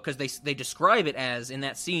phone book because they describe it as, in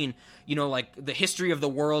that scene, like the history of the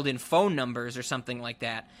world in phone numbers or something like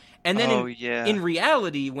that. And then in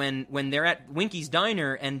reality, when they're at Winky's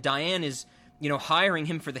Diner and Diane is, hiring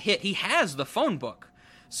him for the hit, he has the phone book.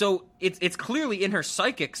 So it's clearly in her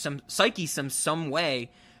psyche some way,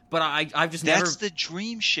 but I've just never... That's the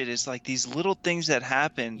dream shit, is like these little things that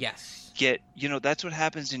happen. Yes. That's what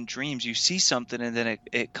happens in dreams. You see something and then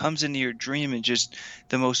it comes into your dream in just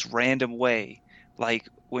the most random way. Like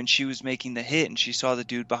when she was making the hit and she saw the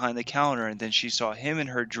dude behind the counter, and then she saw him in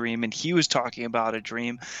her dream and he was talking about a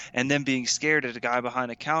dream and then being scared at a guy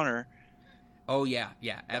behind a counter. Oh yeah,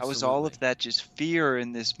 absolutely. That was all of that just fear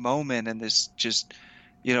in this moment, and this just,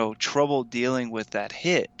 trouble dealing with that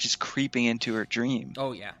hit just creeping into her dream.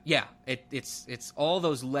 Oh yeah. It's all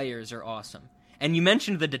those layers are awesome. And you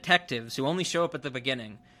mentioned the detectives who only show up at the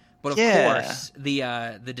beginning, but of course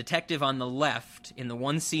the detective on the left in the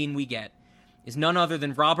one scene we get is none other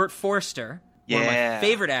than Robert Forster, one of my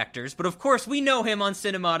favorite actors. But of course we know him on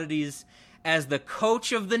Cinemodities as the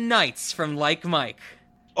coach of the Knights from Like Mike.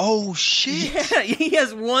 Oh shit! Yeah, he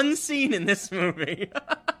has one scene in this movie.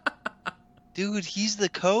 Dude, he's the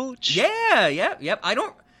coach? Yeah, yep. I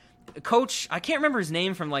can't remember his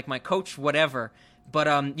name from like my coach whatever, but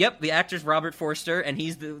the actor's Robert Forster, and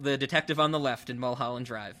he's the detective on the left in Mulholland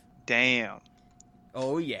Drive. Damn.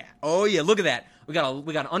 Oh yeah, look at that. We got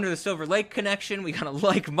an Under the Silver Lake connection, we got a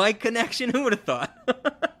Like Mike connection, who would have thought?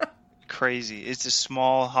 Crazy. It's a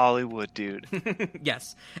small Hollywood dude.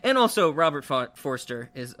 Yes. And also Robert Forster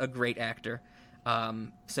is a great actor.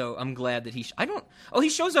 So I'm glad that he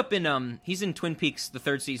shows up in he's in Twin Peaks, the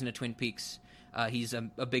third season of Twin Peaks. He's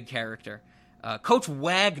a big character. Coach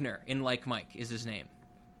Wagner in Like Mike is his name.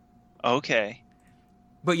 Okay.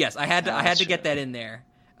 But yes, I had to get that in there.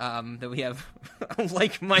 That we have a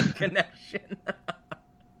Like Mike connection.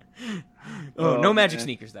 No magic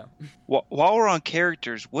sneakers though. While we're on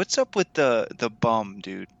characters, what's up with the bum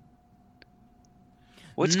dude?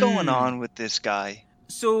 What's going on with this guy?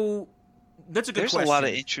 So that's a good question. There's a lot of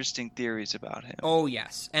interesting theories about him. Oh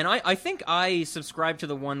yes, and I think I subscribe to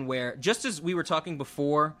the one where, just as we were talking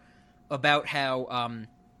before about how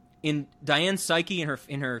in Diane's psyche,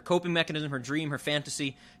 in her coping mechanism, her dream, her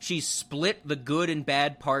fantasy, she's split the good and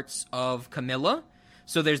bad parts of Camilla.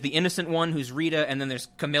 So there's the innocent one who's Rita, and then there's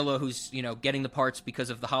Camilla who's, getting the parts because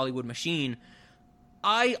of the Hollywood machine.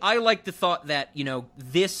 I like the thought that,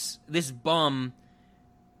 this bum,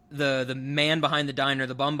 the man behind the diner,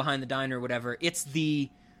 the bum behind the diner, whatever, it's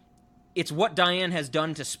what Diane has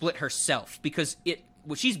done to split herself, because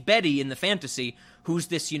she's Betty in the fantasy, who's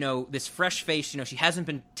this, this fresh face, she hasn't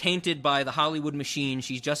been tainted by the Hollywood machine,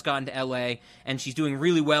 she's just gotten to LA, and she's doing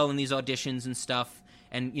really well in these auditions and stuff,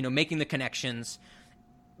 and, making the connections.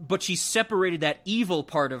 But she's separated that evil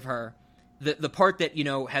part of her, the part that,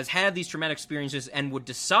 has had these traumatic experiences and would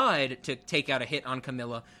decide to take out a hit on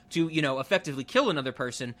Camilla to, effectively kill another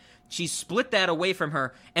person. She's split that away from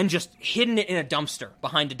her and just hidden it in a dumpster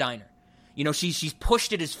behind a diner. She's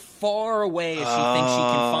pushed it as far away as she thinks she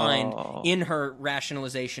can find in her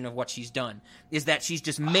rationalization of what she's done. Is that she's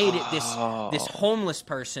just made it this homeless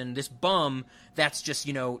person, this bum that's just,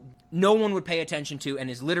 no one would pay attention to and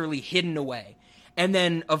is literally hidden away. And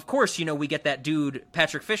then, of course, we get that dude,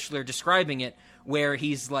 Patrick Fischler, describing it, where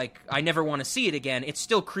he's like, I never want to see it again. It's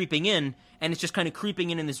still creeping in, and it's just kind of creeping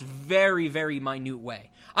in this very, very minute way.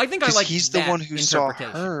 I think I like he's that the one who saw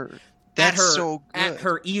her. That's so good. At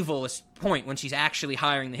her evilest point, when she's actually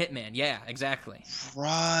hiring the hitman. Yeah, exactly.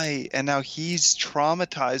 Right. And now he's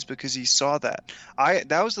traumatized because he saw that.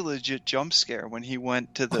 That was a legit jump scare when he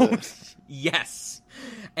went to the... Yes.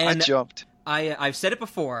 And I jumped. I've said it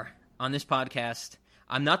before on this podcast,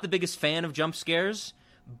 I'm not the biggest fan of jump scares,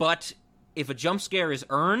 but if a jump scare is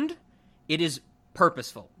earned, it is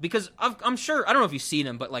purposeful. Because I'm sure, I don't know if you've seen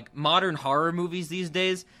them, but like modern horror movies these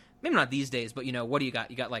days, maybe not these days, but what do you got?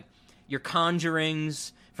 You got like your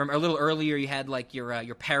Conjurings, from a little earlier you had like your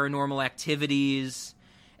Paranormal Activities,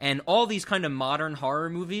 and all these kind of modern horror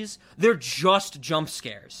movies, they're just jump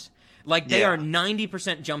scares. Like, they are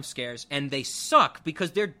 90% jump scares, and they suck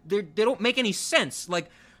because they don't make any sense. Like,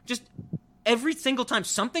 just every single time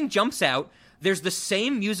something jumps out, there's the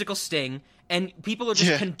same musical sting, and people are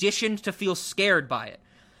just conditioned to feel scared by it.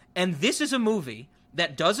 And this is a movie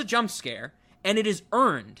that does a jump scare, and it is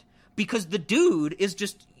earned, because the dude is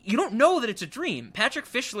just... You don't know that it's a dream. Patrick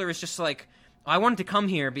Fischler is just like, I wanted to come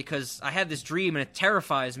here because I had this dream, and it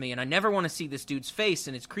terrifies me, and I never want to see this dude's face,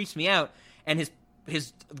 and it creeps me out. And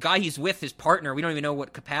his guy he's with, his partner, we don't even know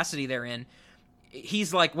what capacity they're in,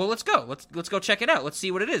 he's like, well, let's go. Let's go check it out. Let's see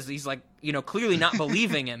what it is. He's like, clearly not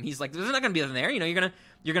believing him. He's like, there's not going to be nothing there.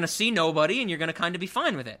 You're going to see nobody, and you're going to kind of be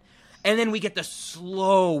fine with it. And then we get the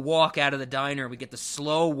slow walk out of the diner. We get the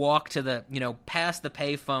slow walk to the, past the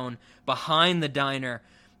payphone, behind the diner.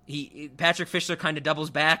 Patrick Fischler kind of doubles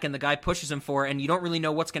back, and the guy pushes him for it, and you don't really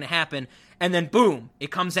know what's going to happen. And then, boom,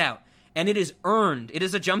 it comes out. And it is earned. It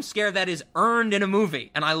is a jump scare that is earned in a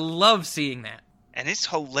movie, and I love seeing that. And it's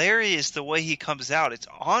hilarious the way he comes out. It's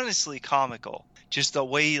honestly comical. Just the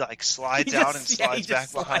way he like slides out and slides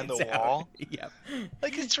back behind the wall. Yep.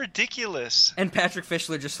 Like, it's ridiculous. And Patrick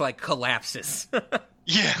Fischler just like collapses.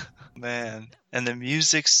 Yeah. Man. And the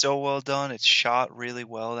music's so well done. It's shot really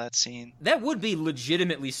well, that scene. That would be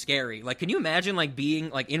legitimately scary. Like, can you imagine like being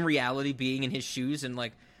like in reality being in his shoes and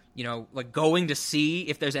like, you know, like going to see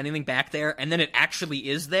if there's anything back there and then it actually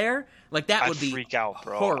is there? Like, that would be freak out,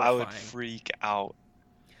 bro. horrifying. I would freak out.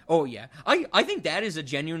 Oh, yeah. I think that is a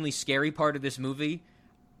genuinely scary part of this movie.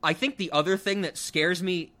 I think the other thing that scares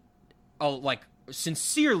me, like,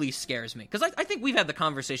 sincerely scares me, because I think we've had the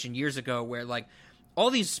conversation years ago where, like, all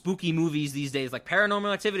these spooky movies these days, like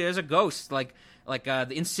Paranormal Activity, there's a ghost, like the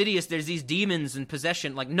Insidious, there's these demons and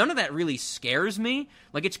possession. Like, none of that really scares me.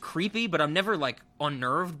 Like, it's creepy, but I'm never, like,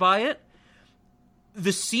 unnerved by it.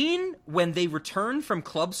 The scene when they return from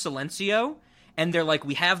Club Silencio, and they're like,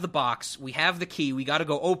 we have the box, we have the key, we gotta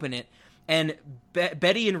go open it, and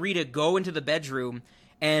Betty and Rita go into the bedroom,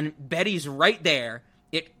 and Betty's right there.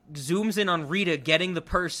 It zooms in on Rita getting the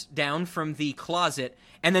purse down from the closet,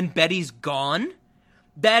 and then Betty's gone.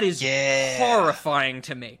 That is horrifying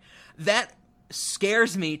to me. That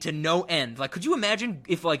scares me to no end. Like, could you imagine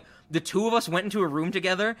if, like, the two of us went into a room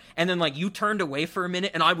together, and then, like, you turned away for a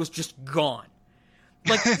minute, and I was just gone?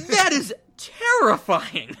 Like, that is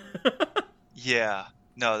terrifying. Yeah.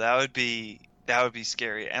 No, that would be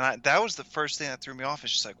scary. And that was the first thing that threw me off.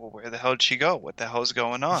 It's just like, well, where the hell did she go? What the hell's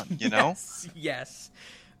going on? You know? Yes.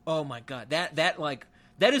 Oh my God. That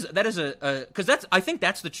is a because I think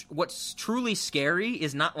that's what's truly scary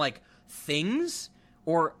is not like things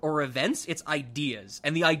or events. It's ideas,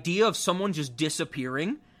 and the idea of someone just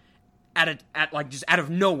disappearing at just out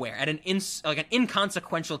of nowhere at an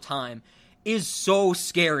inconsequential time is so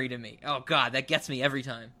scary to me. Oh God, that gets me every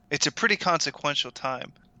time. It's a pretty consequential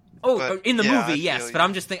time. Oh, but, in the movie, yes, but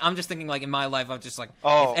I'm just thinking like in my life, I'm just like,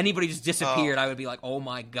 if anybody just disappeared, I would be like, oh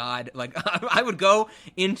my God, like I would go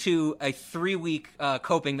into a 3-week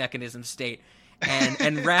coping mechanism state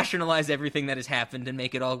and rationalize everything that has happened and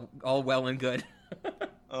make it all well and good.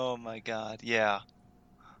 Oh my God, yeah.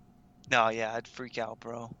 No, yeah, I'd freak out,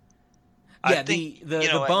 bro. Yeah, I think,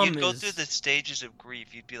 the bum you'd go through the stages of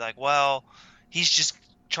grief. You'd be like, well, he's just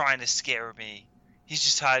trying to scare me. He's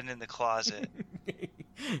just hiding in the closet.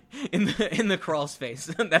 in the crawl space.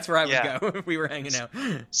 That's where I would go if we were hanging out.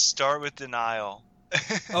 Start with denial.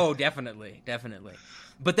 Oh, definitely.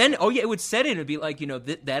 But then, it would set in. It'd be like,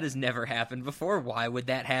 that has never happened before. Why would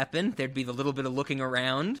that happen? There'd be the little bit of looking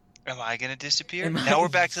around. Am I going to disappear? Now we're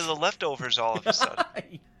back to the leftovers all of a sudden.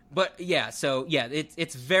 But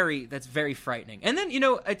that's very frightening. And then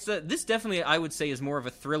it's this definitely I would say is more of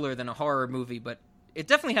a thriller than a horror movie, but it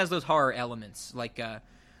definitely has those horror elements. Like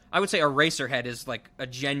I would say Eraserhead is like a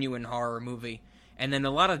genuine horror movie, and then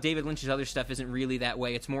a lot of David Lynch's other stuff isn't really that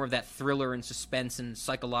way. It's more of that thriller and suspense and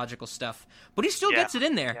psychological stuff. But he still gets it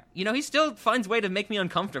in there. Yeah. He still finds a way to make me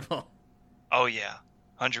uncomfortable. Oh yeah,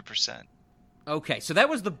 100%. Okay, so that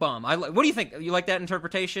was The Bum. What do you think? You like that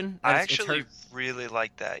interpretation? I actually really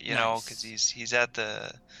like that, you know, because he's at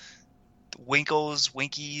the Winkies,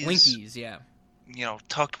 yeah.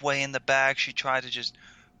 Tucked way in the back. She tried to just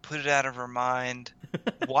put it out of her mind.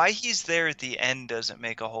 Why he's there at the end doesn't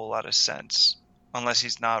make a whole lot of sense, unless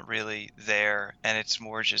he's not really there, and it's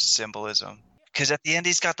more just symbolism. Because at the end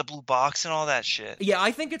he's got the blue box and all that shit. Yeah,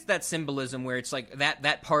 I think it's that symbolism where it's like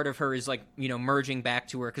that part of her is like merging back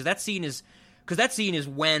to her, because that scene is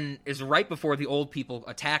right before the old people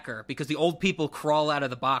attack her, because the old people crawl out of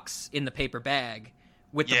the box in the paper bag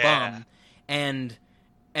with the bum,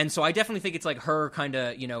 and so I definitely think it's like her kind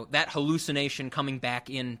of that hallucination coming back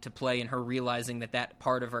into play, and her realizing that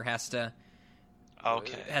part of her has to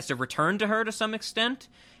return to her to some extent,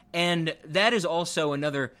 and that is also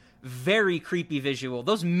another very creepy visual.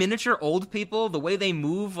 Those miniature old people, the way they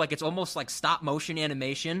move, like it's almost like stop motion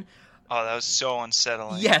animation. Oh, that was so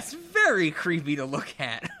unsettling. Yes, very creepy to look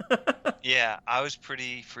at. Yeah, I was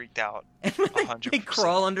pretty freaked out. 100%. They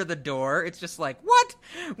crawl under the door. It's just like, what?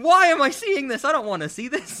 Why am I seeing this? I don't want to see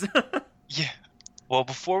this. Yeah. Well,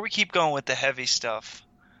 before we keep going with the heavy stuff,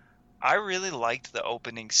 I really liked the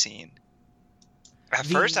opening scene. At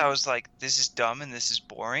first, I was like, this is dumb and this is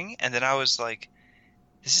boring. And then I was like,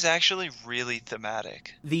 this is actually really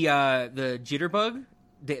thematic. The jitterbug?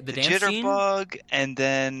 The dance jitterbug, and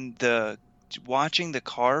then the watching the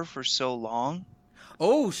car for so long.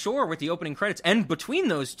 Oh, sure, with the opening credits. And between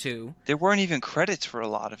those two, there weren't even credits for a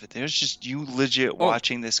lot of it. There's just you legit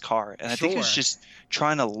watching this car. And I think it's just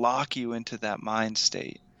trying to lock you into that mind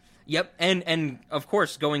state. Yep, and of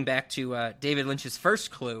course, going back to David Lynch's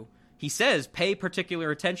first clue, he says, pay particular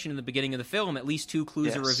attention in the beginning of the film. At least 2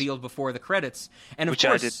 clues are revealed before the credits. And of which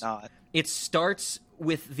course, I did not. It starts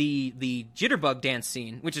with the jitterbug dance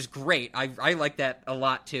scene, which is great. I like that a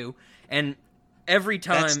lot too. And every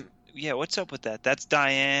time... what's up with that? That's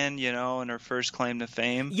Diane, and her first claim to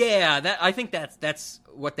fame. Yeah, I think that's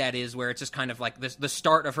what that is, where it's just kind of like the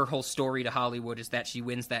start of her whole story to Hollywood is that she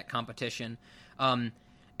wins that competition.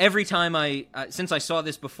 Every time since I saw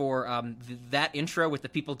this before, that intro with the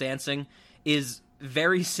people dancing is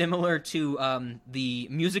very similar to the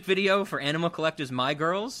music video for Animal Collective's My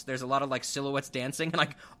Girls. There's a lot of like silhouettes dancing, and I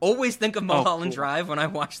always think of Mulholland Drive when I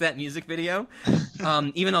watch that music video,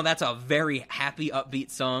 even though that's a very happy, upbeat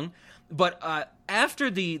song. But after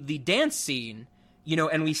the dance scene,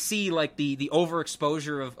 and we see like the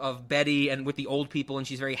overexposure of Betty and with the old people, and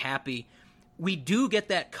she's very happy, we do get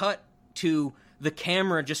that cut to the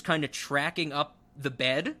camera just kind of tracking up the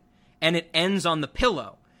bed, and it ends on the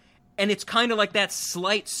pillow. And it's kind of like that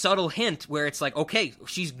slight, subtle hint where it's like, okay,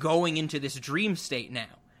 she's going into this dream state now.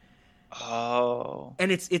 Oh.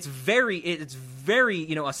 And it's very,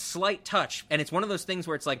 a slight touch. And it's one of those things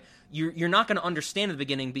where it's like, you're not going to understand at the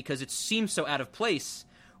beginning because it seems so out of place,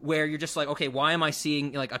 where you're just like, okay, why am I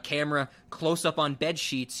seeing like a camera close up on bed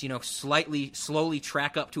sheets, slowly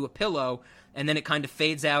track up to a pillow, and then it kind of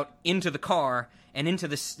fades out into the car and into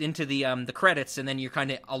the credits, and then you're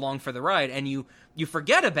kind of along for the ride, and you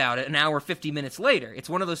forget about it an hour 50 minutes later. It's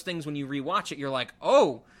one of those things when you rewatch it, you're like,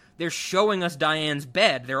 oh, they're showing us Diane's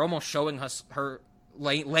bed. They're almost showing us her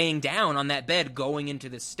laying down on that bed going into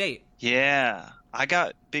this state. Yeah, I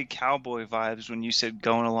got big cowboy vibes when you said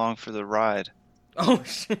going along for the ride. Oh,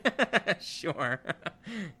 sure.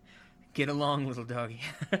 Get along, little doggy.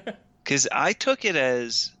 Because I took it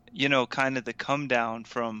as, kind of the come down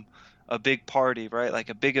from a big party, right? Like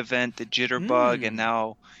a big event, the jitterbug, and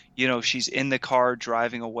now, she's in the car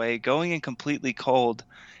driving away, going in completely cold.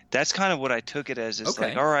 That's kind of what I took it as. It's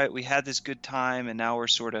like, all right, we had this good time, and now we're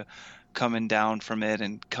sort of coming down from it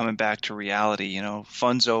and coming back to reality.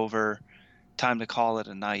 Fun's over, time to call it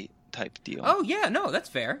a night type deal. Oh, yeah, no, that's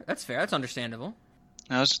fair. That's understandable.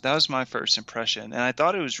 That was my first impression, and I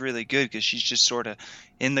thought it was really good because she's just sort of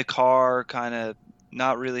in the car, kind of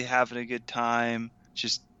not really having a good time, she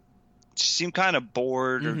seemed kind of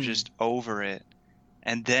bored or just over it.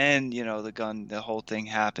 And then, the whole thing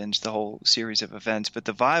happens, the whole series of events. But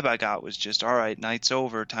the vibe I got was just, all right, night's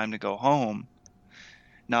over, time to go home.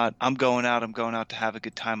 Not, I'm going out to have a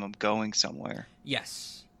good time, I'm going somewhere.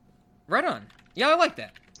 Yes. Right on. Yeah, I like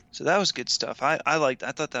that. So that was good stuff. I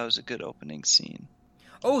thought that was a good opening scene.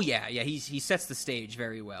 Oh, yeah, he sets the stage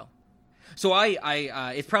very well. So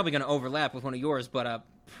it's probably going to overlap with one of yours, but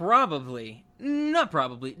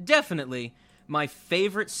definitely my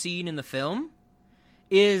favorite scene in the film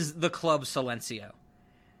is the Club Silencio.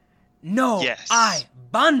 No, yes.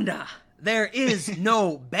 Banda. There is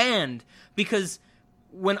no band. Because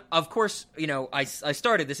when, of course, I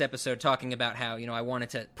started this episode talking about how, I wanted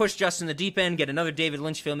to push Justin the deep end, get another David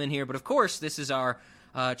Lynch film in here, but of course, this is our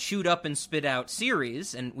chewed up and spit out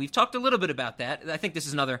series, and we've talked a little bit about that. I think this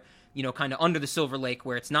is another, kind of under the Silver Lake,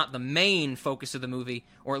 where it's not the main focus of the movie,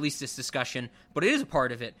 or at least this discussion, but it is a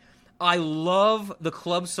part of it. I love the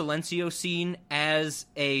Club Silencio scene as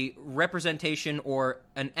a representation or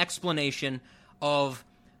an explanation of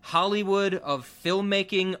Hollywood, of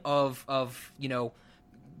filmmaking, of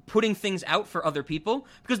putting things out for other people.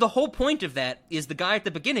 Because the whole point of that is the guy at the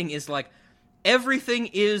beginning is like, everything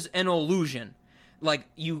is an illusion. Like,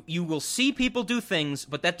 you will see people do things,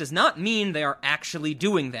 but that does not mean they are actually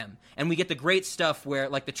doing them. And we get the great stuff where,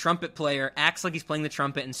 like, the trumpet player acts like he's playing the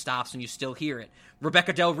trumpet and stops and you still hear it.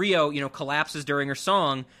 Rebecca Del Rio, collapses during her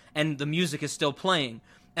song and the music is still playing.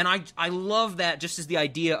 And I love that just as the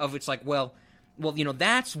idea of it's like, well,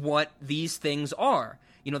 that's what these things are.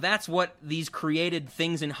 That's what these created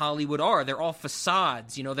things in Hollywood are. They're all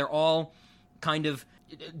facades. They're all kind of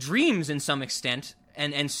dreams in some extent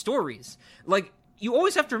and stories. Like, you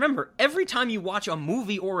always have to remember, every time you watch a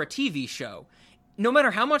movie or a TV show, no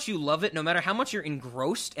matter how much you love it, no matter how much you're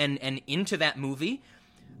engrossed and into that movie,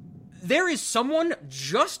 there is someone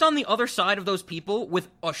just on the other side of those people with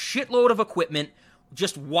a shitload of equipment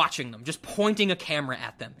just watching them, just pointing a camera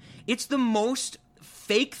at them. It's the most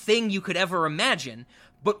fake thing you could ever imagine,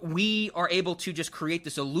 but we are able to just create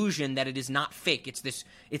this illusion that it is not fake. It's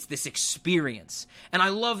this experience. And I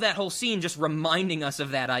love that whole scene just reminding us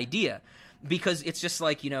of that idea. Because it's just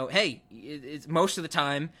like, hey, it's most of the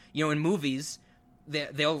time, in movies,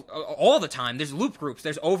 they'll all the time, there's loop groups,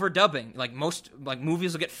 there's overdubbing. Like, most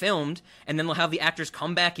movies will get filmed, and then they'll have the actors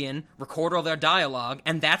come back in, record all their dialogue,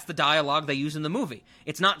 and that's the dialogue they use in the movie.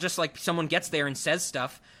 It's not just like someone gets there and says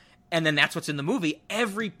stuff. and then that's what's in the movie.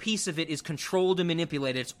 Every piece of it is controlled and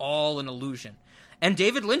manipulated. It's all an illusion. And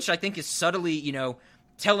David Lynch, I think, is subtly, you know,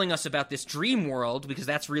 telling us about this dream world, because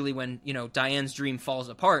that's really when, you know, Diane's dream falls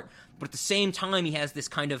apart. But at the same time, he has this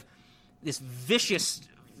kind of, this vicious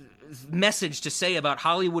message to say about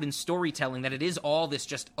Hollywood and storytelling, that it is all this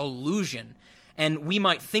just illusion. And we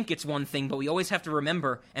might think it's one thing, but we always have to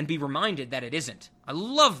remember and be reminded that it isn't. I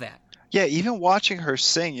love that. Yeah, even watching her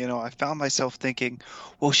sing, you know, I found myself thinking,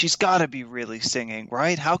 well, she's got to be really singing,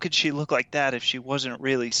 right? How could she look like that if she wasn't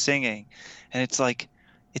really singing? And it's like,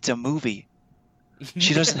 it's a movie.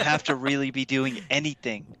 She doesn't have to really be doing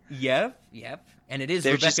anything. Yep. And it is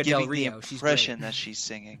They're Rebecca just Del giving Rio. the She's impression great. that she's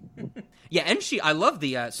singing. Yeah, and I love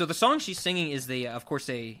the, so the song she's singing is of course,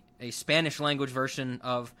 a Spanish language version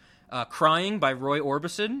of Crying by Roy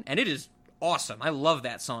Orbison, and it is awesome. I love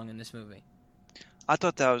that song in this movie. I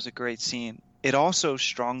thought that was a great scene. It also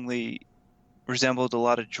strongly resembled a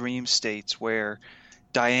lot of dream states where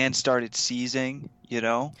Diane started seizing, you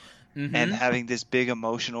know? Mm-hmm. And having this big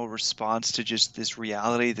emotional response to just this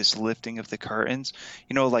reality, this lifting of the curtains,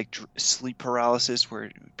 you know, like sleep paralysis, where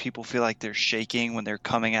people feel like they're shaking when they're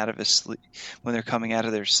coming out of their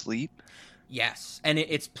sleep. Yes, and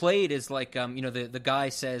it's played as like, you know, the guy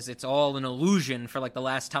says it's all an illusion for like the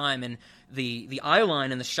last time, and the eye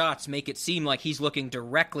line and the shots make it seem like he's looking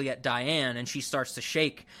directly at Diane, and she starts to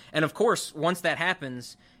shake. And of course, once that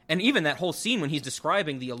happens, and even that whole scene when he's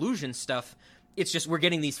describing the illusion stuff, it's just we're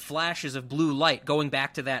getting these flashes of blue light going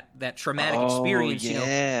back to that traumatic experience,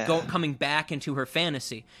 yeah. you know, coming back into her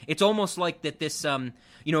fantasy. It's almost like that this,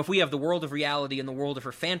 you know, if we have the world of reality and the world of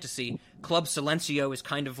her fantasy, Club Silencio is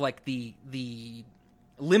kind of like the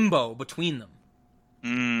limbo between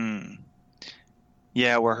them.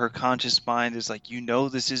 Yeah, where her conscious mind is like, you know,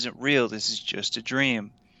 this isn't real. This is just a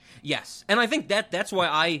dream. Yes, and I think that's why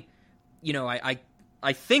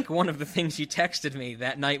I think one of the things you texted me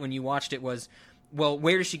that night when you watched it was, well,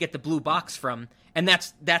 where does she get the blue box from? And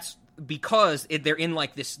that's because they're in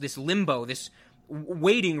like this limbo, this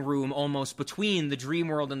waiting room almost between the dream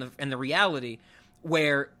world and the reality,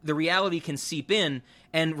 where the reality can seep in,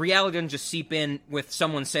 and reality doesn't just seep in with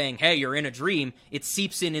someone saying, hey, you're in a dream. It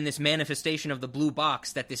seeps in this manifestation of the blue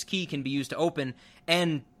box that this key can be used to open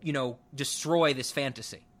and, you know, destroy this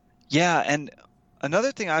fantasy. Yeah, and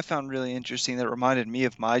another thing I found really interesting that reminded me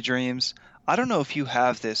of my dreams, I don't know if you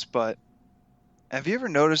have this, but have you ever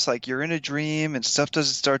noticed like you're in a dream and stuff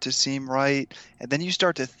doesn't start to seem right, and then you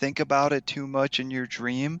start to think about it too much in your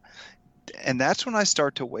dream, and that's when I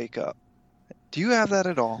start to wake up. Do you have that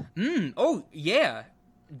at all? Oh, yeah,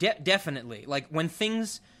 definitely. Like when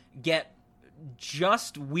things get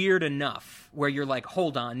just weird enough where you're like,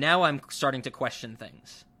 hold on, now I'm starting to question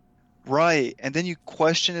things. Right, and then you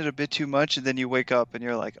question it a bit too much, and then you wake up and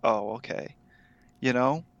you're like, oh, okay. You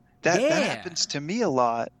know? That happens to me a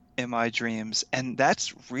lot in my dreams, and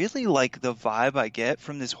that's really like the vibe I get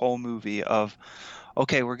from this whole movie of,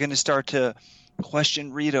 okay, we're going to start to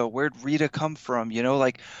question Rita. Where'd Rita come from? You know,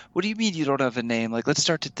 like, what do you mean you don't have a name? Like, let's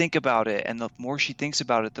start to think about it, and the more she thinks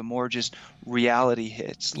about it, the more just reality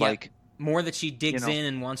hits. Yep. Like, more that she digs in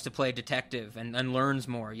and wants to play detective and learns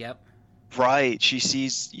more. Yep. Right. She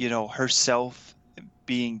sees, you know, herself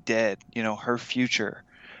being dead, you know, her future,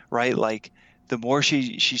 right? Like the more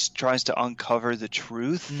she tries to uncover the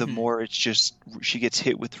truth, the more it's just she gets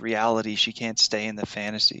hit with reality. She can't stay in the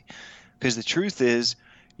fantasy because the truth is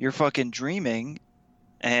you're fucking dreaming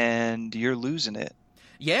and you're losing it.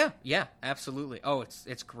 Yeah, absolutely. Oh,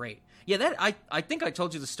 it's great. Yeah, that I think I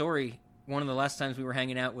told you the story one of the last times we were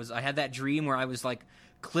hanging out was I had that dream where I was like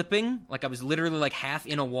clipping, like I was literally like half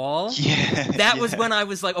in a wall. Yeah. That was when I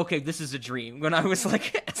was like, okay, this is a dream. When I was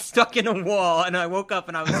like stuck in a wall and I woke up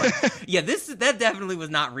and I was like, yeah, that definitely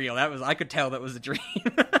was not real. I could tell that was a dream.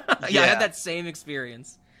 Yeah, I had that same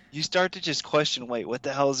experience. You start to just question, wait, what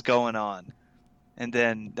the hell is going on? And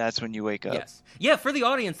then that's when you wake up. Yes. Yeah, for the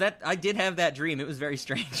audience, that I did have that dream. It was very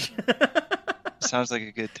strange. Sounds like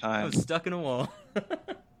a good time. I was stuck in a wall.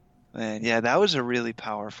 Man, yeah, that was a really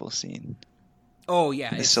powerful scene. Oh yeah,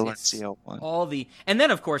 the Silencio one. And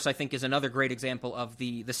then of course I think is another great example of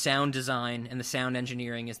the sound design and the sound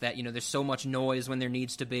engineering is that, you know, there's so much noise when there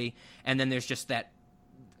needs to be, and then there's just that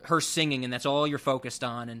her singing, and that's all you're focused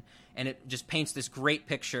on, and it just paints this great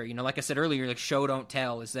picture. You know, like I said earlier, like show don't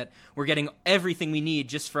tell, is that we're getting everything we need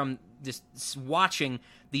just from this watching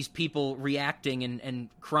these people reacting and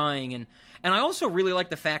crying, and I also really like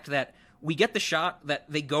the fact that we get the shot that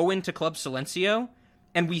they go into Club Silencio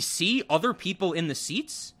and we see other people in the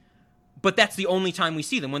seats, But that's the only time we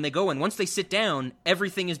see them when they go in. Once they sit down,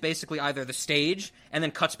 everything is basically either the stage and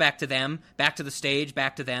then cuts back to them, back to the stage,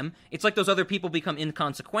 back to them. It's like those other people become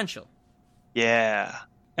inconsequential. Yeah.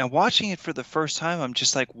 And watching it for the first time, I'm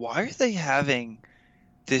just like, why are they having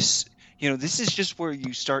this? This is just where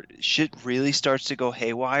shit really starts to go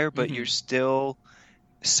haywire, but you're still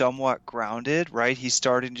somewhat grounded, right? He's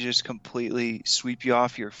starting to just completely sweep you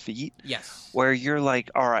off your feet. Yes. Where you're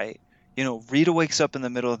like, all right, Rita wakes up in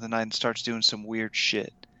the middle of the night and starts doing some weird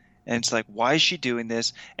shit. And it's like, why is she doing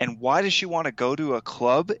this? And why does she want to go to a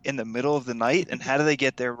club in the middle of the night? And how do they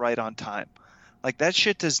get there right on time? Like, that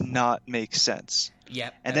shit does not make sense.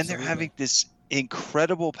 Yeah. And then they're having this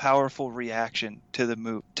incredible, powerful reaction to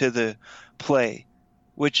the play,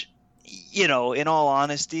 which, in all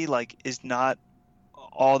honesty, like, is not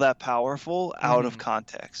all that powerful out of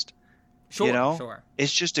context. Sure, sure.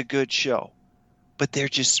 It's just a good show. But they're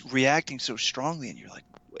just reacting so strongly, and you're like,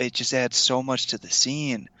 it just adds so much to the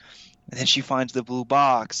scene. And then she finds the blue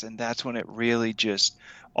box, and that's when it really just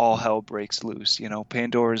all hell breaks loose.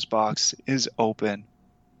 Pandora's box is open.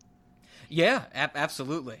 Yeah,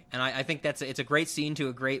 absolutely. And I think it's a great scene to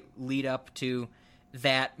a great lead up to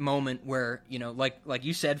that moment where, like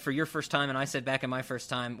you said for your first time and I said back in my first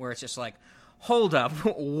time, where it's just like, hold up,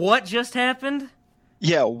 what just happened?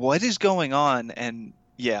 Yeah, what is going on? And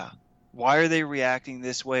yeah, why are they reacting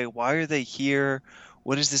this way? Why are they here?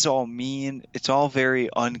 What does this all mean? It's all very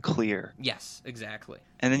unclear. Yes, exactly.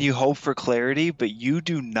 And then you hope for clarity, but you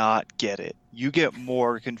do not get it. You get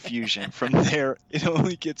more confusion from there. It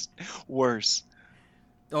only gets worse.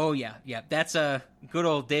 Oh, yeah. That's a good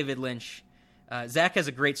old David Lynch. Zach has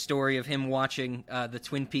a great story of him watching the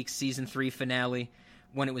Twin Peaks Season 3 finale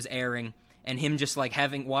when it was airing, and him just like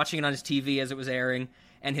watching it on his TV as it was airing,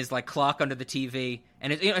 and his like clock under the TV,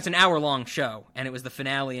 and it's an hour-long show, and it was the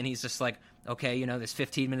finale, and he's just like, okay, there's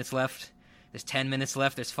 15 minutes left, there's 10 minutes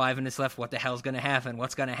left, there's 5 minutes left, what the hell's going to happen,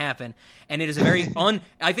 what's going to happen? And it is a very,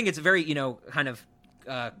 I think it's a very, kind of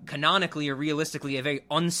canonically or realistically a very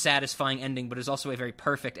unsatisfying ending, but it's also a very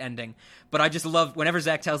perfect ending. But I just love, whenever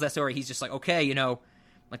Zach tells that story, he's just like, okay,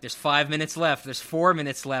 like there's 5 minutes left, there's 4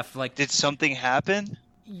 minutes left. Like, did something happen?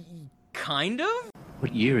 Kind of?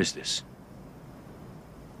 What year is this?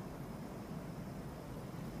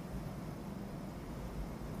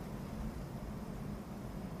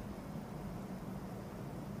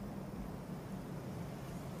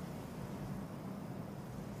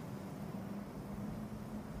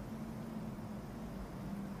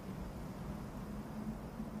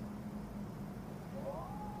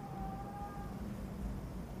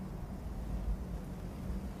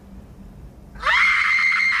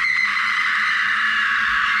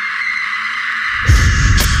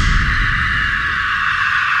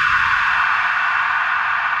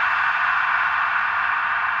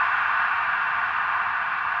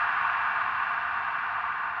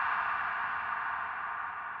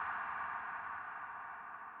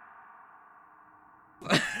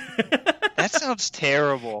 That sounds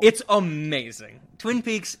terrible. It's amazing. Twin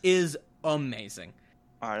Peaks is amazing.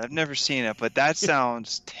 All right, I've never seen it, but that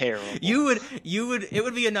sounds terrible. It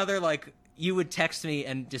would be another, like, you would text me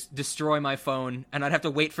and just destroy my phone, and I'd have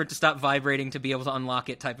to wait for it to stop vibrating to be able to unlock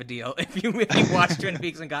it type of deal if you watched Twin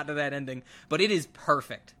Peaks and got to that ending. But it is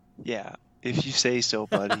perfect. Yeah, if you say so,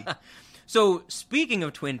 buddy. So, speaking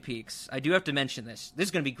of Twin Peaks, I do have to mention this. This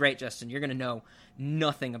is going to be great, Justin. You're going to know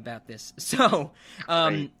nothing about this. So,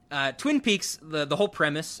 Twin Peaks, the whole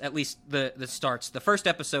premise, at least the starts, the first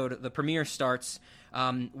episode, the premiere starts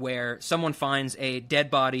where someone finds a dead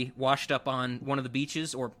body washed up on one of the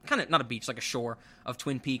beaches, or kind of, not a beach, like a shore of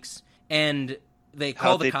Twin Peaks, and they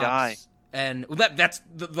call the cops. Die? And that's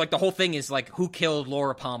the whole thing is, like, who killed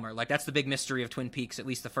Laura Palmer? Like, that's the big mystery of Twin Peaks, at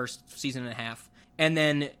least the first season and a half. And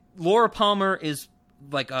then Laura Palmer is,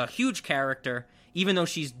 like, a huge character, even though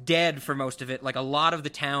she's dead for most of it. Like, a lot of the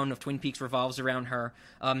town of Twin Peaks revolves around her.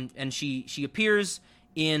 And she appears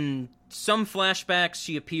in some flashbacks.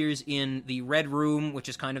 She appears in the Red Room, which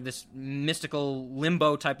is kind of this mystical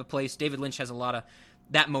limbo type of place. David Lynch has a lot of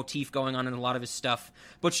that motif going on in a lot of his stuff.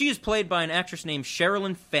 But she is played by an actress named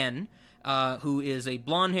Sherilyn Fenn, who is a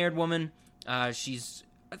blonde-haired woman. She's,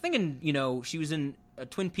 I think, she was in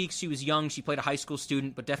Twin Peaks. She was young. She played a high school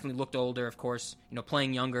student, but definitely looked older, of course,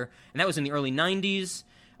 playing younger. And that was in the early 90s.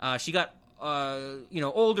 She got,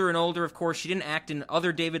 older and older, of course. She didn't act in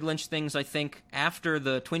other David Lynch things, I think, after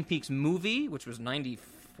the Twin Peaks movie, which was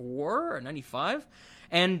 94 or 95.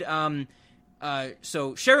 And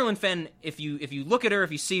so Sherilyn Fenn, if you look at her,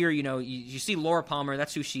 if you see her, you see Laura Palmer,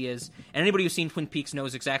 that's who she is. And anybody who's seen Twin Peaks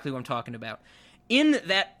knows exactly what I'm talking about. In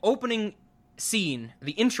that opening scene,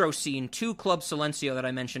 the intro scene to Club Silencio that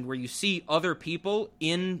I mentioned, where you see other people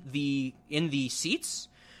in the seats,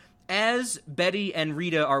 as Betty and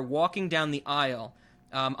Rita are walking down the aisle,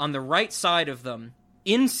 on the right side of them,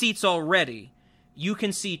 in seats already, you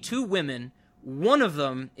can see two women. One of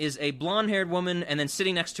them is a blonde-haired woman, and then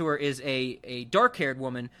sitting next to her is a dark-haired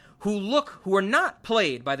woman who are not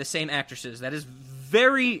played by the same actresses. That is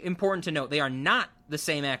very important to note. They are not the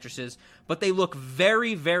same actresses, but they look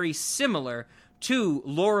very, very similar to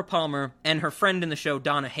Laura Palmer and her friend in the show,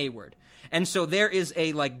 Donna Hayward. And so there is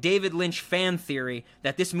a David Lynch fan theory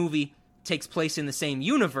that this movie takes place in the same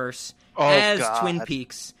universe as God. Twin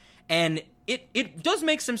Peaks. And it does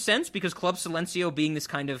make some sense, because Club Silencio being this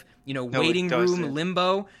kind of, waiting room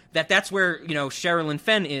limbo, that's where, Sherilyn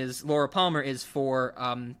Fenn is, Laura Palmer is for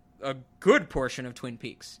a good portion of Twin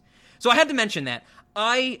Peaks. So I had to mention that.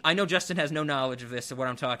 I know Justin has no knowledge of this, of what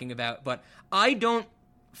I'm talking about, but I don't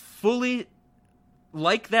fully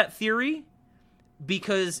like that theory,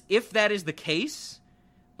 because if that is the case,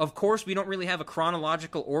 of course we don't really have a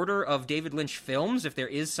chronological order of David Lynch films, if there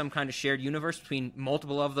is some kind of shared universe between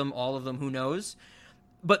multiple of them, all of them, who knows.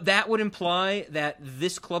 But that would imply that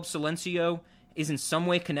this Club Silencio is in some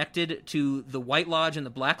way connected to the White Lodge and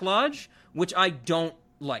the Black Lodge, which I don't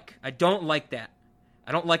like. I don't like that.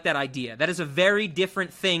 I don't like that idea. That is a very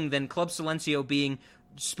different thing than Club Silencio being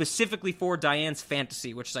specifically for Diane's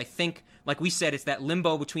fantasy, which is, I think, like we said, it's that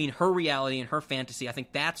limbo between her reality and her fantasy. I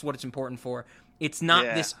think that's what it's important for. It's not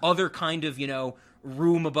this other kind of,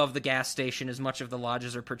 room above the gas station as much of the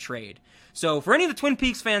lodges are portrayed. So for any of the Twin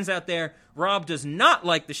Peaks fans out there, Rob does not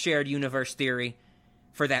like the shared universe theory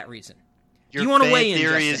for that reason. Your do you want to weigh in,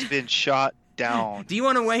 theory Justin? has been shot down. Do you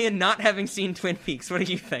want to weigh in not having seen Twin Peaks? What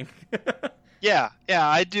do you think? Yeah,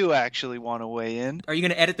 I do actually want to weigh in. Are you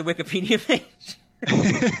going to edit the Wikipedia page?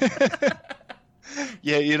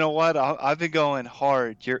 Yeah, you know what? I've been going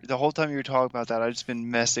hard. The whole time you were talking about that, I've just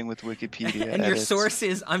been messing with Wikipedia. And your source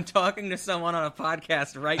is, I'm talking to someone on a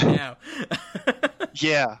podcast right now.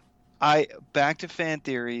 Yeah. Back to fan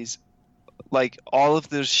theories. Like, all of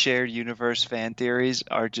those shared universe fan theories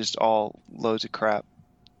are just all loads of crap.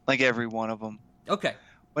 Like, every one of them. Okay.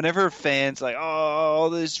 Whenever fans, all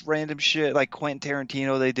this random shit, like Quentin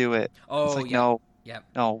Tarantino, they do it. Oh, it's like, yeah.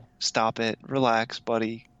 no, stop it. Relax,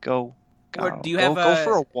 buddy. Go do you have go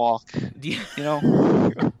for a walk. Do you,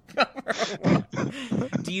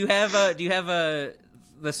 do you have the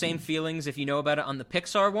same feelings, if you know about it, on the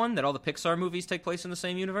Pixar one, that all the Pixar movies take place in the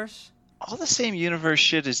same universe? All the same universe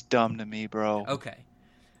shit is dumb to me, bro. Okay.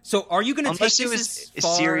 So are you going to take this Unless it was as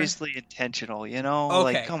far... seriously intentional, Okay.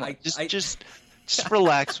 Like, come on, just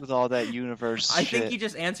relax with all that universe I shit. think you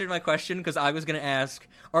just answered my question, because I was going to ask,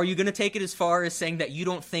 are you going to take it as far as saying that you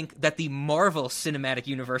don't think that the Marvel Cinematic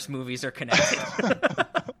Universe movies are connected?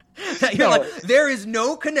 That you're like, there is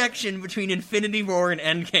no connection between Infinity War and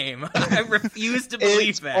Endgame. I refuse to believe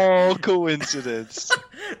it's that. all coincidence.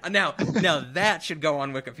 Now that should go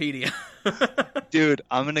on Wikipedia. Dude,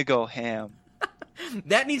 I'm going to go ham.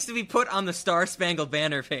 That needs to be put on the Star Spangled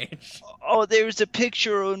Banner page. Oh, there's a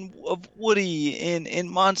picture of Woody in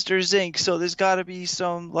Monsters, Inc., so there's got to be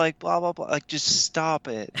some, blah, blah, blah. Like, just stop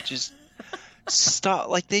it. Just stop.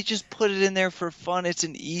 Like, they just put it in there for fun. It's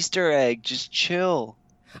an Easter egg. Just chill.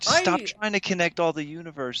 Stop trying to connect all the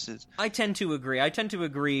universes. I tend to agree. I tend to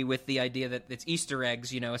agree with the idea that it's Easter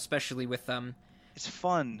eggs, especially with it's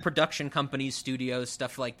fun. Production companies, studios,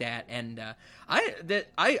 stuff like that. And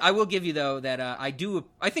I will give you, though, that I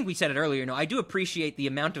think we said it earlier, I do appreciate the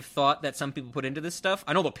amount of thought that some people put into this stuff.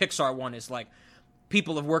 I know the Pixar one is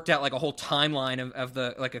people have worked out a whole timeline of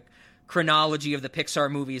the a chronology of the Pixar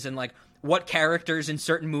movies, and what characters in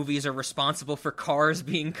certain movies are responsible for cars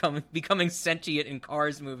becoming sentient in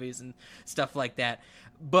Cars movies and stuff like that.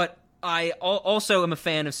 But I also am a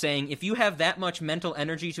fan of saying, if you have that much mental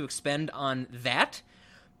energy to expend on that,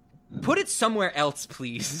 put it somewhere else,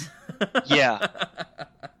 please. Yeah.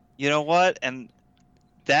 You know what? And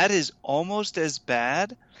that is almost as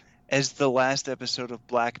bad as the last episode of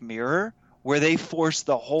Black Mirror, where they forced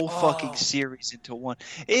the whole fucking series into one.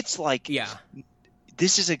 It's like... Yeah.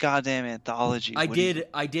 This is a goddamn anthology. I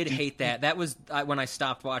did hate that. That was when I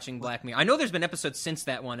stopped watching Black Mirror. I know there's been episodes since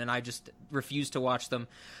that one, and I just refused to watch them.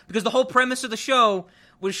 Because the whole premise of the show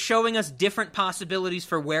was showing us different possibilities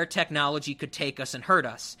for where technology could take us and hurt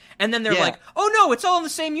us. And then they're like, oh no, it's all in the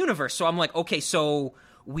same universe. So I'm like, okay, so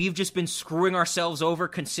we've just been screwing ourselves over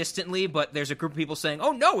consistently, but there's a group of people saying,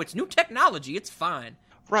 oh no, it's new technology, it's fine.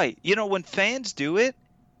 Right. When fans do it,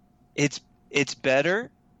 it's better.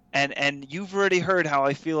 And you've already heard how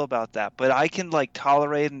I feel about that, but I can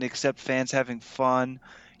tolerate and accept fans having fun,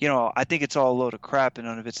 I think it's all a load of crap and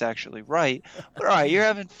none of it's actually right. But all right, you're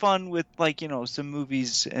having fun with like, some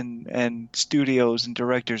movies and studios and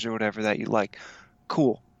directors or whatever that you like.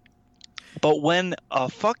 Cool. But when a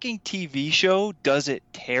fucking TV show does it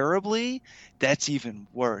terribly, that's even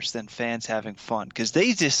worse than fans having fun, because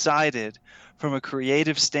they decided from a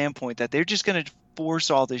creative standpoint that they're just going to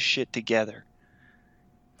force all this shit together.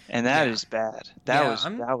 And that is bad. That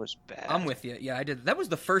was bad. I'm with you. Yeah, I did. That was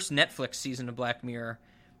the first Netflix season of Black Mirror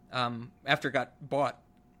after it got bought,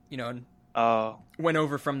 and went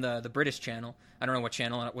over from the British channel. I don't know what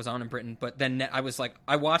channel it was on in Britain, but then I was like,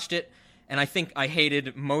 I watched it, and I think I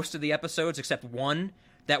hated most of the episodes except one.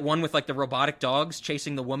 That one with like the robotic dogs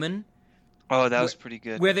chasing the woman. Oh, that was pretty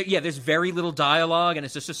good. Where there's very little dialogue and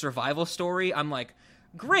it's just a survival story. I'm like,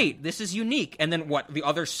 great, this is unique. And then the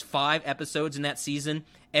other 5 episodes in that season,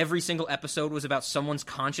 every single episode was about someone's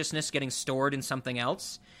consciousness getting stored in something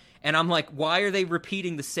else. And I'm like, why are they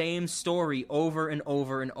repeating the same story over and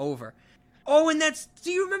over and over? Oh, and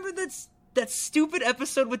do you remember that stupid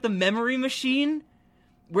episode with the memory machine?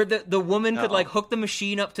 Where the woman could like hook the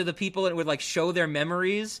machine up to the people and it would like show their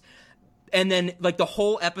memories. And then like the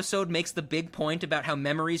whole episode makes the big point about how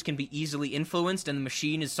memories can be easily influenced and the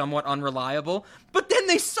machine is somewhat unreliable. But then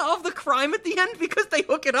they solve the crime at the end because they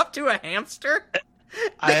hook it up to a hamster.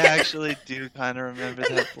 I actually do kind of remember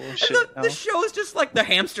that bullshit. The show is just like the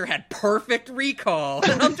hamster had perfect recall.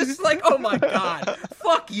 And I'm just like, oh my God,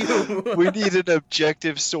 fuck you. We need an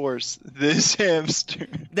objective source. This hamster.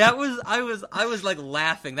 I was like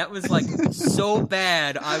laughing. That was like so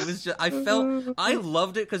bad. I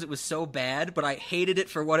loved it because it was so bad, but I hated it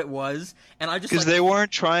for what it was. And I just because they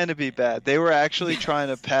weren't trying to be bad. They were actually trying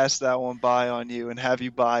to pass that one by on you and have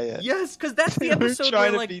you buy it. Yes, because that's the episode they were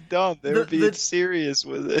trying where like to be dumb. They were being serious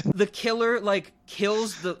with it. The killer like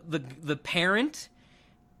kills the parent,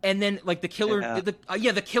 and then like the killer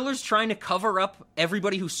the killer's trying to cover up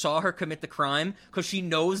everybody who saw her commit the crime because she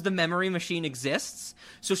knows the memory machine exists.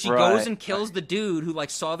 So she goes and kills the dude who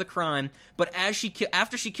like saw the crime, but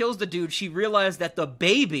after she kills the dude, she realized that the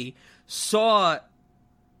baby saw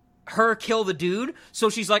her kill the dude,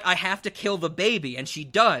 so she's like, I have to kill the baby, and she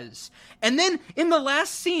does. And then in the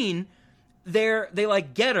last scene they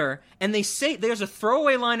like get her and they say there's a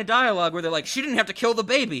throwaway line of dialogue where they're like, she didn't have to kill the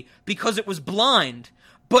baby because it was blind,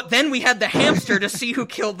 but then we had the hamster to see who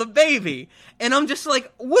killed the baby. And I'm just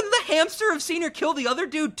like, wouldn't the hamster have seen her kill the other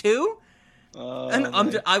dude too?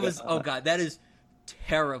 Oh God, that is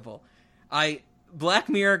terrible. Black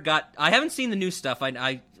Mirror I haven't seen the new stuff.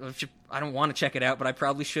 I don't want to check it out, but I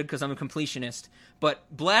probably should because I'm a completionist. But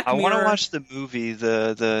Black Mirror... I want to watch the movie,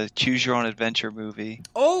 the Choose Your Own Adventure movie.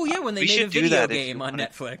 Oh, yeah, when they made a video game on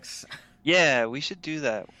Netflix. Yeah, we should do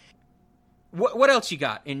that. What else you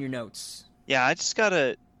got in your notes? Yeah, I just got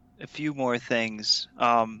a few more things.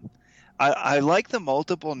 I like the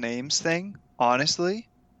multiple names thing, honestly,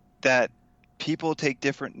 that people take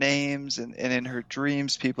different names, and in her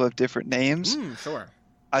dreams, people have different names. Sure.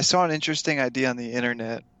 I saw an interesting idea on the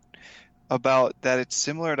internet about that it's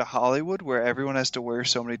similar to Hollywood where everyone has to wear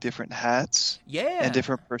so many different hats and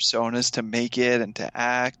different personas to make it and to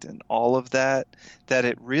act and all of that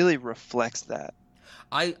it really reflects that.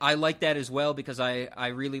 I like that as well because I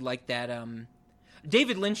really like that.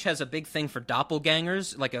 David Lynch has a big thing for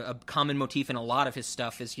doppelgangers, like a common motif in a lot of his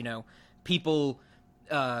stuff is, people,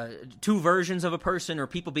 2 versions of a person or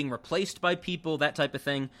people being replaced by people, that type of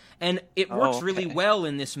thing. And it works really well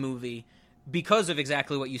in this movie. Because of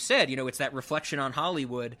exactly what you said, it's that reflection on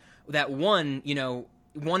Hollywood, that one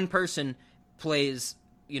person plays,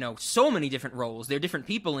 so many different roles. They're different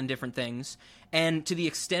people in different things. And to the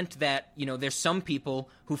extent that, there's some people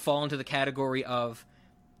who fall into the category of,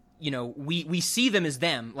 we see them as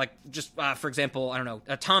them. Like, just, for example, I don't know,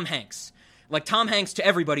 Tom Hanks. Like, Tom Hanks to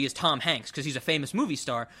everybody is Tom Hanks because he's a famous movie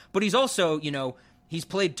star. But he's also, he's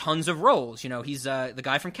played tons of roles. He's the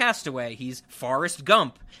guy from Castaway. He's Forrest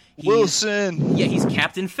Gump. Wilson. Yeah, he's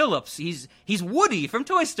Captain Phillips. He's Woody from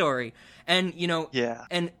Toy Story. And,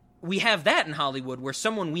 and we have that in Hollywood where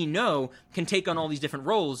someone we know can take on all these different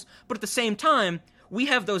roles. But at the same time, we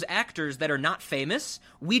have those actors that are not famous.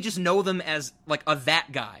 We just know them as, like,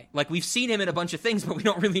 that guy. Like, we've seen him in a bunch of things, but we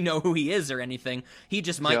don't really know who he is or anything. He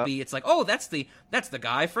just might be, it's like, oh, that's the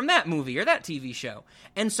guy from that movie or that TV show.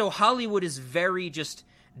 And so Hollywood is very just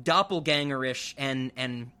doppelganger-ish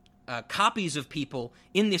and copies of people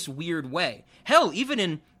in this weird way. Hell, even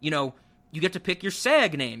in, you get to pick your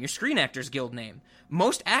SAG name, your Screen Actors Guild name.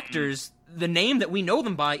 Most actors, the name that we know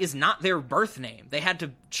them by is not their birth name. They had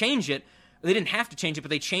to change it. They didn't have to change it, but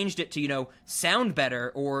they changed it to, sound better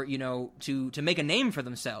or, to make a name for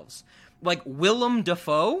themselves. Like Willem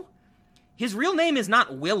Dafoe, his real name is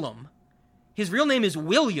not Willem. His real name is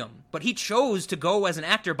William, but he chose to go as an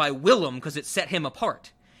actor by Willem because it set him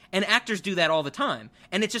apart. And actors do that all the time.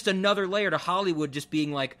 And it's just another layer to Hollywood just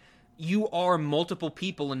being like, you are multiple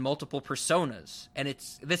people and multiple personas. And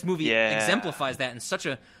this movie exemplifies that in such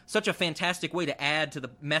a fantastic way to add to the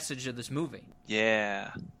message of this movie.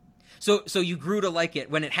 Yeah. So you grew to like it.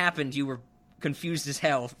 When it happened, you were confused as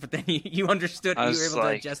hell, but then you understood and you were able to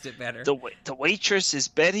digest it better. The waitress is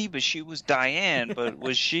Betty, but she was Diane. But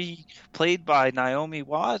was she played by Naomi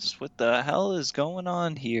Watts? What the hell is going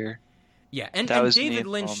on here? Yeah, and David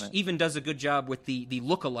Lynch even does a good job with the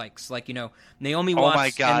lookalikes. Like, Naomi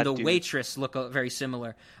Watts and the waitress look very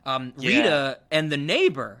similar. Rita and the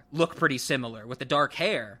neighbor look pretty similar with the dark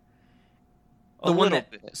hair. The one that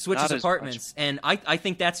switches apartments. And I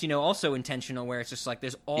think that's, also intentional, where it's just like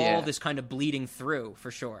there's all this kind of bleeding through,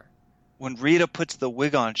 for sure. When Rita puts the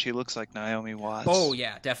wig on, she looks like Naomi Watts. Oh,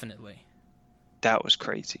 yeah, definitely. That was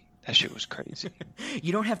crazy. That shit was crazy.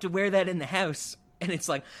 You don't have to wear that in the house. And it's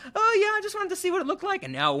like, oh, yeah, I just wanted to see what it looked like,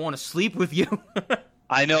 and now I want to sleep with you.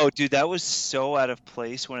 I know, dude, that was so out of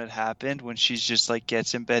place when it happened, when she's just, like,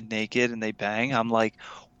 gets in bed naked and they bang. I'm like,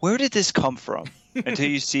 where did this come from? Until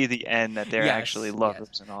you see the end that they're actually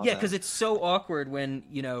lovers and all that. Yeah, because it's so awkward when,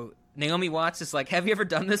 Naomi Watts is like, have you ever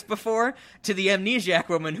done this before? To the amnesiac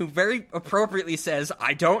woman, who very appropriately says,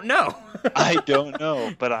 I don't know. I don't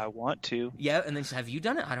know, but I want to. Yeah, and then she says, have you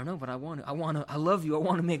done it? I don't know, but I want to. I love you. I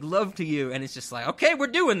want to make love to you. And it's just like, okay, we're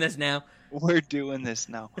doing this now. We're doing this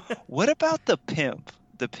now. What about the pimp?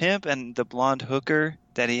 The pimp and the blonde hooker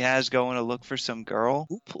that he has going to look for some girl?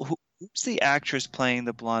 Who's the actress playing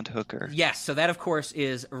the blonde hooker? Yes, so that, of course,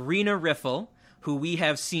 is Rena Riffel, who we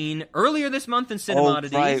have seen earlier this month in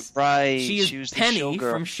Cinemodities. Oh, right. She is Penny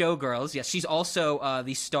from Showgirls. Yes, she's also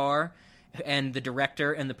the star and the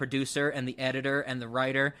director and the producer and the editor and the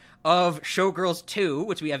writer of Showgirls 2,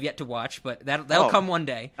 which we have yet to watch, but that'll come one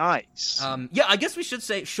day. Nice. Yeah, I guess we should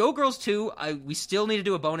say Showgirls 2, we still need to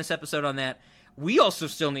do a bonus episode on that. We also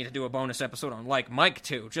still need to do a bonus episode on Like Mike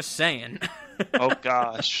 2, just saying. Oh,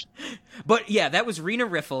 gosh. But, yeah, that was Rena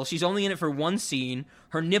Riffel. She's only in it for one scene.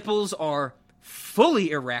 Her nipples are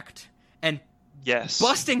fully erect and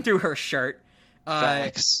busting through her shirt.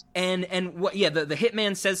 Facts. And what? Yeah, the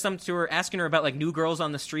hitman says something to her, asking her about, like, new girls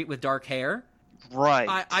on the street with dark hair.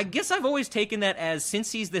 Right. I guess I've always taken that as,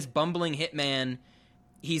 since he's this bumbling hitman,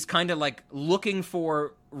 he's kind of, like, looking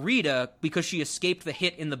for Rita because she escaped the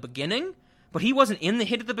hit in the beginning. But he wasn't in the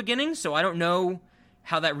hit at the beginning, so I don't know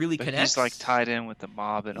how that really connects. He's, like, tied in with the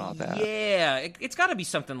mob and all that. Yeah, it's got to be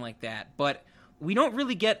something like that. But we don't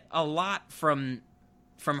really get a lot from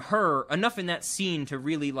her, enough in that scene to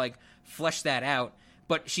really, like, flesh that out.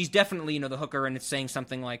 But she's definitely, the hooker, and it's saying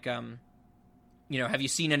something like, have you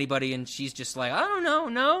seen anybody? And she's just like, I don't know,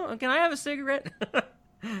 no, can I have a cigarette?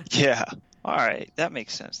 Yeah. All right, that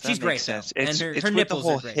makes sense. She's great, sense. Though. It's her with nipples the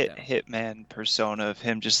whole are great, hitman persona of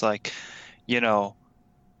him just like,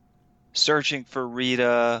 searching for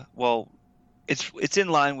Rita. Well, it's in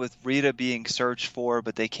line with Rita being searched for,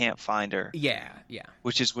 but they can't find her. Yeah.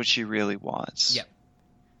 Which is what she really wants. Yep.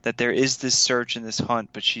 That there is this search and this hunt,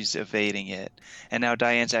 but she's evading it. And now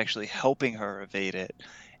Diane's actually helping her evade it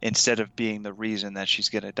instead of being the reason that she's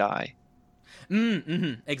going to die.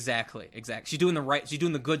 Mm-hmm. Exactly. She's doing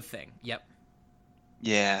the good thing. Yep.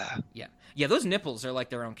 Yeah. Yeah, those nipples are like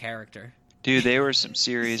their own character. Dude, they were some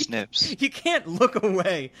serious nips. You can't look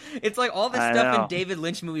away. It's like all this stuff in David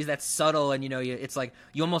Lynch movies that's subtle, and it's like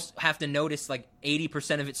you almost have to notice like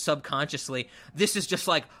 80% of it subconsciously. This is just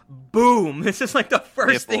like boom. This is like the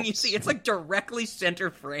first thing you see. It's like directly center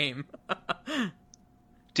frame.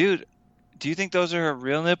 Dude, do you think those are her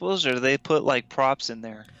real nipples, or do they put like props in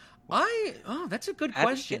there? That's a good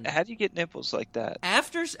question. How do you get nipples like that?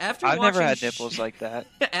 After I've never had nipples like that.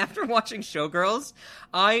 After watching Showgirls,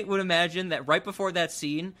 I would imagine that right before that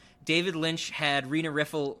scene, David Lynch had Rena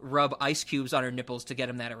Riffel rub ice cubes on her nipples to get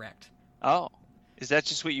him that erect. Oh. Is that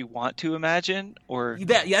just what you want to imagine, or?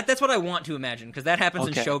 Yeah, that's what I want to imagine, because that happens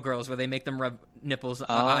in Showgirls where they make them rub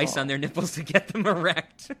ice on their nipples to get them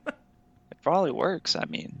erect. It probably works. I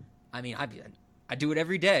mean, I do it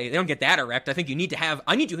every day. They don't get that erect. I think you need to have.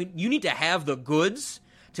 You need to have the goods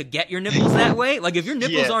to get your nipples that way. Like if your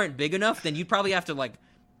nipples aren't big enough, then you'd probably have to like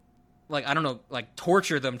I don't know, like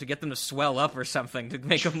torture them to get them to swell up or something to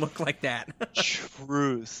make them look like that.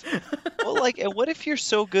 Truth. Well, and what if you're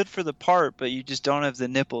so good for the part, but you just don't have the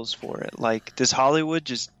nipples for it? Like, does Hollywood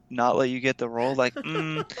just not let you get the role? Like,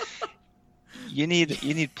 you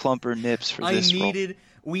need plumper nips for this role.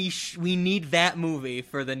 We need that movie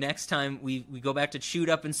for the next time we go back to Chewed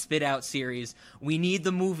Up and Spit Out series. We need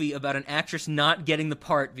the movie about an actress not getting the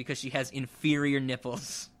part because she has inferior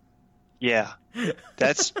nipples. Yeah,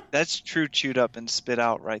 that's true Chewed Up and Spit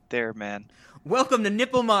Out right there, man. Welcome to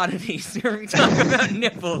Nipple Modities, where we talk about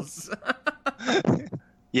nipples.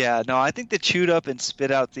 Yeah, no, I think the Chewed Up and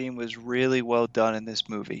Spit Out theme was really well done in this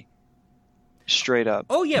movie. Straight up.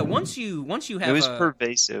 Oh yeah, once you have it was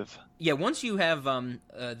pervasive. Yeah, once you have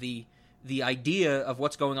the idea of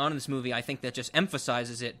what's going on in this movie, I think that just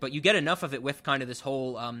emphasizes it. But you get enough of it with kind of this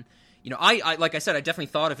whole, I like I said, I definitely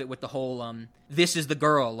thought of it with the whole, this is the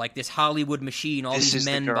girl, like this Hollywood machine. All these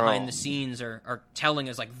men behind the scenes are telling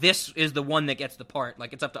us like this is the one that gets the part.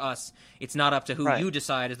 Like it's up to us. It's not up to who you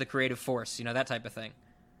decide is the creative force. That type of thing.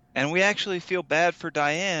 And we actually feel bad for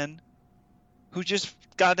Diane, who just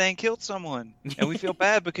goddamn killed someone. And we feel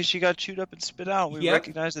bad because she got chewed up and spit out. We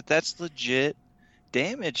recognize that that's legit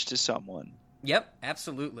damage to someone. Yep,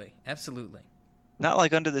 absolutely. Absolutely. Not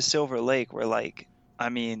like Under the Silver Lake where, like, I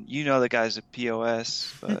mean, the guy's a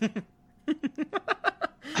POS, but...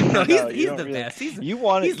 No, he's the best. You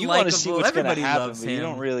want to see what's going to happen, but you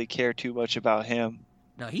don't really care too much about him.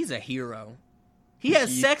 No, he's a hero. He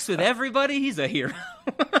has sex with everybody. He's a hero.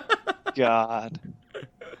 God.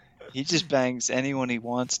 He just bangs anyone he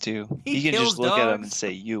wants to. He can just look at him and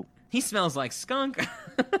say, you. He smells like skunk.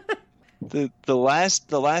 The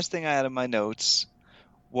last thing I had in my notes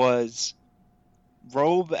was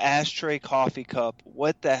robe, ashtray, coffee cup.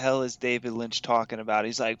 What the hell is David Lynch talking about?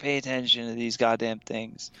 He's like, pay attention to these goddamn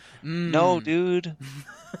things. No, dude.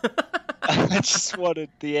 I just wanted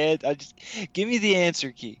give me the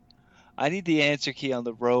answer key. I need the answer key on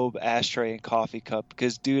the robe, ashtray, and coffee cup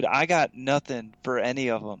because, dude, I got nothing for any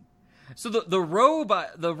of them. So the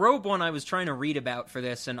robe one I was trying to read about for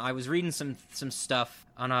this, and I was reading some stuff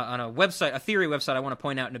on a website, a theory website I want to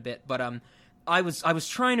point out in a bit, but I was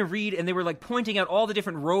trying to read, and they were like pointing out all the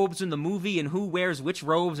different robes in the movie and who wears which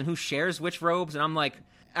robes and who shares which robes, and I'm like,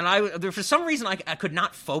 and for some reason I could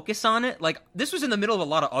not focus on it. Like, this was in the middle of a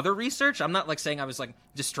lot of other research. I'm not like saying I was like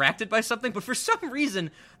distracted by something, but for some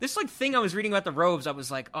reason this like thing I was reading about the robes, I was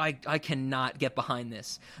like, I cannot get behind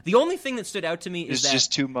this. The only thing that stood out to me is that it's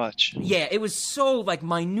just too much. Yeah, it was so like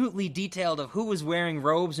minutely detailed of who was wearing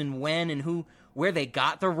robes and when and where they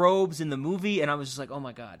got the robes in the movie, and I was just like, oh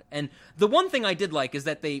my god. And the one thing I did like is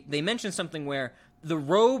that they mentioned something where the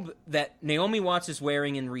robe that Naomi Watts is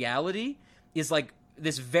wearing in reality is like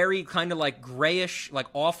this very kind of like grayish, like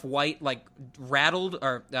off-white, like rattled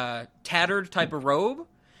or tattered type of robe.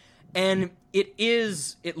 And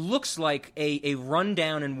it looks like a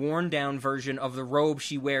run-down and worn-down version of the robe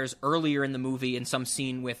she wears earlier in the movie in some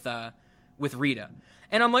scene with Rita.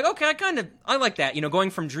 And I'm like, okay, I like that. Going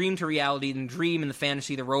from dream to reality. In dream, in the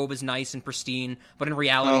fantasy, the robe is nice and pristine, but in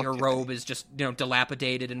reality, her robe is just,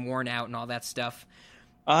 dilapidated and worn out and all that stuff.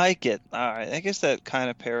 I get. All right, I guess that kind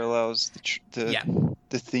of parallels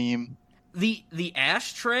the theme. The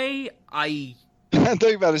ashtray, I thought you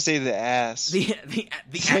were about to say the ass. The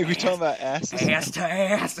we're talking about asses. Ass to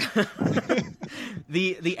ass.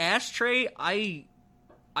 The ashtray, I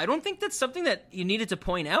don't think that's something that you needed to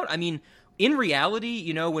point out. I mean, in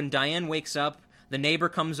reality, when Diane wakes up, the neighbor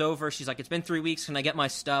comes over. She's like, "It's been 3 weeks. Can I get my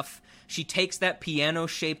stuff?" She takes that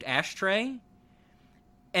piano-shaped ashtray.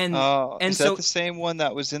 And is that the same one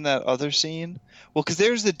that was in that other scene? Well, because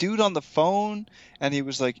there's the dude on the phone, and he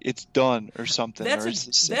was like, "It's done" or something.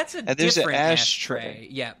 That's a different ashtray.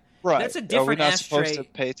 Yeah, right. That's a different ashtray. Are we not supposed to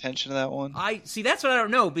pay attention to that one? That's what I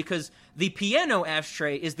don't know, because the piano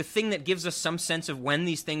ashtray is the thing that gives us some sense of when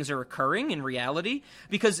these things are occurring in reality.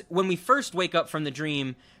 Because when we first wake up from the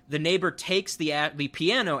dream, the neighbor takes the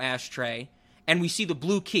piano ashtray. And we see the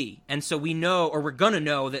blue key, and so we know, or we're gonna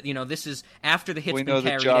know that this is after the hit's been carried out. We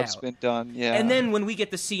know the job's been done, yeah. And then when we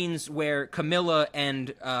get the scenes where Camilla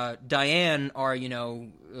and Diane are,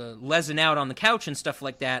 lesing out on the couch and stuff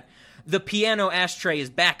like that, the piano ashtray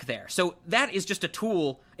is back there. So that is just a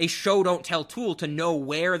tool, a show don't tell tool to know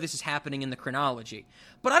where this is happening in the chronology.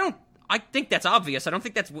 But I think that's obvious. I don't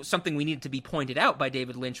think that's something we need to be pointed out by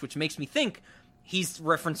David Lynch, which makes me think he's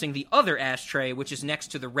referencing the other ashtray, which is next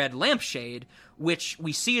to the red lampshade, which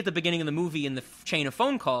we see at the beginning of the movie in the chain of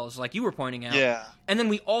phone calls, like you were pointing out. Yeah. And then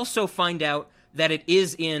we also find out that it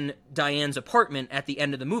is in Diane's apartment at the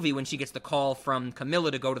end of the movie when she gets the call from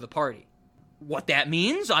Camilla to go to the party. What that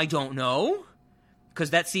means, I don't know, because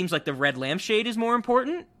that seems like the red lampshade is more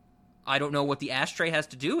important. I don't know what the ashtray has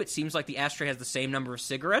to do. It seems like the ashtray has the same number of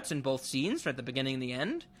cigarettes in both scenes, at the beginning and the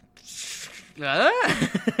end.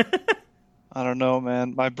 I don't know,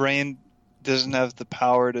 man. My brain doesn't have the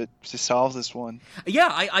power to solve this one. Yeah,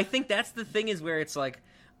 I think that's the thing, is where it's like,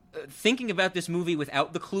 thinking about this movie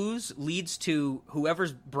without the clues leads to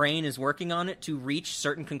whoever's brain is working on it to reach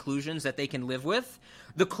certain conclusions that they can live with.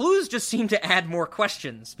 The clues just seem to add more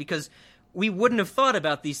questions, because we wouldn't have thought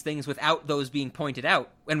about these things without those being pointed out,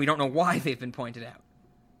 and we don't know why they've been pointed out.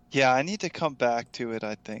 Yeah, I need to come back to it,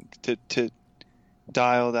 I think, to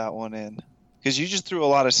dial that one in. Because you just threw a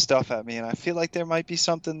lot of stuff at me, and I feel like there might be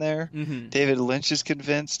something there. Mm-hmm. David Lynch is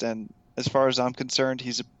convinced, and as far as I'm concerned,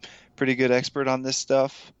 he's a pretty good expert on this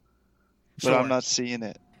stuff. But Sure. I'm not seeing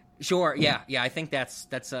it. Sure, yeah, I think that's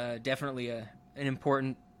definitely an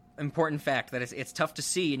important fact, that it's tough to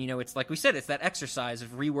see, and it's like we said, it's that exercise of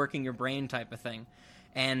reworking your brain type of thing,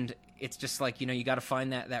 and it's just like you got to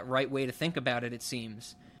find that right way to think about it. It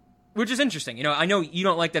seems, which is interesting. I know you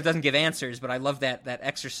don't like that doesn't give answers, but I love that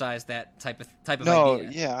exercise, that type of idea.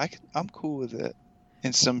 Yeah, I'm cool with it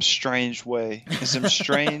in some strange way, in some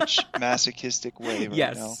strange masochistic way.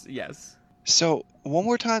 Right now. Yes. So one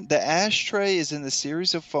more time, the ashtray is in the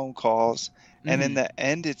series of phone calls, and in Mhm. the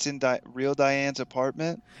end, it's in real Diane's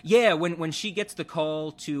apartment. Yeah, when she gets the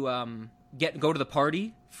call to go to the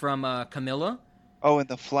party from Camilla. Oh, in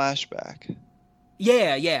the flashback.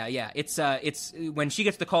 Yeah. It's when she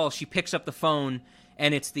gets the call, she picks up the phone,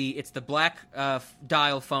 and it's the black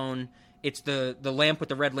dial phone. It's the lamp with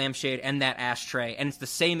the red lampshade and that ashtray, and it's the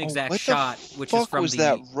same exact what shot, the which fuck is from was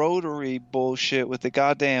that rotary bullshit with the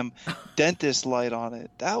goddamn dentist light on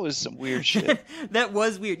it? That was some weird shit. That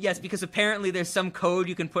was weird, yes, because apparently there's some code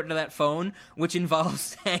you can put into that phone which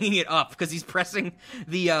involves hanging it up, because he's pressing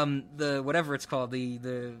the whatever it's called, the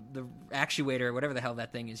actuator, whatever the hell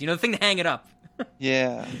that thing is, the thing to hang it up.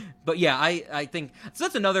 Yeah. But yeah, I think so.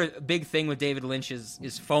 That's another big thing with David Lynch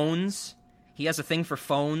is phones. He has a thing for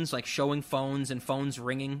phones, like showing phones and phones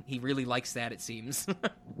ringing. He really likes that, it seems.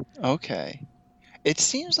 Okay. It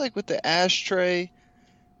seems like with the ashtray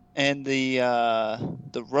and the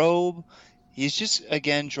robe, he's just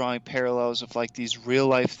again drawing parallels of like these real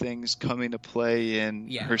life things coming to play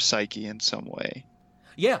in her psyche in some way.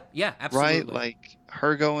 Yeah, absolutely. Right? Like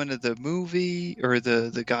her going to the movie or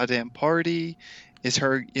the goddamn party is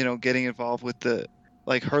her, getting involved with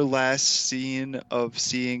her last scene of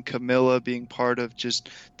seeing Camilla being part of just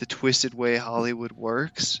the twisted way Hollywood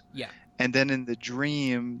works. Yeah. And then in the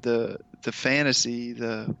dream, the fantasy,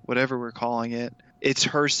 the whatever we're calling it, it's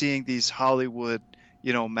her seeing these Hollywood,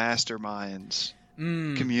 masterminds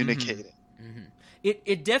communicating.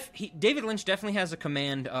 Mm-hmm. David Lynch definitely has a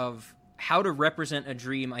command of how to represent a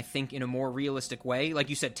dream, I think, in a more realistic way. Like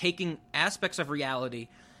you said, taking aspects of reality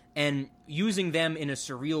and using them in a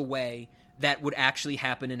surreal way that would actually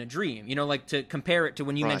happen in a dream. Like to compare it to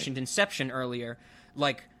when you mentioned Inception earlier,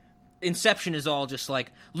 like Inception is all just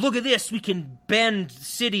like, look at this, we can bend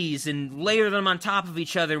cities and layer them on top of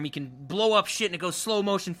each other, and we can blow up shit, and it goes slow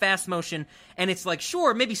motion, fast motion, and it's like,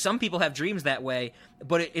 sure, maybe some people have dreams that way,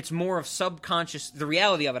 but it's more of subconscious. The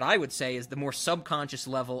reality of it, I would say, is the more subconscious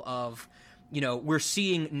level of, we're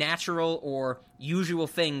seeing natural or usual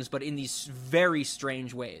things, but in these very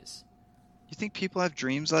strange ways. You think people have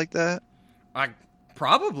dreams like that?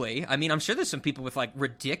 Probably. I mean, I'm sure there's some people with like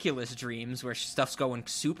ridiculous dreams where stuff's going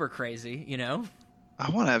super crazy, I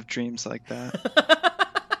want to have dreams like that.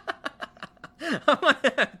 I want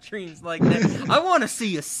to have dreams like that. I want to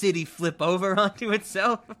see a city flip over onto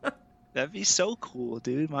itself. That'd be so cool,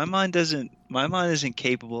 dude. My mind isn't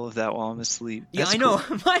capable of that while I'm asleep. Yeah, I know.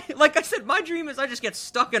 Cool. Like I said, my dream is I just get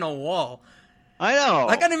stuck in a wall. I know.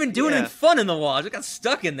 Like I didn't even do anything fun in the wall. I just got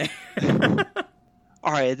stuck in there.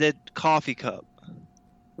 All right, the coffee cup.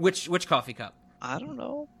 Which coffee cup? I don't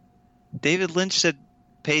know. David Lynch said,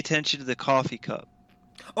 "Pay attention to the coffee cup."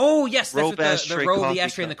 Oh yes, that's the robe, the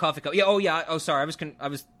ashtray, cup. and the coffee cup. Yeah. Oh yeah. Oh sorry, I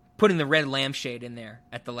was putting the red lampshade in there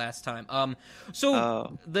at the last time.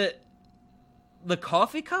 The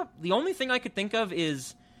coffee cup. The only thing I could think of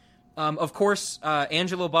is, of course,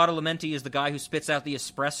 Angelo Badalamenti is the guy who spits out the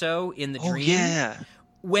espresso in the dream. Oh yeah.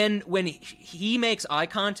 When he makes eye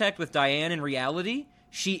contact with Diane in reality,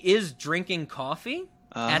 she is drinking coffee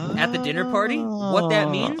at the dinner party. What that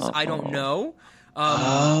means, I don't know.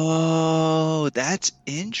 That's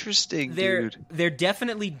interesting, dude. They're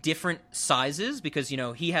definitely different sizes because,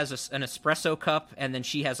 he has an espresso cup and then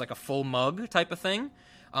she has like a full mug type of thing.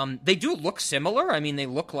 They do look similar. I mean, they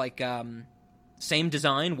look like same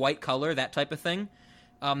design, white color, that type of thing.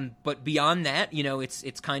 But beyond that,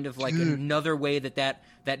 it's kind of like another way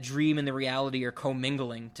that dream and the reality are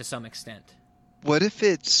commingling to some extent. What if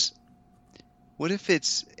it's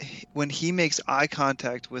when he makes eye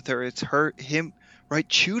contact with her, it's him right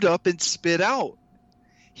chewed up and spit out.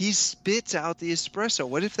 He spits out the espresso.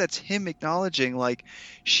 What if that's him acknowledging like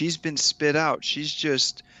she's been spit out? She's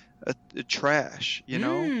just a trash, you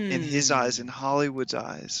know, in his eyes, in Hollywood's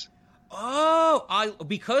eyes. Oh,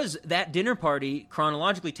 because that dinner party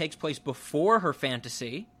chronologically takes place before her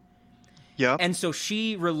fantasy. Yeah. And so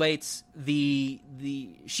she relates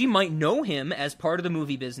she might know him as part of the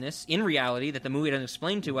movie business in reality that the movie doesn't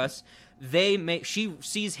explain to us. She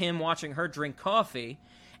sees him watching her drink coffee,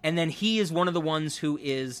 and then he is one of the ones who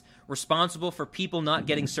is responsible for people not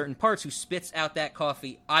getting certain parts, who spits out that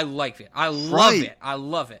coffee. I like it. I love it. I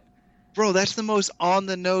love it. Bro, that's the most on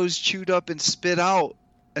the nose, chewed up and spit out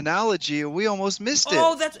analogy, and we almost missed it.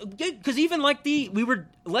 Oh, that's good, because even like we were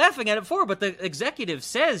laughing at it before, but the executive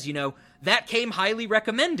says, you know, that came highly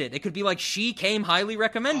recommended. It could be like, she came highly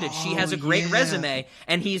recommended. She has a great resume,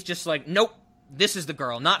 and he's just like, nope, this is the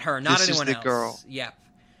girl, not her, not anyone else. This is the girl. Yeah.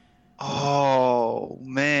 Oh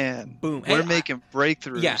man, boom! We're making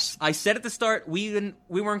breakthroughs. Yes, I said at the start we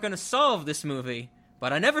weren't going to solve this movie,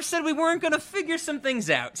 but I never said we weren't going to figure some things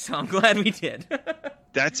out. So I'm glad we did.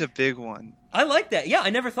 That's a big one. I like that. Yeah, I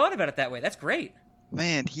never thought about it that way. That's great.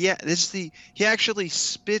 Man, he actually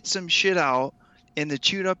spit some shit out in the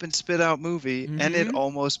chewed up and spit out movie, and it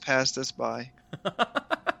almost passed us by.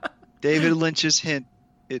 David Lynch's hint,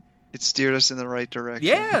 it steered us in the right direction.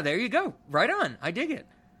 Yeah, there you go. Right on. I dig it.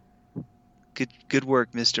 Good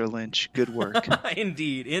work, Mr. Lynch. Good work.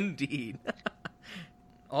 Indeed.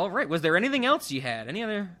 All right. Was there anything else you had? Any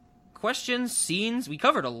other questions, scenes? We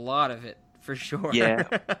covered a lot of it, for sure. Yeah,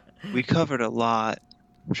 we covered a lot.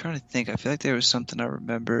 I'm trying to think. I feel like there was something I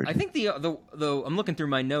remembered. I think the I'm looking through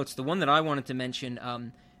my notes. The one that I wanted to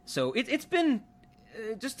mention. So it's been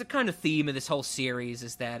just the kind of theme of this whole series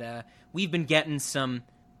is that we've been getting some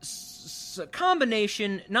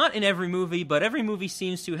combination. Not in every movie, but every movie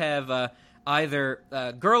seems to have either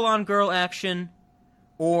girl-on-girl action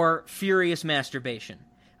or furious masturbation.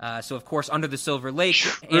 So, of course, Under the Silver Lake,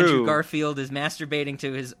 Andrew Garfield is masturbating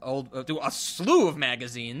to his to a slew of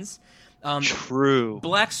magazines. True.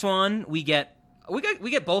 Black Swan, we get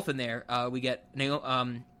both in there. We get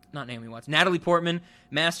not Naomi Watts, Natalie Portman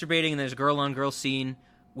masturbating, and there's a girl-on-girl scene,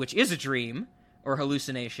 which is a dream or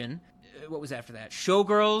hallucination. What was after that?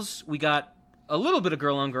 Showgirls, we got a little bit of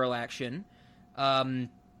girl-on-girl action.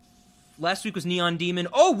 Last week was Neon Demon.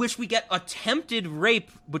 Oh, which we get attempted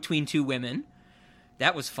rape between two women.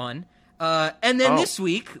 That was fun. And then this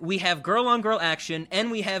week, we have girl-on-girl action,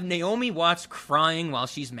 and we have Naomi Watts crying while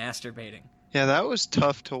she's masturbating. Yeah, that was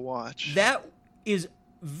tough to watch. That is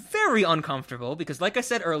very uncomfortable, because like I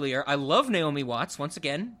said earlier, I love Naomi Watts. Once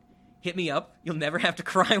again, hit me up. You'll never have to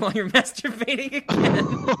cry while you're masturbating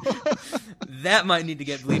again. That might need to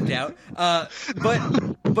get bleeped out.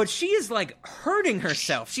 But she is like hurting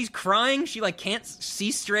herself. She's crying. She like can't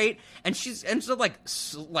see straight, and she's like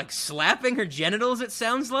slapping her genitals. It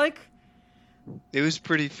sounds like. It was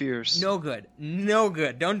pretty fierce. No good.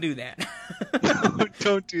 Don't do that.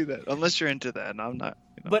 Don't do that unless you're into that. And I'm not.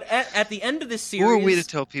 You know. But at the end of this series, who are we to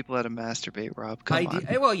tell people how to masturbate, Rob? Come on.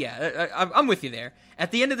 Well, yeah, I'm with you there.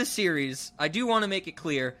 At the end of the series, I do want to make it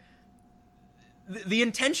clear. The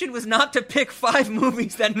intention was not to pick 5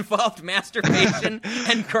 movies that involved masturbation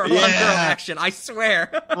and girl-on-girl action. I swear.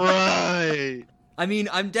 Right. I mean,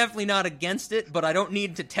 I'm definitely not against it, but I don't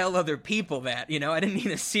need to tell other people that, you know? I didn't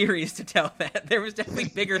need a series to tell that. There was definitely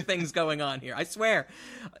bigger things going on here. I swear.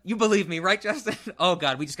 You believe me, right, Justin? Oh,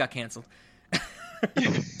 God, we just got canceled.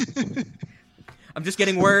 I'm just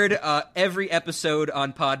getting word. Every episode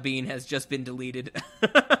on Podbean has just been deleted.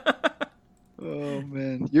 Oh,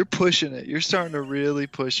 man. You're pushing it. You're starting to really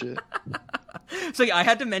push it. So, yeah, I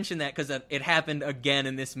had to mention that because it happened again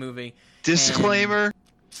in this movie. Disclaimer. And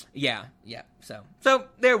yeah. So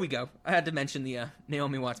there we go. I had to mention the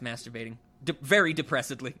Naomi Watts masturbating. Very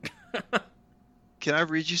depressedly. Can I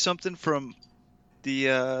read you something from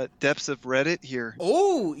the depths of Reddit here?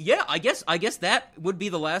 Oh, yeah. I guess that would be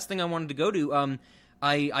the last thing I wanted to go to.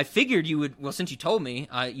 I figured you would, well, since you told me,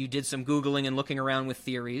 you did some Googling and looking around with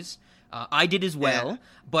theories. I did as well,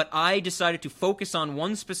 but I decided to focus on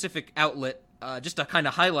one specific outlet just to kind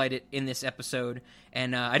of highlight it in this episode,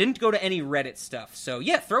 and I didn't go to any Reddit stuff. So,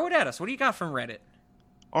 yeah, throw it at us. What do you got from Reddit?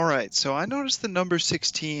 All right, so I noticed the number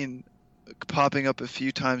 16 popping up a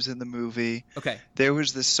few times in the movie. Okay. There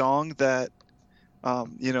was the song that,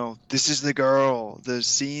 This Is the Girl, the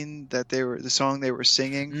song they were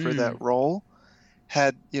singing for that role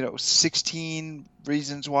had, 16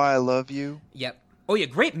 Reasons Why I Love You. Yep. Oh, yeah,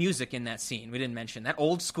 great music in that scene. We didn't mention that.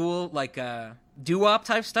 Old school, like, doo-wop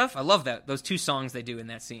type stuff. I love that. Those 2 songs they do in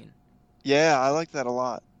that scene. Yeah, I like that a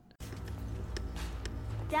lot.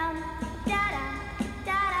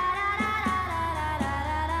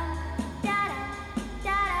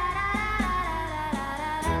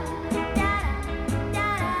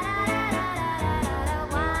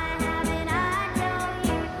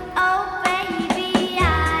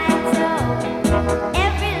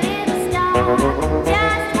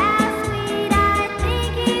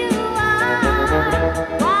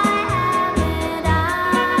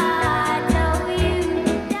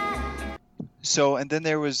 So, and then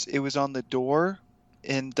it was on the door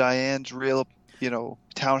in Diane's real,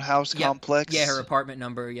 townhouse complex. Yeah, her apartment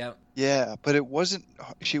number, yeah. Yeah, but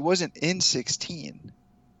she wasn't in 16.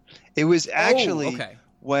 It was actually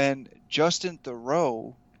when Justin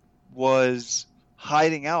Theroux was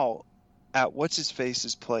hiding out at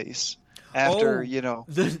what's-his-face's place after,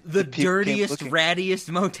 the dirtiest, rattiest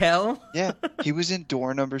motel? Yeah, he was in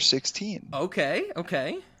door number 16. Okay.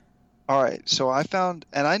 All right, so I found,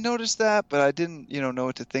 and I noticed that, but I didn't, know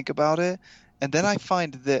what to think about it. And then I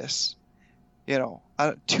find this, 2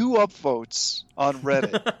 upvotes on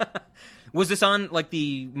Reddit. Was this on, like,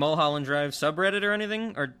 the Mulholland Drive subreddit or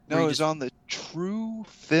anything? Or no, it was on the True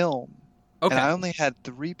Film. Okay. And I only had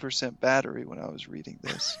 3% battery when I was reading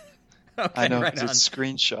this. Okay, I know, right it's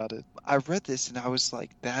screenshotted. I read this and I was like,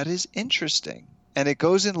 that is interesting. And it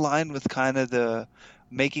goes in line with kind of the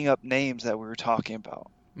making up names that we were talking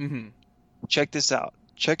about. Mm-hmm. Check this out.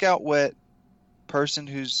 Check out what person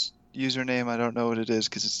whose username, I don't know what it is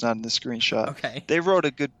because it's not in the screenshot. Okay. They wrote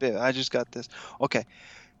a good bit. I just got this. Okay.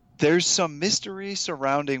 There's some mystery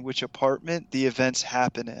surrounding which apartment the events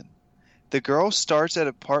happen in. The girls start at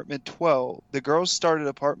apartment 12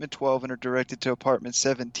 and are directed to apartment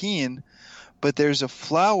 17, but there's a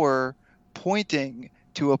flower pointing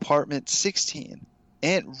to apartment 16.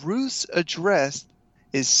 Aunt Ruth's address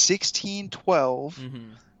is 1612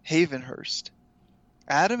 Havenhurst.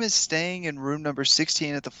 Adam is staying in room number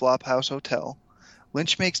 16 at the Flophouse Hotel.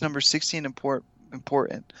 Lynch makes number 16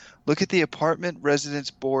 important. Look at the apartment residence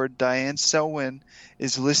board. Diane Selwyn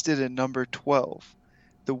is listed in number 12.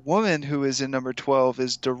 The woman who is in number 12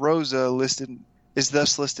 is DeRosa,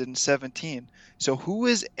 thus listed in 17. So who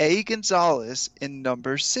is A. Gonzalez in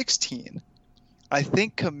number 16? I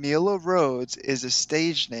think Camila Rhodes is a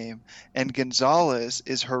stage name and Gonzalez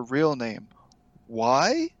is her real name.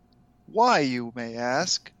 Why? Why, you may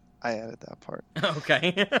ask? I added that part.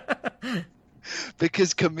 Okay.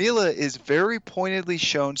 Because Camila is very pointedly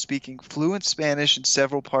shown speaking fluent Spanish in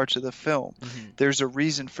several parts of the film. Mm-hmm. There's a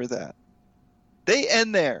reason for that. They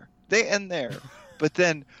end there. But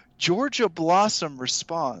then Georgia Blossom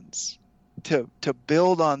responds to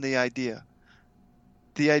build on the idea.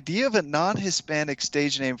 The idea of a non-Hispanic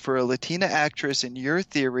stage name for a Latina actress in your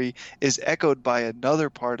theory is echoed by another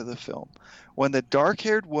part of the film. When the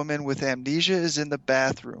dark-haired woman with amnesia is in the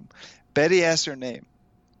bathroom, Betty asks her name.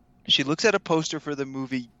 She looks at a poster for the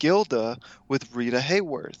movie Gilda with Rita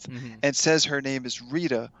Hayworth and says her name is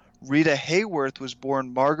Rita. Rita Hayworth was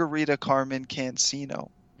born Margarita Carmen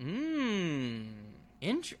Cancino. That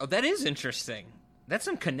is interesting. That's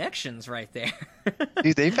some connections right there.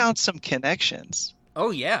 Dude, they found some connections.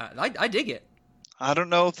 Oh, yeah. I dig it. I don't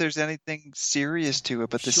know if there's anything serious to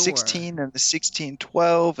it, but the 16 and the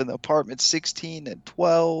 1612 and the apartment 16 and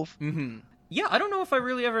 12. Mm-hmm. Yeah, I don't know if I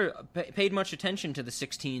really ever paid much attention to the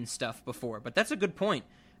 16 stuff before, but that's a good point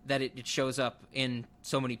that it shows up in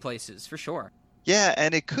so many places, for sure. Yeah,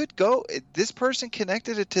 and it could go... This person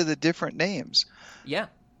connected it to the different names. Yeah.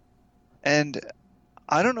 And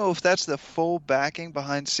I don't know if that's the full backing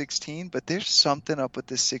behind 16, but there's something up with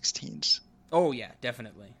the 16s. Oh, yeah,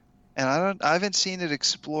 definitely. And I haven't seen it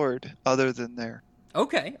explored other than there.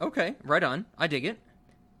 Okay, right on. I dig it.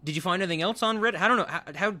 Did you find anything else on Reddit? I don't know,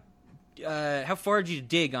 how far did you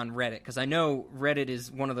dig on Reddit? Because I know Reddit is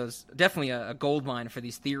one of those, definitely a gold mine for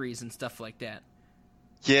these theories and stuff like that.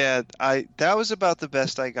 Yeah, that was about the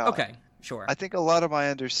best I got. Okay, sure. I think a lot of my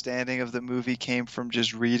understanding of the movie came from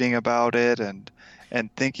just reading about it and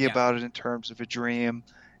thinking about it in terms of a dream,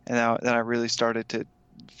 and then I really started to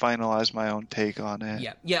finalize my own take on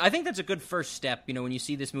it. Yeah, I think that's a good first step. When you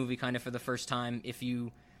see this movie kind of for the first time, if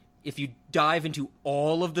you dive into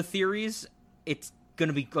all of the theories, it's going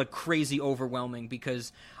to be like crazy overwhelming,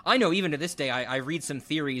 because I know even to this day I read some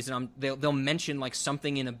theories and they'll mention like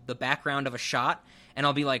something in the background of a shot, and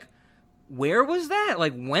I'll be like, where was that?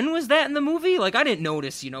 Like, when was that in the movie? Like, I didn't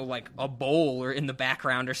notice, like a bowl or in the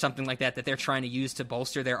background or something like that they're trying to use to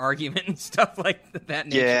bolster their argument and stuff like that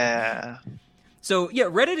nature. Yeah. So, yeah,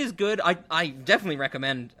 Reddit is good. I definitely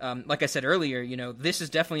recommend, like I said earlier, this is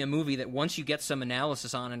definitely a movie that once you get some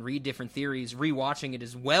analysis on and read different theories, rewatching it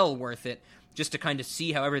is well worth it, just to kind of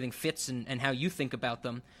see how everything fits and how you think about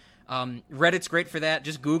them. Reddit's great for that.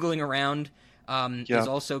 Just Googling around is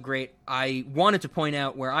also great. I wanted to point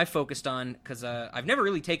out where I focused on, because I've never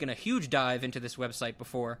really taken a huge dive into this website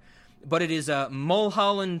before, but it is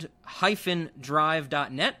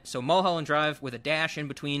mulholland-drive.net. So Mulholland Drive with a dash in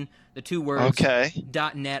between the two words. Okay.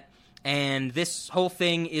 .net. And this whole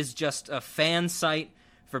thing is just a fan site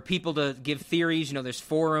for people to give theories. There's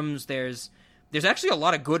forums, there's there's actually a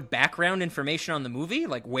lot of good background information on the movie,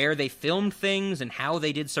 like where they filmed things and how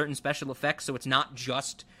they did certain special effects, so it's not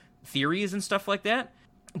just theories and stuff like that.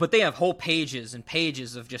 But they have whole pages and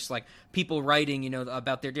pages of just like people writing,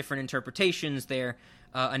 about their different interpretations, their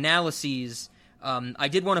analyses. I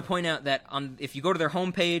did want to point out that if you go to their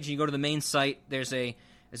homepage and you go to the main site, there's a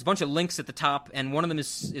bunch of links at the top, and one of them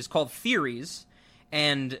is called Theories,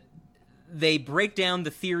 and they break down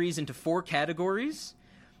the theories into 4 categories.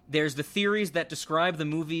 There's the theories that describe the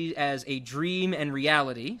movie as a dream and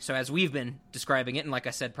reality, so as we've been describing it, and like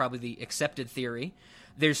I said, probably the accepted theory.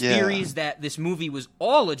 There's theories that this movie was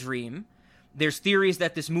all a dream. There's theories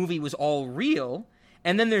that this movie was all real.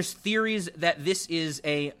 And then there's theories that this is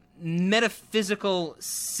a metaphysical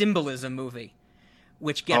symbolism movie,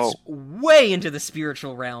 which gets way into the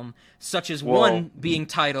spiritual realm, such as one being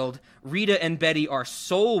titled Rita and Betty Are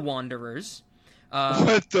Soul Wanderers.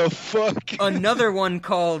 What the fuck? Another one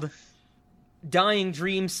called Dying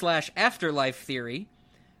Dream / Afterlife Theory.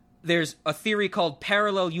 There's a theory called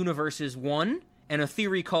Parallel Universes 1 and a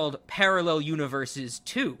theory called Parallel Universes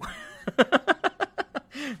 2.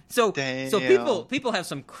 So people have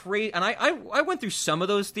some crazy, and I went through some of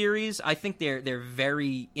those theories. I think they're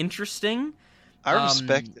very interesting. I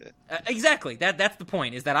respect it. Exactly. That's the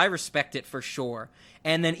point, is that I respect it for sure.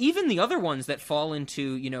 And then even the other ones that fall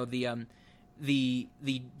into, the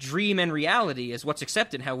dream and reality is what's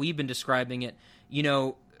accepted, how we've been describing it.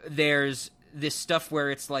 There's this stuff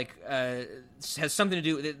where it's like has something to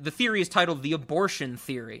do. The theory is titled the abortion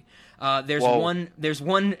theory. There's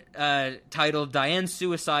one titled Diane's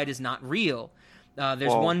suicide is not real.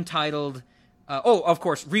 There's one titled of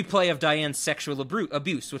course, replay of Diane's sexual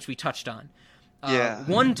abuse, which we touched on.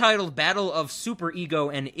 One titled Battle of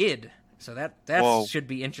Superego and Id. So that should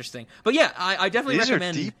be interesting. But yeah, I definitely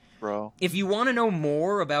recommend. These are deep, bro. If you want to know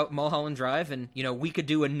more about Mulholland Drive, and we could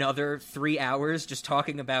do another 3 hours just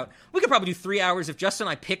talking about. We could probably do 3 hours if Justin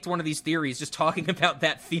and I picked one of these theories, just talking about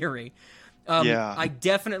that theory. I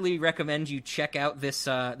definitely recommend you check out this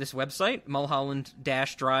website,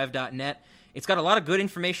 mulholland-drive.net. It's got a lot of good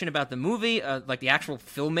information about the movie, like the actual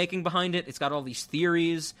filmmaking behind it. It's got all these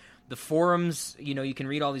theories, the forums. You can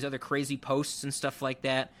read all these other crazy posts and stuff like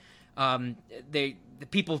that. The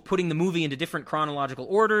people putting the movie into different chronological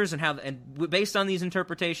orders and based on these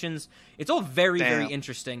interpretations, it's all very, very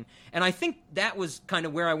interesting. And I think that was kind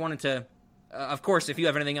of where I wanted to. Of course, if you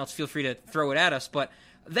have anything else, feel free to throw it at us. But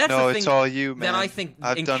that's the thing it's all you, man. That I think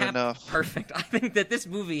I've done enough. Perfect. I think that this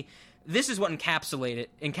movie, this is what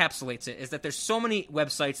encapsulates it. Is that there's so many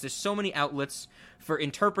websites, there's so many outlets for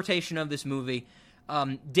interpretation of this movie.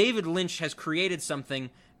 David Lynch has created something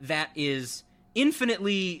that is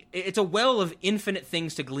infinitely. It's a well of infinite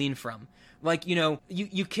things to glean from. Like,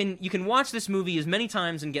 you can watch this movie as many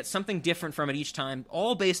times and get something different from it each time,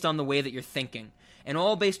 all based on the way that you're thinking, and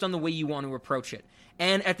all based on the way you want to approach it.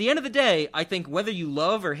 And at the end of the day, I think whether you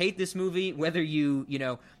love or hate this movie, whether you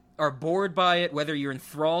are bored by it, whether you're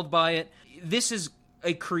enthralled by it, this is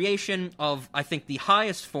a creation of, I think, the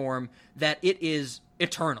highest form, that it is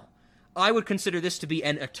eternal. I would consider this to be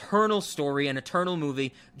an eternal story, an eternal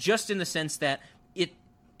movie, just in the sense that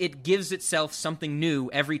it gives itself something new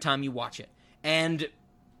every time you watch it. And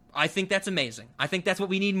I think that's amazing. I think that's what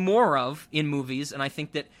we need more of in movies, and I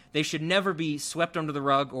think that they should never be swept under the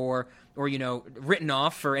rug or written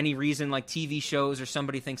off for any reason, like TV shows or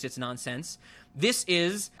somebody thinks it's nonsense. This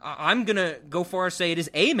is, I'm going to go far as say it is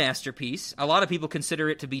a masterpiece. A lot of people consider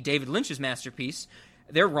it to be David Lynch's masterpiece.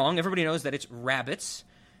 They're wrong. Everybody knows that it's Rabbits.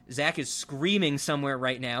 Zach is screaming somewhere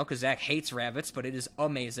right now because Zach hates Rabbits, but it is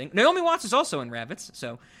amazing. Naomi Watts is also in Rabbits,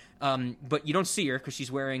 so, but you don't see her because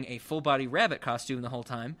she's wearing a full-body rabbit costume the whole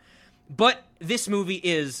time. But this movie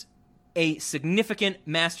is a significant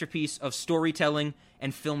masterpiece of storytelling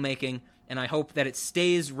and filmmaking, and I hope that it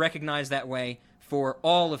stays recognized that way for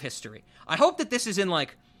all of history. I hope that this is in,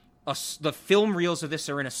 like, the film reels of this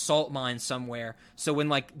are in a salt mine somewhere, so when,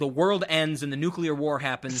 like, the world ends and the nuclear war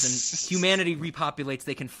happens and humanity repopulates,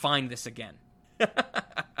 they can find this again.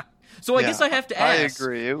 So I guess I have to ask. I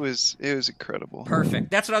agree. It was incredible.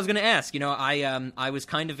 Perfect. That's what I was going to ask. I was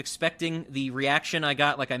kind of expecting the reaction I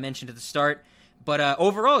got, like I mentioned at the start, but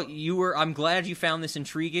overall, I'm glad you found this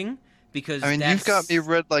intriguing, because you've got me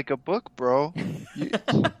read like a book, bro.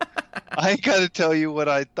 I ain't got to tell you what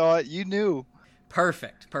I thought. You knew.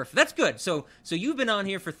 Perfect. That's good. So you've been on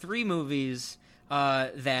here for 3 movies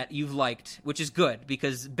that you've liked, which is good,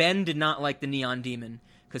 because Ben did not like The Neon Demon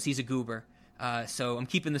because he's a goober. So I'm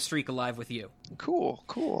keeping the streak alive with you.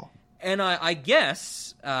 Cool. And I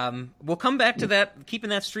guess we'll come back to that, keeping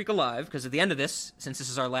that streak alive, because at the end of this, since this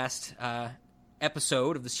is our last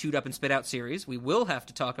episode of the Shoot Up and Spit Out series, we will have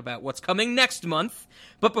to talk about what's coming next month.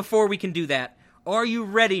 But before we can do that, are you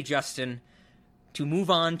ready, Justin, to move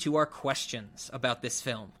on to our questions about this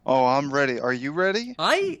film? Oh, I'm ready. Are you ready?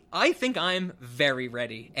 I think I'm very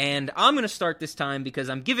ready. And I'm going to start this time because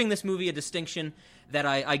I'm giving this movie a distinction that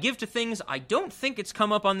I give to things I don't think it's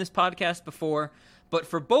come up on this podcast before. But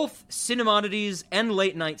for both Cinemodities and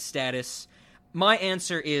Late Night Status, my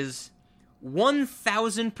answer is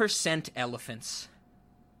 1,000% elephants.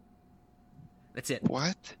 That's it.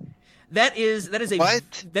 What? That is a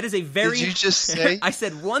What? That is a very. Did you just say? I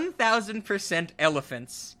said 1,000%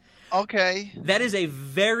 elephants. Okay. That is a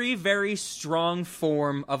very, very strong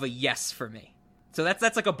form of a yes for me. So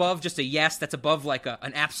that's like above just a yes. That's above like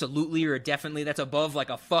an absolutely or a definitely. That's above like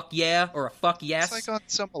a fuck yeah or a fuck yes. It's like on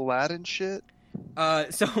some Aladdin shit.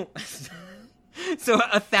 So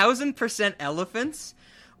 1,000% elephants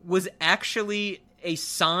was actually a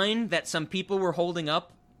sign that some people were holding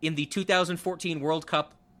up in the 2014 World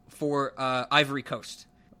Cup for Ivory Coast.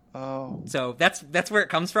 Oh. So that's where it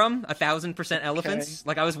comes from, 1,000% elephants. Okay.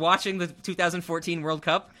 Like, I was watching the 2014 World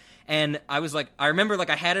Cup, and I was like, I remember like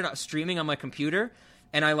I had it streaming on my computer,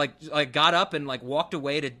 and I like got up and like walked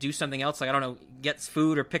away to do something else, like, I don't know, get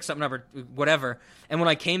food or pick something up or whatever. And when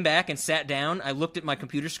I came back and sat down, I looked at my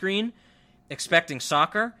computer screen expecting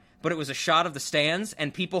soccer, but it was a shot of the stands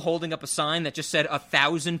and people holding up a sign that just said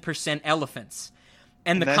 1,000% elephants.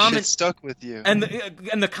 And the that comment shit stuck with you. And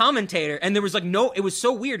the commentator, and there was like no, it was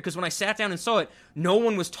so weird because when I sat down and saw it, no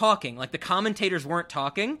one was talking. Like, the commentators weren't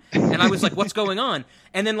talking, and I was like, "What's going on?"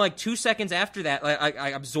 And then like 2 seconds after that, I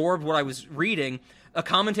absorbed what I was reading. A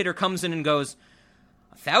commentator comes in and goes,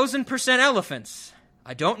 1,000% elephants.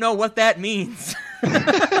 I don't know what that means.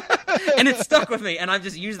 And it stuck with me, and I've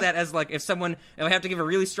just used that as like, if I have to give a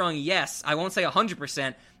really strong yes, I won't say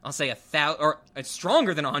 100%. I'll say 1,000, or it's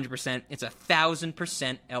stronger than 100%. It's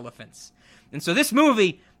 1,000% elephants. And so this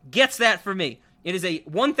movie gets that for me. It is a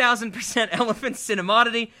 1,000% elephant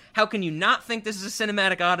cinemodity. How can you not think this is a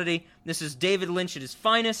cinematic oddity? This is David Lynch at his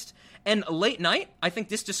finest. And Late Night, I think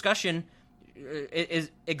this discussion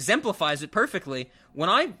exemplifies it perfectly. When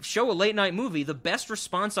I show a late night movie, the best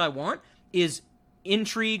response I want is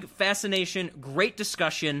intrigue, fascination, great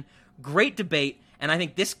discussion, great debate, and I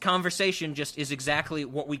think this conversation just is exactly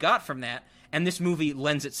what we got from that, and this movie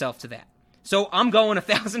lends itself to that. So I'm going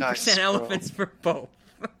 1,000% elephants for both.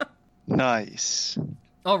 Nice.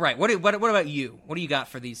 All right, what about you? What do you got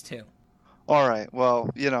for these two? All right,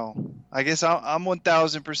 well, I guess I'm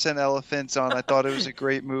 1,000% elephants on. I thought it was a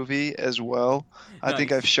great movie as well. I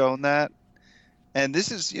think I've shown that. And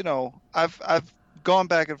this is, I've gone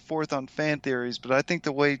back and forth on fan theories, but I think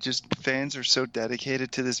the way just fans are so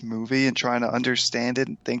dedicated to this movie and trying to understand it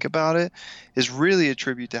and think about it is really a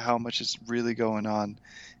tribute to how much is really going on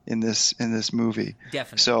in this movie.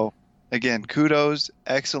 Definitely. So, again, kudos,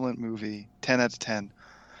 excellent movie, 10 out of 10.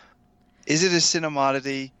 Is it a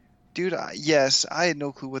cinemodity? Dude, yes, I had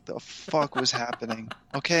no clue what the fuck was happening.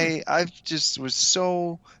 Okay, I just was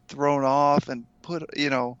so thrown off and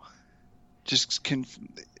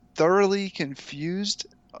thoroughly confused,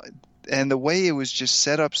 and the way it was just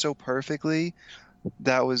set up so perfectly,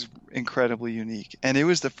 that was incredibly unique. And it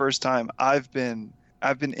was the first time I've been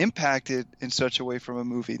impacted in such a way from a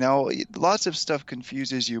movie. Now, lots of stuff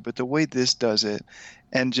confuses you, but the way this does it,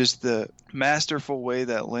 and just the masterful way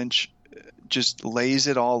that Lynch just lays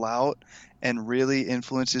it all out and really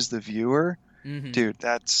influences the viewer, dude,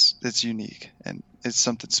 that's unique, and it's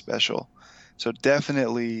something special. So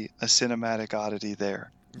definitely a cinematic oddity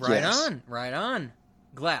there. Right on.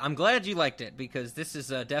 I'm glad you liked it, because this is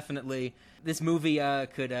definitely, this movie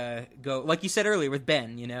could go, like you said earlier with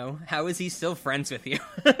Ben, how is he still friends with you?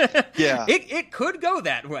 Yeah. It could go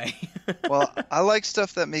that way. Well, I like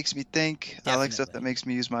stuff that makes me think. Definitely. I like stuff that makes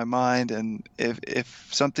me use my mind, and if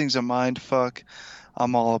something's a mind fuck,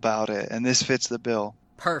 I'm all about it, and this fits the bill.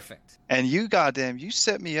 Perfect. And you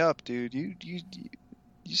set me up, dude. You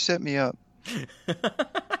set me up.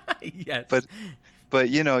 Yes. But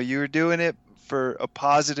you were doing it for a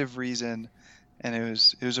positive reason, and it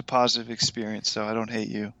was a positive experience. So I don't hate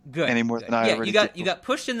you any more than I already did. You got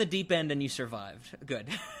pushed in the deep end and you survived. Good.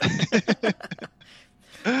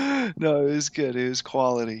 No, it was good. It was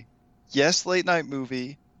quality. Yes, late night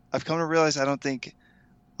movie. I've come to realize I don't think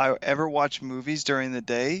I ever watch movies during the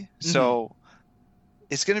day, so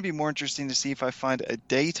it's going to be more interesting to see if I find a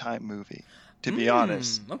daytime movie. To be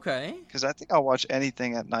honest. Okay. Because I think I'll watch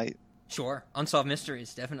anything at night. Sure. Unsolved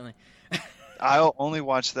Mysteries, definitely. I'll only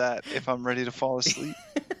watch that if I'm ready to fall asleep.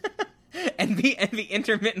 and be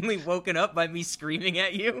intermittently woken up by me screaming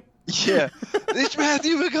at you? Yeah. It's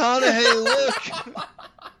Matthew McConaughey, look!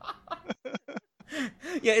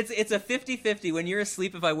 Yeah, it's a 50-50. When you're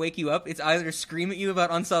asleep, if I wake you up, it's either scream at you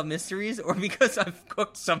about unsolved mysteries or because I've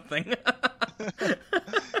cooked something.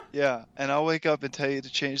 Yeah, and I'll wake up and tell you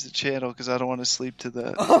to change the channel because I don't want to sleep to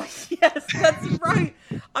that. Oh yes, that's right.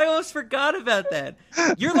 I almost forgot about that.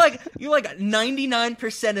 You're like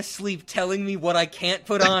 99% asleep, telling me what I can't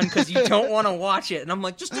put on because you don't want to watch it, and I'm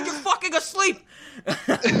like, just you're fucking asleep.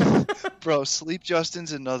 Bro, Sleep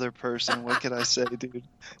Justin's another person. What can I say, dude?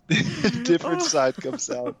 Different side comes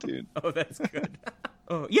out, dude. Oh, that's good.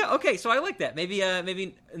 Oh yeah, okay. So I like that. Maybe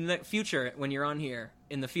in the future, when you're on here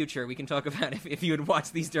in the future, we can talk about if you would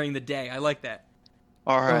watch these during the day. I like that.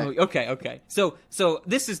 All right. Oh, okay. So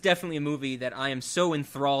this is definitely a movie that I am so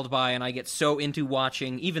enthralled by, and I get so into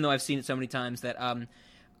watching, even though I've seen it so many times that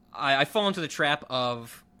I fall into the trap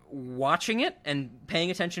of watching it and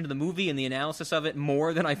paying attention to the movie and the analysis of it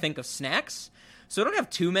more than I think of snacks. So I don't have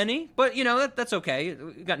too many, but that's okay.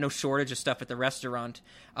 We got no shortage of stuff at the restaurant.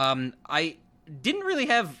 I didn't really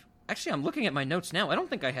have. Actually, I'm looking at my notes now. I don't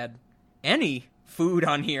think I had any food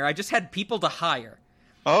on here. I just had people to hire.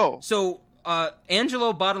 Oh. So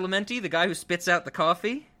Angelo Badalamenti, the guy who spits out the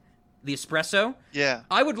coffee, the espresso. Yeah.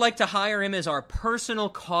 I would like to hire him as our personal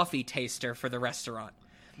coffee taster for the restaurant.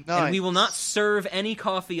 Nice. And we will not serve any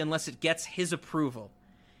coffee unless it gets his approval.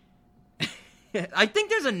 I think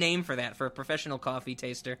there's a name for that, for a professional coffee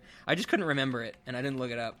taster. I just couldn't remember it, and I didn't look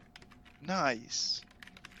it up. Nice.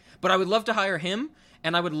 But I would love to hire him,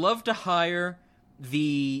 and I would love to hire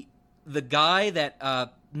the guy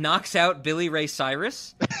that knocks out Billy Ray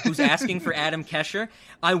Cyrus, who's asking for Adam Kesher.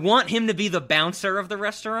 I want him to be the bouncer of the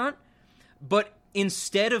restaurant, but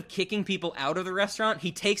instead of kicking people out of the restaurant,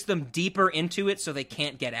 he takes them deeper into it so they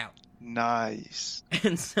can't get out. Nice.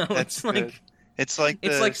 And so That's good. It's like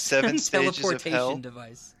the 7 stages teleportation of hell.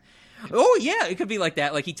 device. Oh yeah, it could be like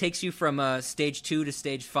that. Like he takes you from stage 2 to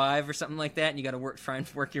stage 5 or something like that, and you got to try and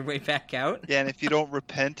work your way back out. Yeah, and if you don't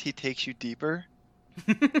repent, he takes you deeper.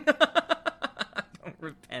 Don't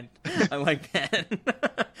repent. I like that.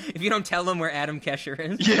 If you don't tell him where Adam Kesher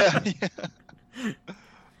is. Yeah.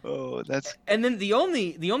 Oh, that's. And then the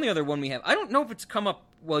only other one we have, I don't know if it's come up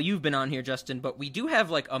while you've been on here, Justin, but we do have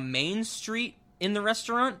like a main street in the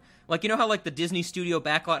restaurant. Like, you know how like the Disney Studio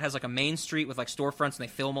backlot has like a main street with like storefronts and they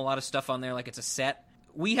film a lot of stuff on there like it's a set?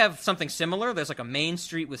 We have something similar. There's like a main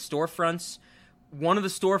street with storefronts. One of the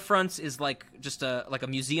storefronts is like just a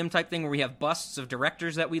museum type thing where we have busts of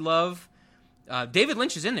directors that we love. David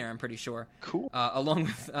Lynch is in there, I'm pretty sure. Cool. Along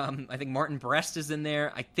with, I think Martin Brest is in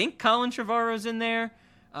there. I think Colin Trevorrow's in there.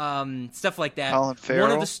 Stuff like that. Colin Farrell?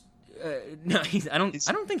 One of the, no, I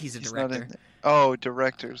don't think he's a director. Oh,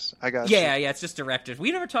 directors. I got you. Yeah, it's just directors.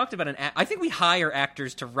 We never talked about I think we hire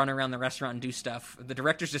actors to run around the restaurant and do stuff. The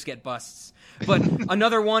directors just get busts. But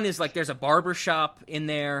another one is like there's a barber shop in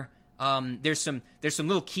there. There's some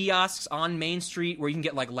little kiosks on Main Street where you can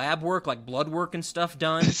get like lab work, like blood work and stuff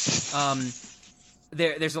done.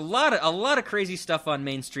 There's a lot of crazy stuff on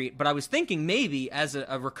Main Street. But I was thinking maybe as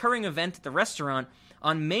a recurring event at the restaurant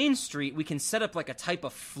on Main Street we can set up like a type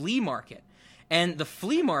of flea market, and the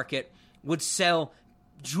flea market would sell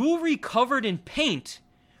jewelry covered in paint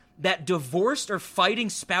that divorced or fighting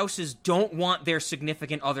spouses don't want their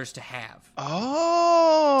significant others to have.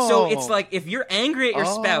 Oh! So it's like if you're angry at your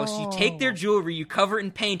spouse, you take their jewelry, you cover it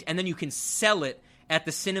in paint, and then you can sell it at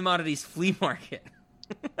the Cinemodities flea market.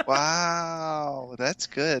 Wow, that's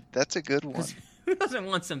good. That's a good one. Who doesn't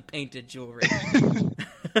want some painted jewelry?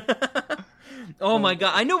 Oh my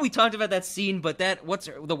god! I know we talked about that scene, but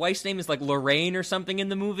the wife's name is like Lorraine or something in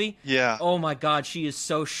the movie. Yeah. Oh my god, she is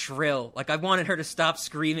so shrill. Like I wanted her to stop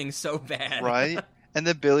screaming so bad. Right. And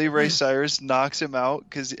then Billy Ray Cyrus knocks him out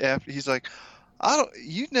because after he's like,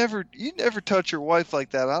 you never touch your wife like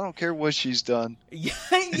that. I don't care what she's done. Yeah,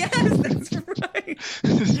 yes, that's right.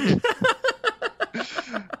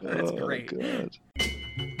 That's great. God.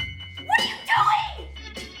 What are you doing?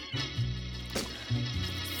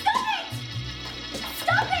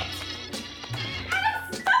 Stop it!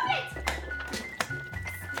 Adam, stop it!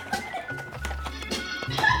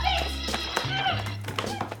 Stop it!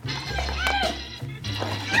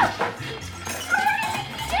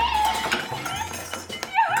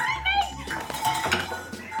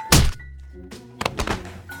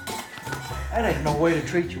 That ain't no way to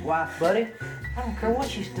treat your wife, buddy. I don't care what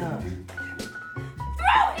she's done.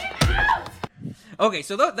 Throw him out! Okay,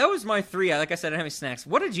 so that was my 3. Like I said, I didn't have any snacks.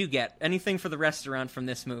 What did you get? Anything for the restaurant from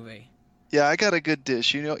this movie? Yeah, I got a good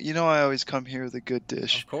dish. You know, I always come here with a good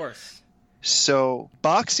dish. Of course. So,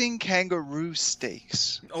 boxing kangaroo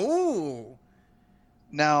steaks. Oh.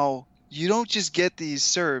 Now, you don't just get these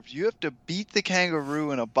served. You have to beat the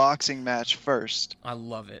kangaroo in a boxing match first. I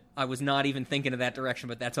love it. I was not even thinking of that direction,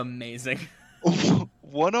 but that's amazing.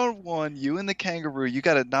 One-on-one, you and the kangaroo, you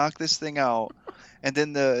got to knock this thing out. And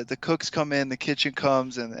then the cooks come in, the kitchen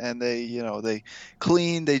comes, and they, you know, they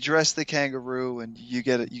clean, they dress the kangaroo, and you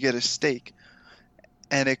get a steak.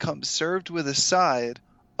 And it comes served with a side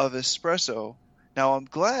of espresso. Now, I'm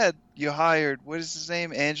glad you hired, what is his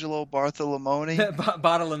name, Angelo Bartolomone?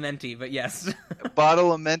 Badalamenti, but yes.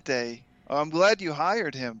 Badalamenti. I'm glad you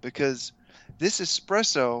hired him, because this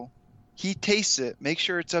espresso, he tastes it, makes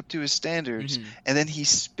sure it's up to his standards, and then he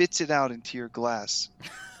spits it out into your glass.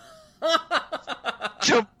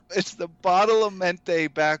 It's the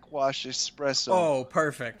Badalamenti backwash espresso. Oh,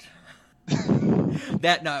 perfect.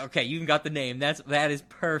 Okay, you got the name. That is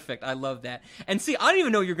perfect. I love that. And see, I didn't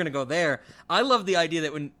even know you were gonna go there. I love the idea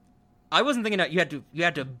that when I wasn't thinking that you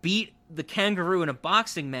had to beat the kangaroo in a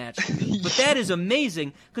boxing match, but that is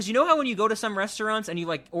amazing because you know how when you go to some restaurants and you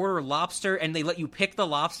like order lobster and they let you pick the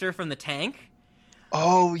lobster from the tank.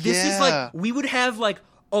 Oh yeah. This is like we would have like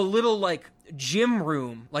a little like gym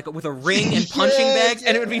room like with a ring and punching bags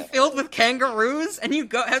and it would be filled with kangaroos and you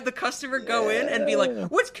have the customer go in and be like,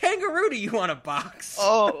 which kangaroo do you want to box?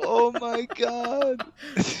 Oh my god.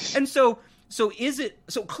 And so is it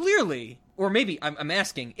so clearly, or maybe I'm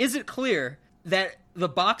asking, is it clear that the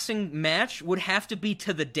boxing match would have to be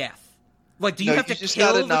to the death? Like, do you have to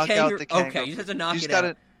kill the kangaroo? Okay, you just have to knock it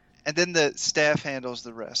out. And then the staff handles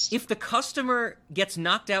the rest. If the customer gets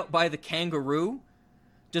knocked out by the kangaroo,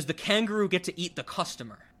 does the kangaroo get to eat the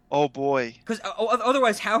customer? Oh, boy. Because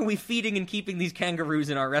otherwise, how are we feeding and keeping these kangaroos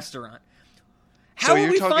in our restaurant? How are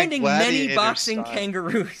we finding many boxing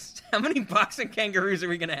kangaroos? How many boxing kangaroos are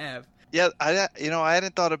we going to have? Yeah, I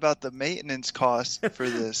hadn't thought about the maintenance cost for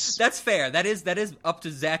this. That's fair. That is up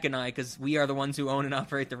to Zach and I, because we are the ones who own and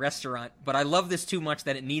operate the restaurant. But I love this too much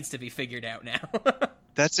that it needs to be figured out now.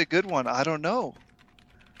 That's a good one. I don't know.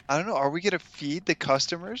 Are we going to feed the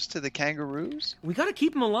customers to the kangaroos? We got to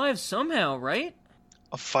keep them alive somehow, right?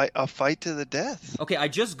 A fight to the death. Okay, I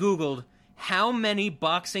just Googled how many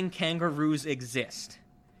boxing kangaroos exist.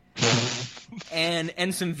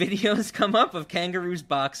 and some videos come up of kangaroos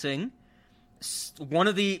boxing. One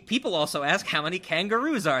of the people also asked, how many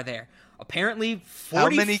kangaroos are there? Apparently How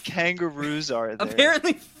many kangaroos are there?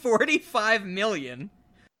 Apparently 45 million.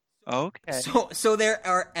 Okay. So there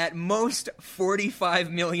are at most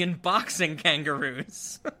 45 million boxing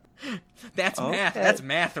kangaroos. That's math. That's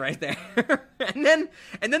math right there. and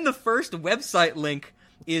then the first website link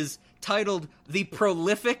is titled "The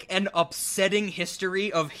Prolific and Upsetting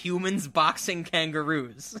History of Humans Boxing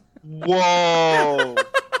Kangaroos." Whoa.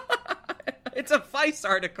 It's a Vice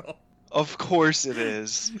article. Of course it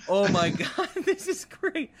is. Oh my god, this is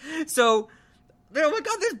great. So, oh my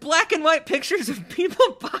god, there's black and white pictures of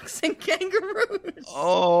people boxing kangaroos.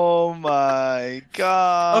 Oh my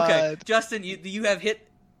god. Okay, Justin, you have hit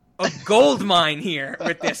a gold mine here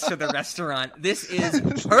with this to the restaurant. This is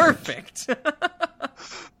perfect.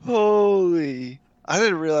 Holy. I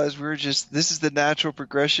didn't realize this is the natural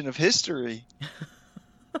progression of history.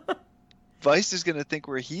 Vice is going to think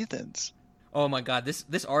we're heathens. Oh my god,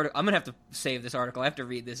 this article, I'm going to have to save this article. I have to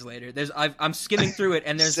read this later. I'm skimming through it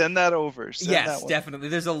and there's Send that over. Yes, definitely.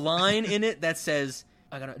 There's a line in it that says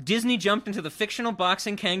Disney jumped into the fictional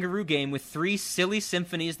boxing kangaroo game with 3 silly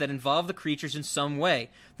symphonies that involve the creatures in some way,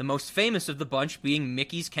 the most famous of the bunch being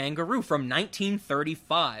Mickey's Kangaroo from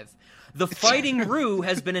 1935. The Fighting Roo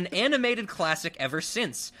has been an animated classic ever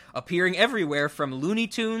since, appearing everywhere from Looney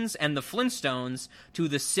Tunes and the Flintstones to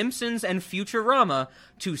The Simpsons and Futurama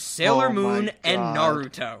to Sailor Moon and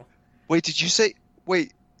Naruto. Did you say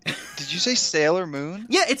Sailor Moon?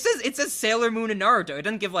 Yeah, it says Sailor Moon and Naruto. It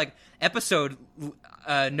doesn't give like episode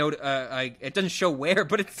note. It doesn't show where,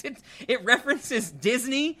 but it references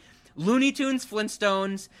Disney, Looney Tunes,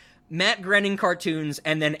 Flintstones, Matt Groening cartoons,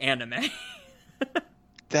 and then anime.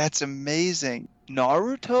 That's amazing.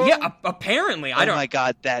 Naruto? Yeah, apparently. Oh my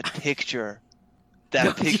god, that picture.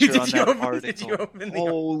 That picture on that article.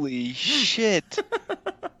 Holy shit.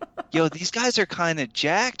 Yo, these guys are kind of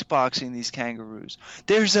jacked boxing these kangaroos.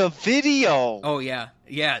 There's a video. Oh yeah.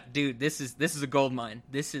 Yeah, dude, this is a gold mine.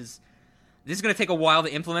 This is going to take a while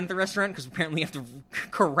to implement at the restaurant because apparently you have to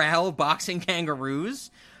corral boxing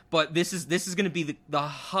kangaroos, but this is going to be the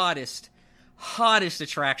hottest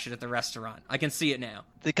attraction at the restaurant. I can see it now.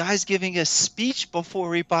 The guy's giving a speech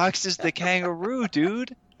before he boxes the kangaroo,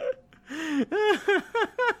 dude. I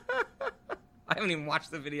haven't even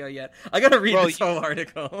watched the video yet. I gotta read this whole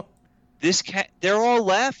article. They're all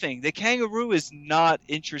laughing. The kangaroo is not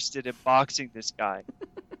interested in boxing this guy.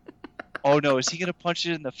 Oh no, is he gonna punch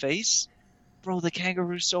it in the face? Bro, the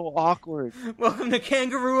kangaroo's so awkward. Welcome to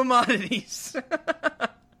Kangaroo Oddities.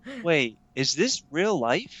 Wait, is this real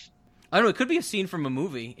life? I don't know. It could be a scene from a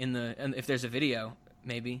movie if there's a video,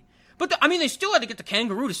 maybe. But they still had to get the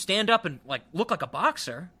kangaroo to stand up and like look like a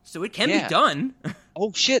boxer, so it can be done.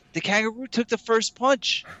 Oh shit! The kangaroo took the first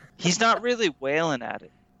punch. He's not really wailing at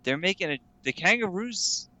it. They're making it. The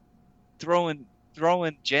kangaroo's throwing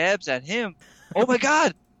jabs at him. Oh my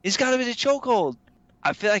god! He's got him in a chokehold.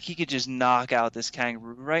 I feel like he could just knock out this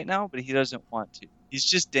kangaroo right now, but he doesn't want to. He's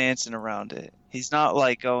just dancing around it. He's not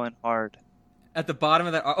like going hard. At the bottom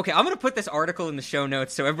of that... Okay, I'm going to put this article in the show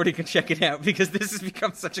notes so everybody can check it out because this has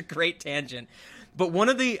become such a great tangent. But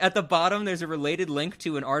at the bottom, there's a related link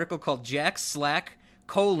to an article called Jack Slack,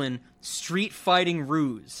 Street Fighting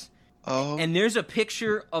Ruse. Oh. And there's a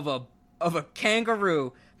picture of a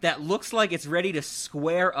kangaroo that looks like it's ready to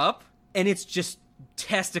square up, and it's just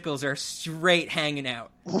testicles are straight hanging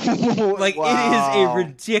out. Like, wow. It is a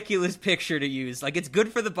ridiculous picture to use. Like, it's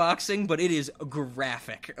good for the boxing, but it is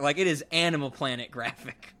graphic. Like, it is Animal Planet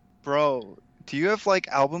graphic. Bro, do you have, like,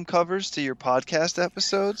 album covers to your podcast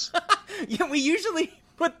episodes? Yeah, we usually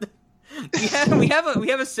put we have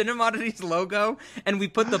a Cinemodities logo, and we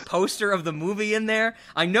put the poster of the movie in there.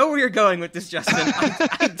 I know where you're going with this, Justin.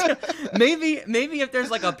 Maybe if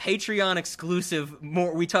there's like a Patreon exclusive,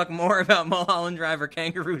 we talk more about Mulholland Drive or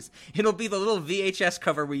kangaroos. It'll be the little VHS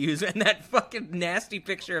cover we use and that fucking nasty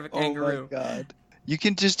picture of a kangaroo. Oh my god! You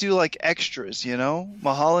can just do like extras,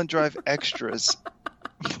 Mulholland Drive extras.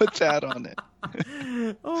 Put that on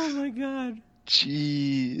it. Oh my god.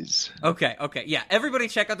 Jeez. Okay, yeah. Everybody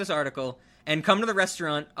check out this article and come to the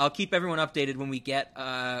restaurant. I'll keep everyone updated when we get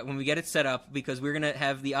it set up because we're gonna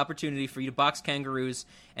have the opportunity for you to box kangaroos,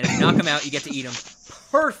 and if you knock them out, you get to eat them.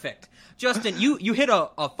 Perfect, Justin. You hit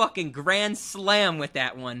a fucking grand slam with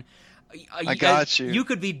that one. I got you. You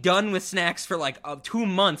could be done with snacks for like 2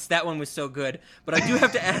 months. That one was so good. But I do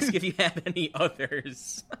have to ask if you had any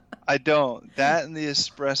others. I don't. That and the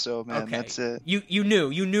espresso, man. Okay. That's it. You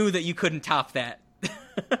knew that you couldn't top that.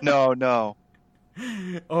 No.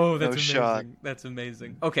 Oh, that's amazing. Shot. That's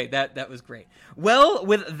amazing. Okay, that was great. Well,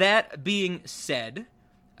 with that being said,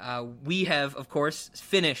 we have, of course,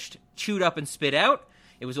 finished Chewed Up and Spit Out.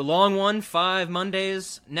 It was a long one, 5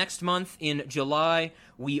 Mondays. Next month in July,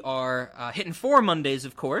 we are hitting 4 Mondays,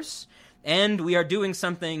 of course, and we are doing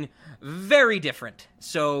something very different.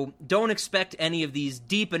 So don't expect any of these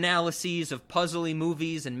deep analyses of puzzly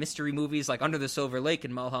movies and mystery movies like Under the Silver Lake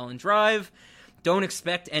and Mulholland Drive. Don't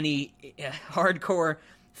expect any hardcore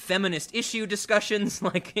feminist issue discussions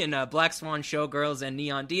like in Black Swan, Showgirls, and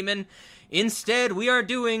Neon Demon. Instead, we are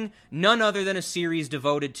doing none other than a series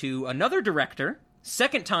devoted to another director.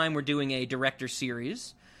 Second time we're doing a director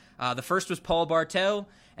series. The first was Paul Bartel,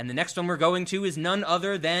 and the next one we're going to is none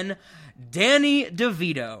other than Danny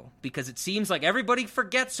DeVito, because it seems like everybody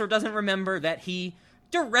forgets or doesn't remember that he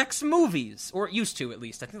directs movies, or used to at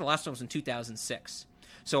least. I think the last one was in 2006.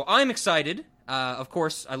 So I'm excited. Of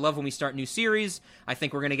course, I love when we start new series. I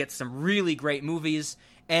think we're going to get some really great movies,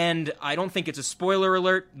 and I don't think it's a spoiler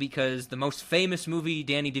alert because the most famous movie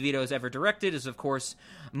Danny DeVito has ever directed is, of course,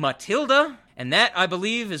 Matilda, and that, I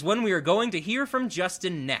believe, is when we are going to hear from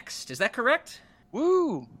Justin next. Is that correct?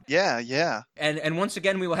 Woo! Yeah. And once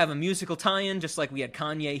again, we will have a musical tie-in, just like we had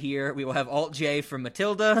Kanye here. We will have Alt J from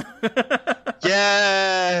Matilda.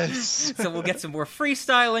 Yes! So we'll get some more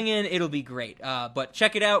freestyling in. It'll be great. But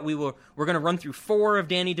check it out. We're going to run through 4 of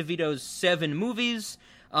Danny DeVito's 7 movies.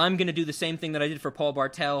 I'm going to do the same thing that I did for Paul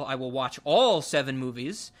Bartel. I will watch all 7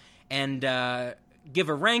 movies and give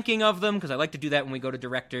a ranking of them, because I like to do that when we go to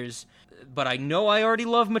directors. But I know I already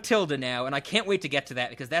love Matilda now, and I can't wait to get to that,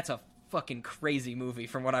 because that's a fucking crazy movie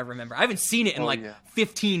from what I remember. I haven't seen it in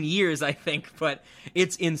 15 years, I think, but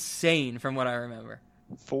it's insane from what I remember.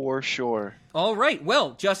 For sure. All right.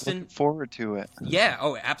 Well, Justin. Looking forward to it. Yeah.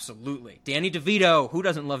 Oh, absolutely. Danny DeVito. Who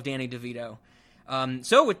doesn't love Danny DeVito?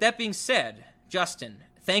 So with that being said, Justin,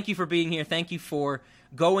 thank you for being here. Thank you for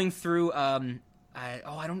going through, I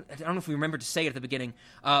don't know if we remember to say it at the beginning,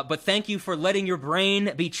 but thank you for letting your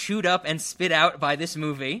brain be chewed up and spit out by this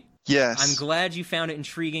movie. Yes. I'm glad you found it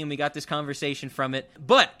intriguing and we got this conversation from it.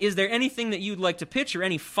 But is there anything that you'd like to pitch or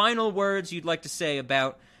any final words you'd like to say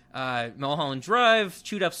about Mulholland Drive,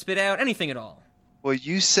 Chewed Up, Spit Out, anything at all? Well,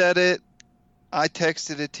 you said it. I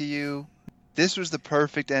texted it to you. This was the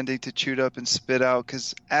perfect ending to Chewed Up and Spit Out,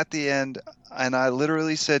 because at the end, and I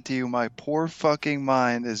literally said to you, my poor fucking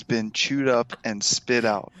mind has been chewed up and spit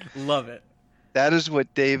out. Love it. That is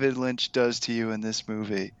what David Lynch does to you in this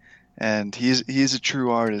movie. And he's a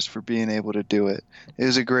true artist for being able to do it. It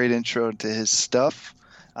was a great intro to his stuff.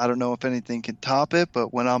 I don't know if anything can top it,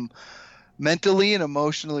 but when I'm mentally and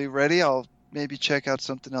emotionally ready, I'll maybe check out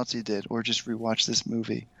something else he did or just rewatch this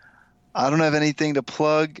movie. I don't have anything to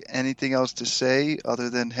plug, anything else to say other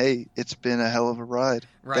than, hey, it's been a hell of a ride.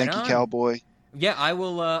 Right Thank on. you, Cowboy. Yeah, I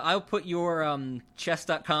will. I'll put your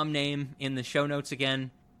chess.com name in the show notes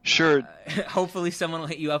again. Sure. Hopefully someone will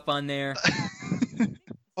hit you up on there.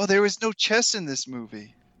 Oh, there was no chess in this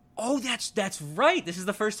movie. Oh, that's right. This is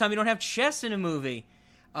the first time you don't have chess in a movie.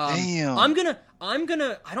 Damn. I'm gonna.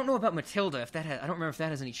 I don't know about Matilda. I don't remember if that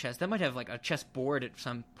has any chess. That might have like a chess board at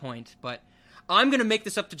some point. But I'm gonna make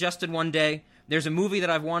this up to Justin one day. There's a movie that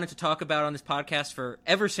I've wanted to talk about on this podcast for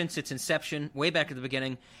ever since its inception, way back at the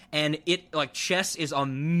beginning, and chess is a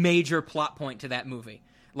major plot point to that movie.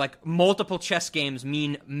 Like, multiple chess games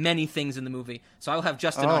mean many things in the movie. So I'll have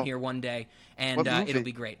Justin on here one day, and it'll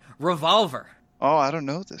be great. Revolver. Oh, I don't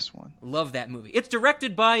know this one. Love that movie. It's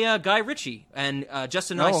directed by Guy Ritchie, and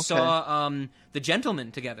Justin and I saw The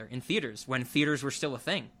Gentleman together in theaters when theaters were still a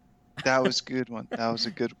thing. That was a good one. That was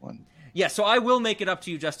a good one. Yeah, so I will make it up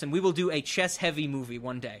to you, Justin. We will do a chess-heavy movie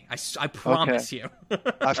one day. I promise you.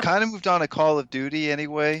 I've kind of moved on to Call of Duty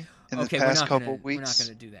anyway in the past couple weeks. We're not going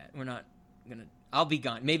to do that. We're not going to... I'll be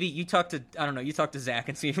gone. Maybe you talk to Zach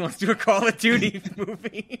and see if he wants to do a Call of Duty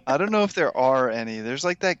movie. I don't know if there are any. There's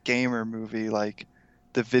like that gamer movie, like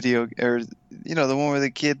the video, or, you know, the one where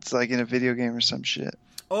the kid's like in a video game or some shit.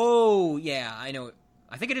 Oh, yeah, I know.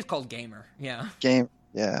 I think it is called Gamer, yeah. Game,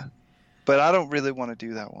 yeah. But I don't really want to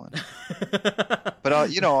do that one. But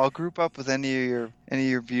I'll group up with any of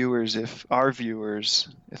your viewers if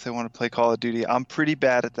they want to play Call of Duty. I'm pretty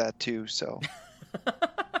bad at that too, so.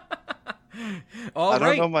 I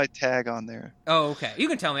don't know my tag on there. Oh, okay. You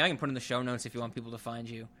can tell me. I can put in the show notes if you want people to find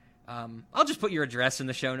you. I'll just put your address in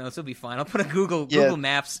the show notes. It'll be fine. I'll put a Google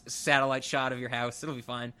Maps satellite shot of your house. It'll be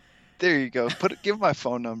fine. There you go. Give my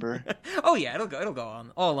phone number. Oh yeah, it'll go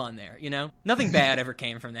all on there. You know, nothing bad ever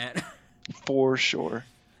came from that. For sure.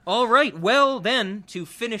 All right. Well, then, to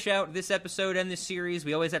finish out this episode and this series,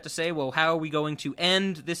 we always have to say, well, how are we going to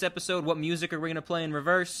end this episode? What music are we going to play in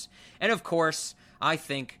reverse? And of course, I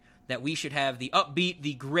think that we should have the upbeat,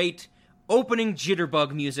 the great opening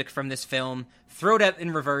jitterbug music from this film. Throw that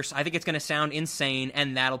in reverse. I think it's going to sound insane,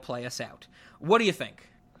 and that'll play us out. What do you think?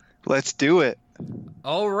 Let's do it.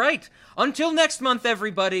 All right. Until next month,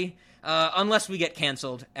 everybody. Unless we get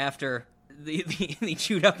canceled after the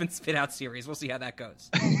chewed up and spit out series. We'll see how that goes.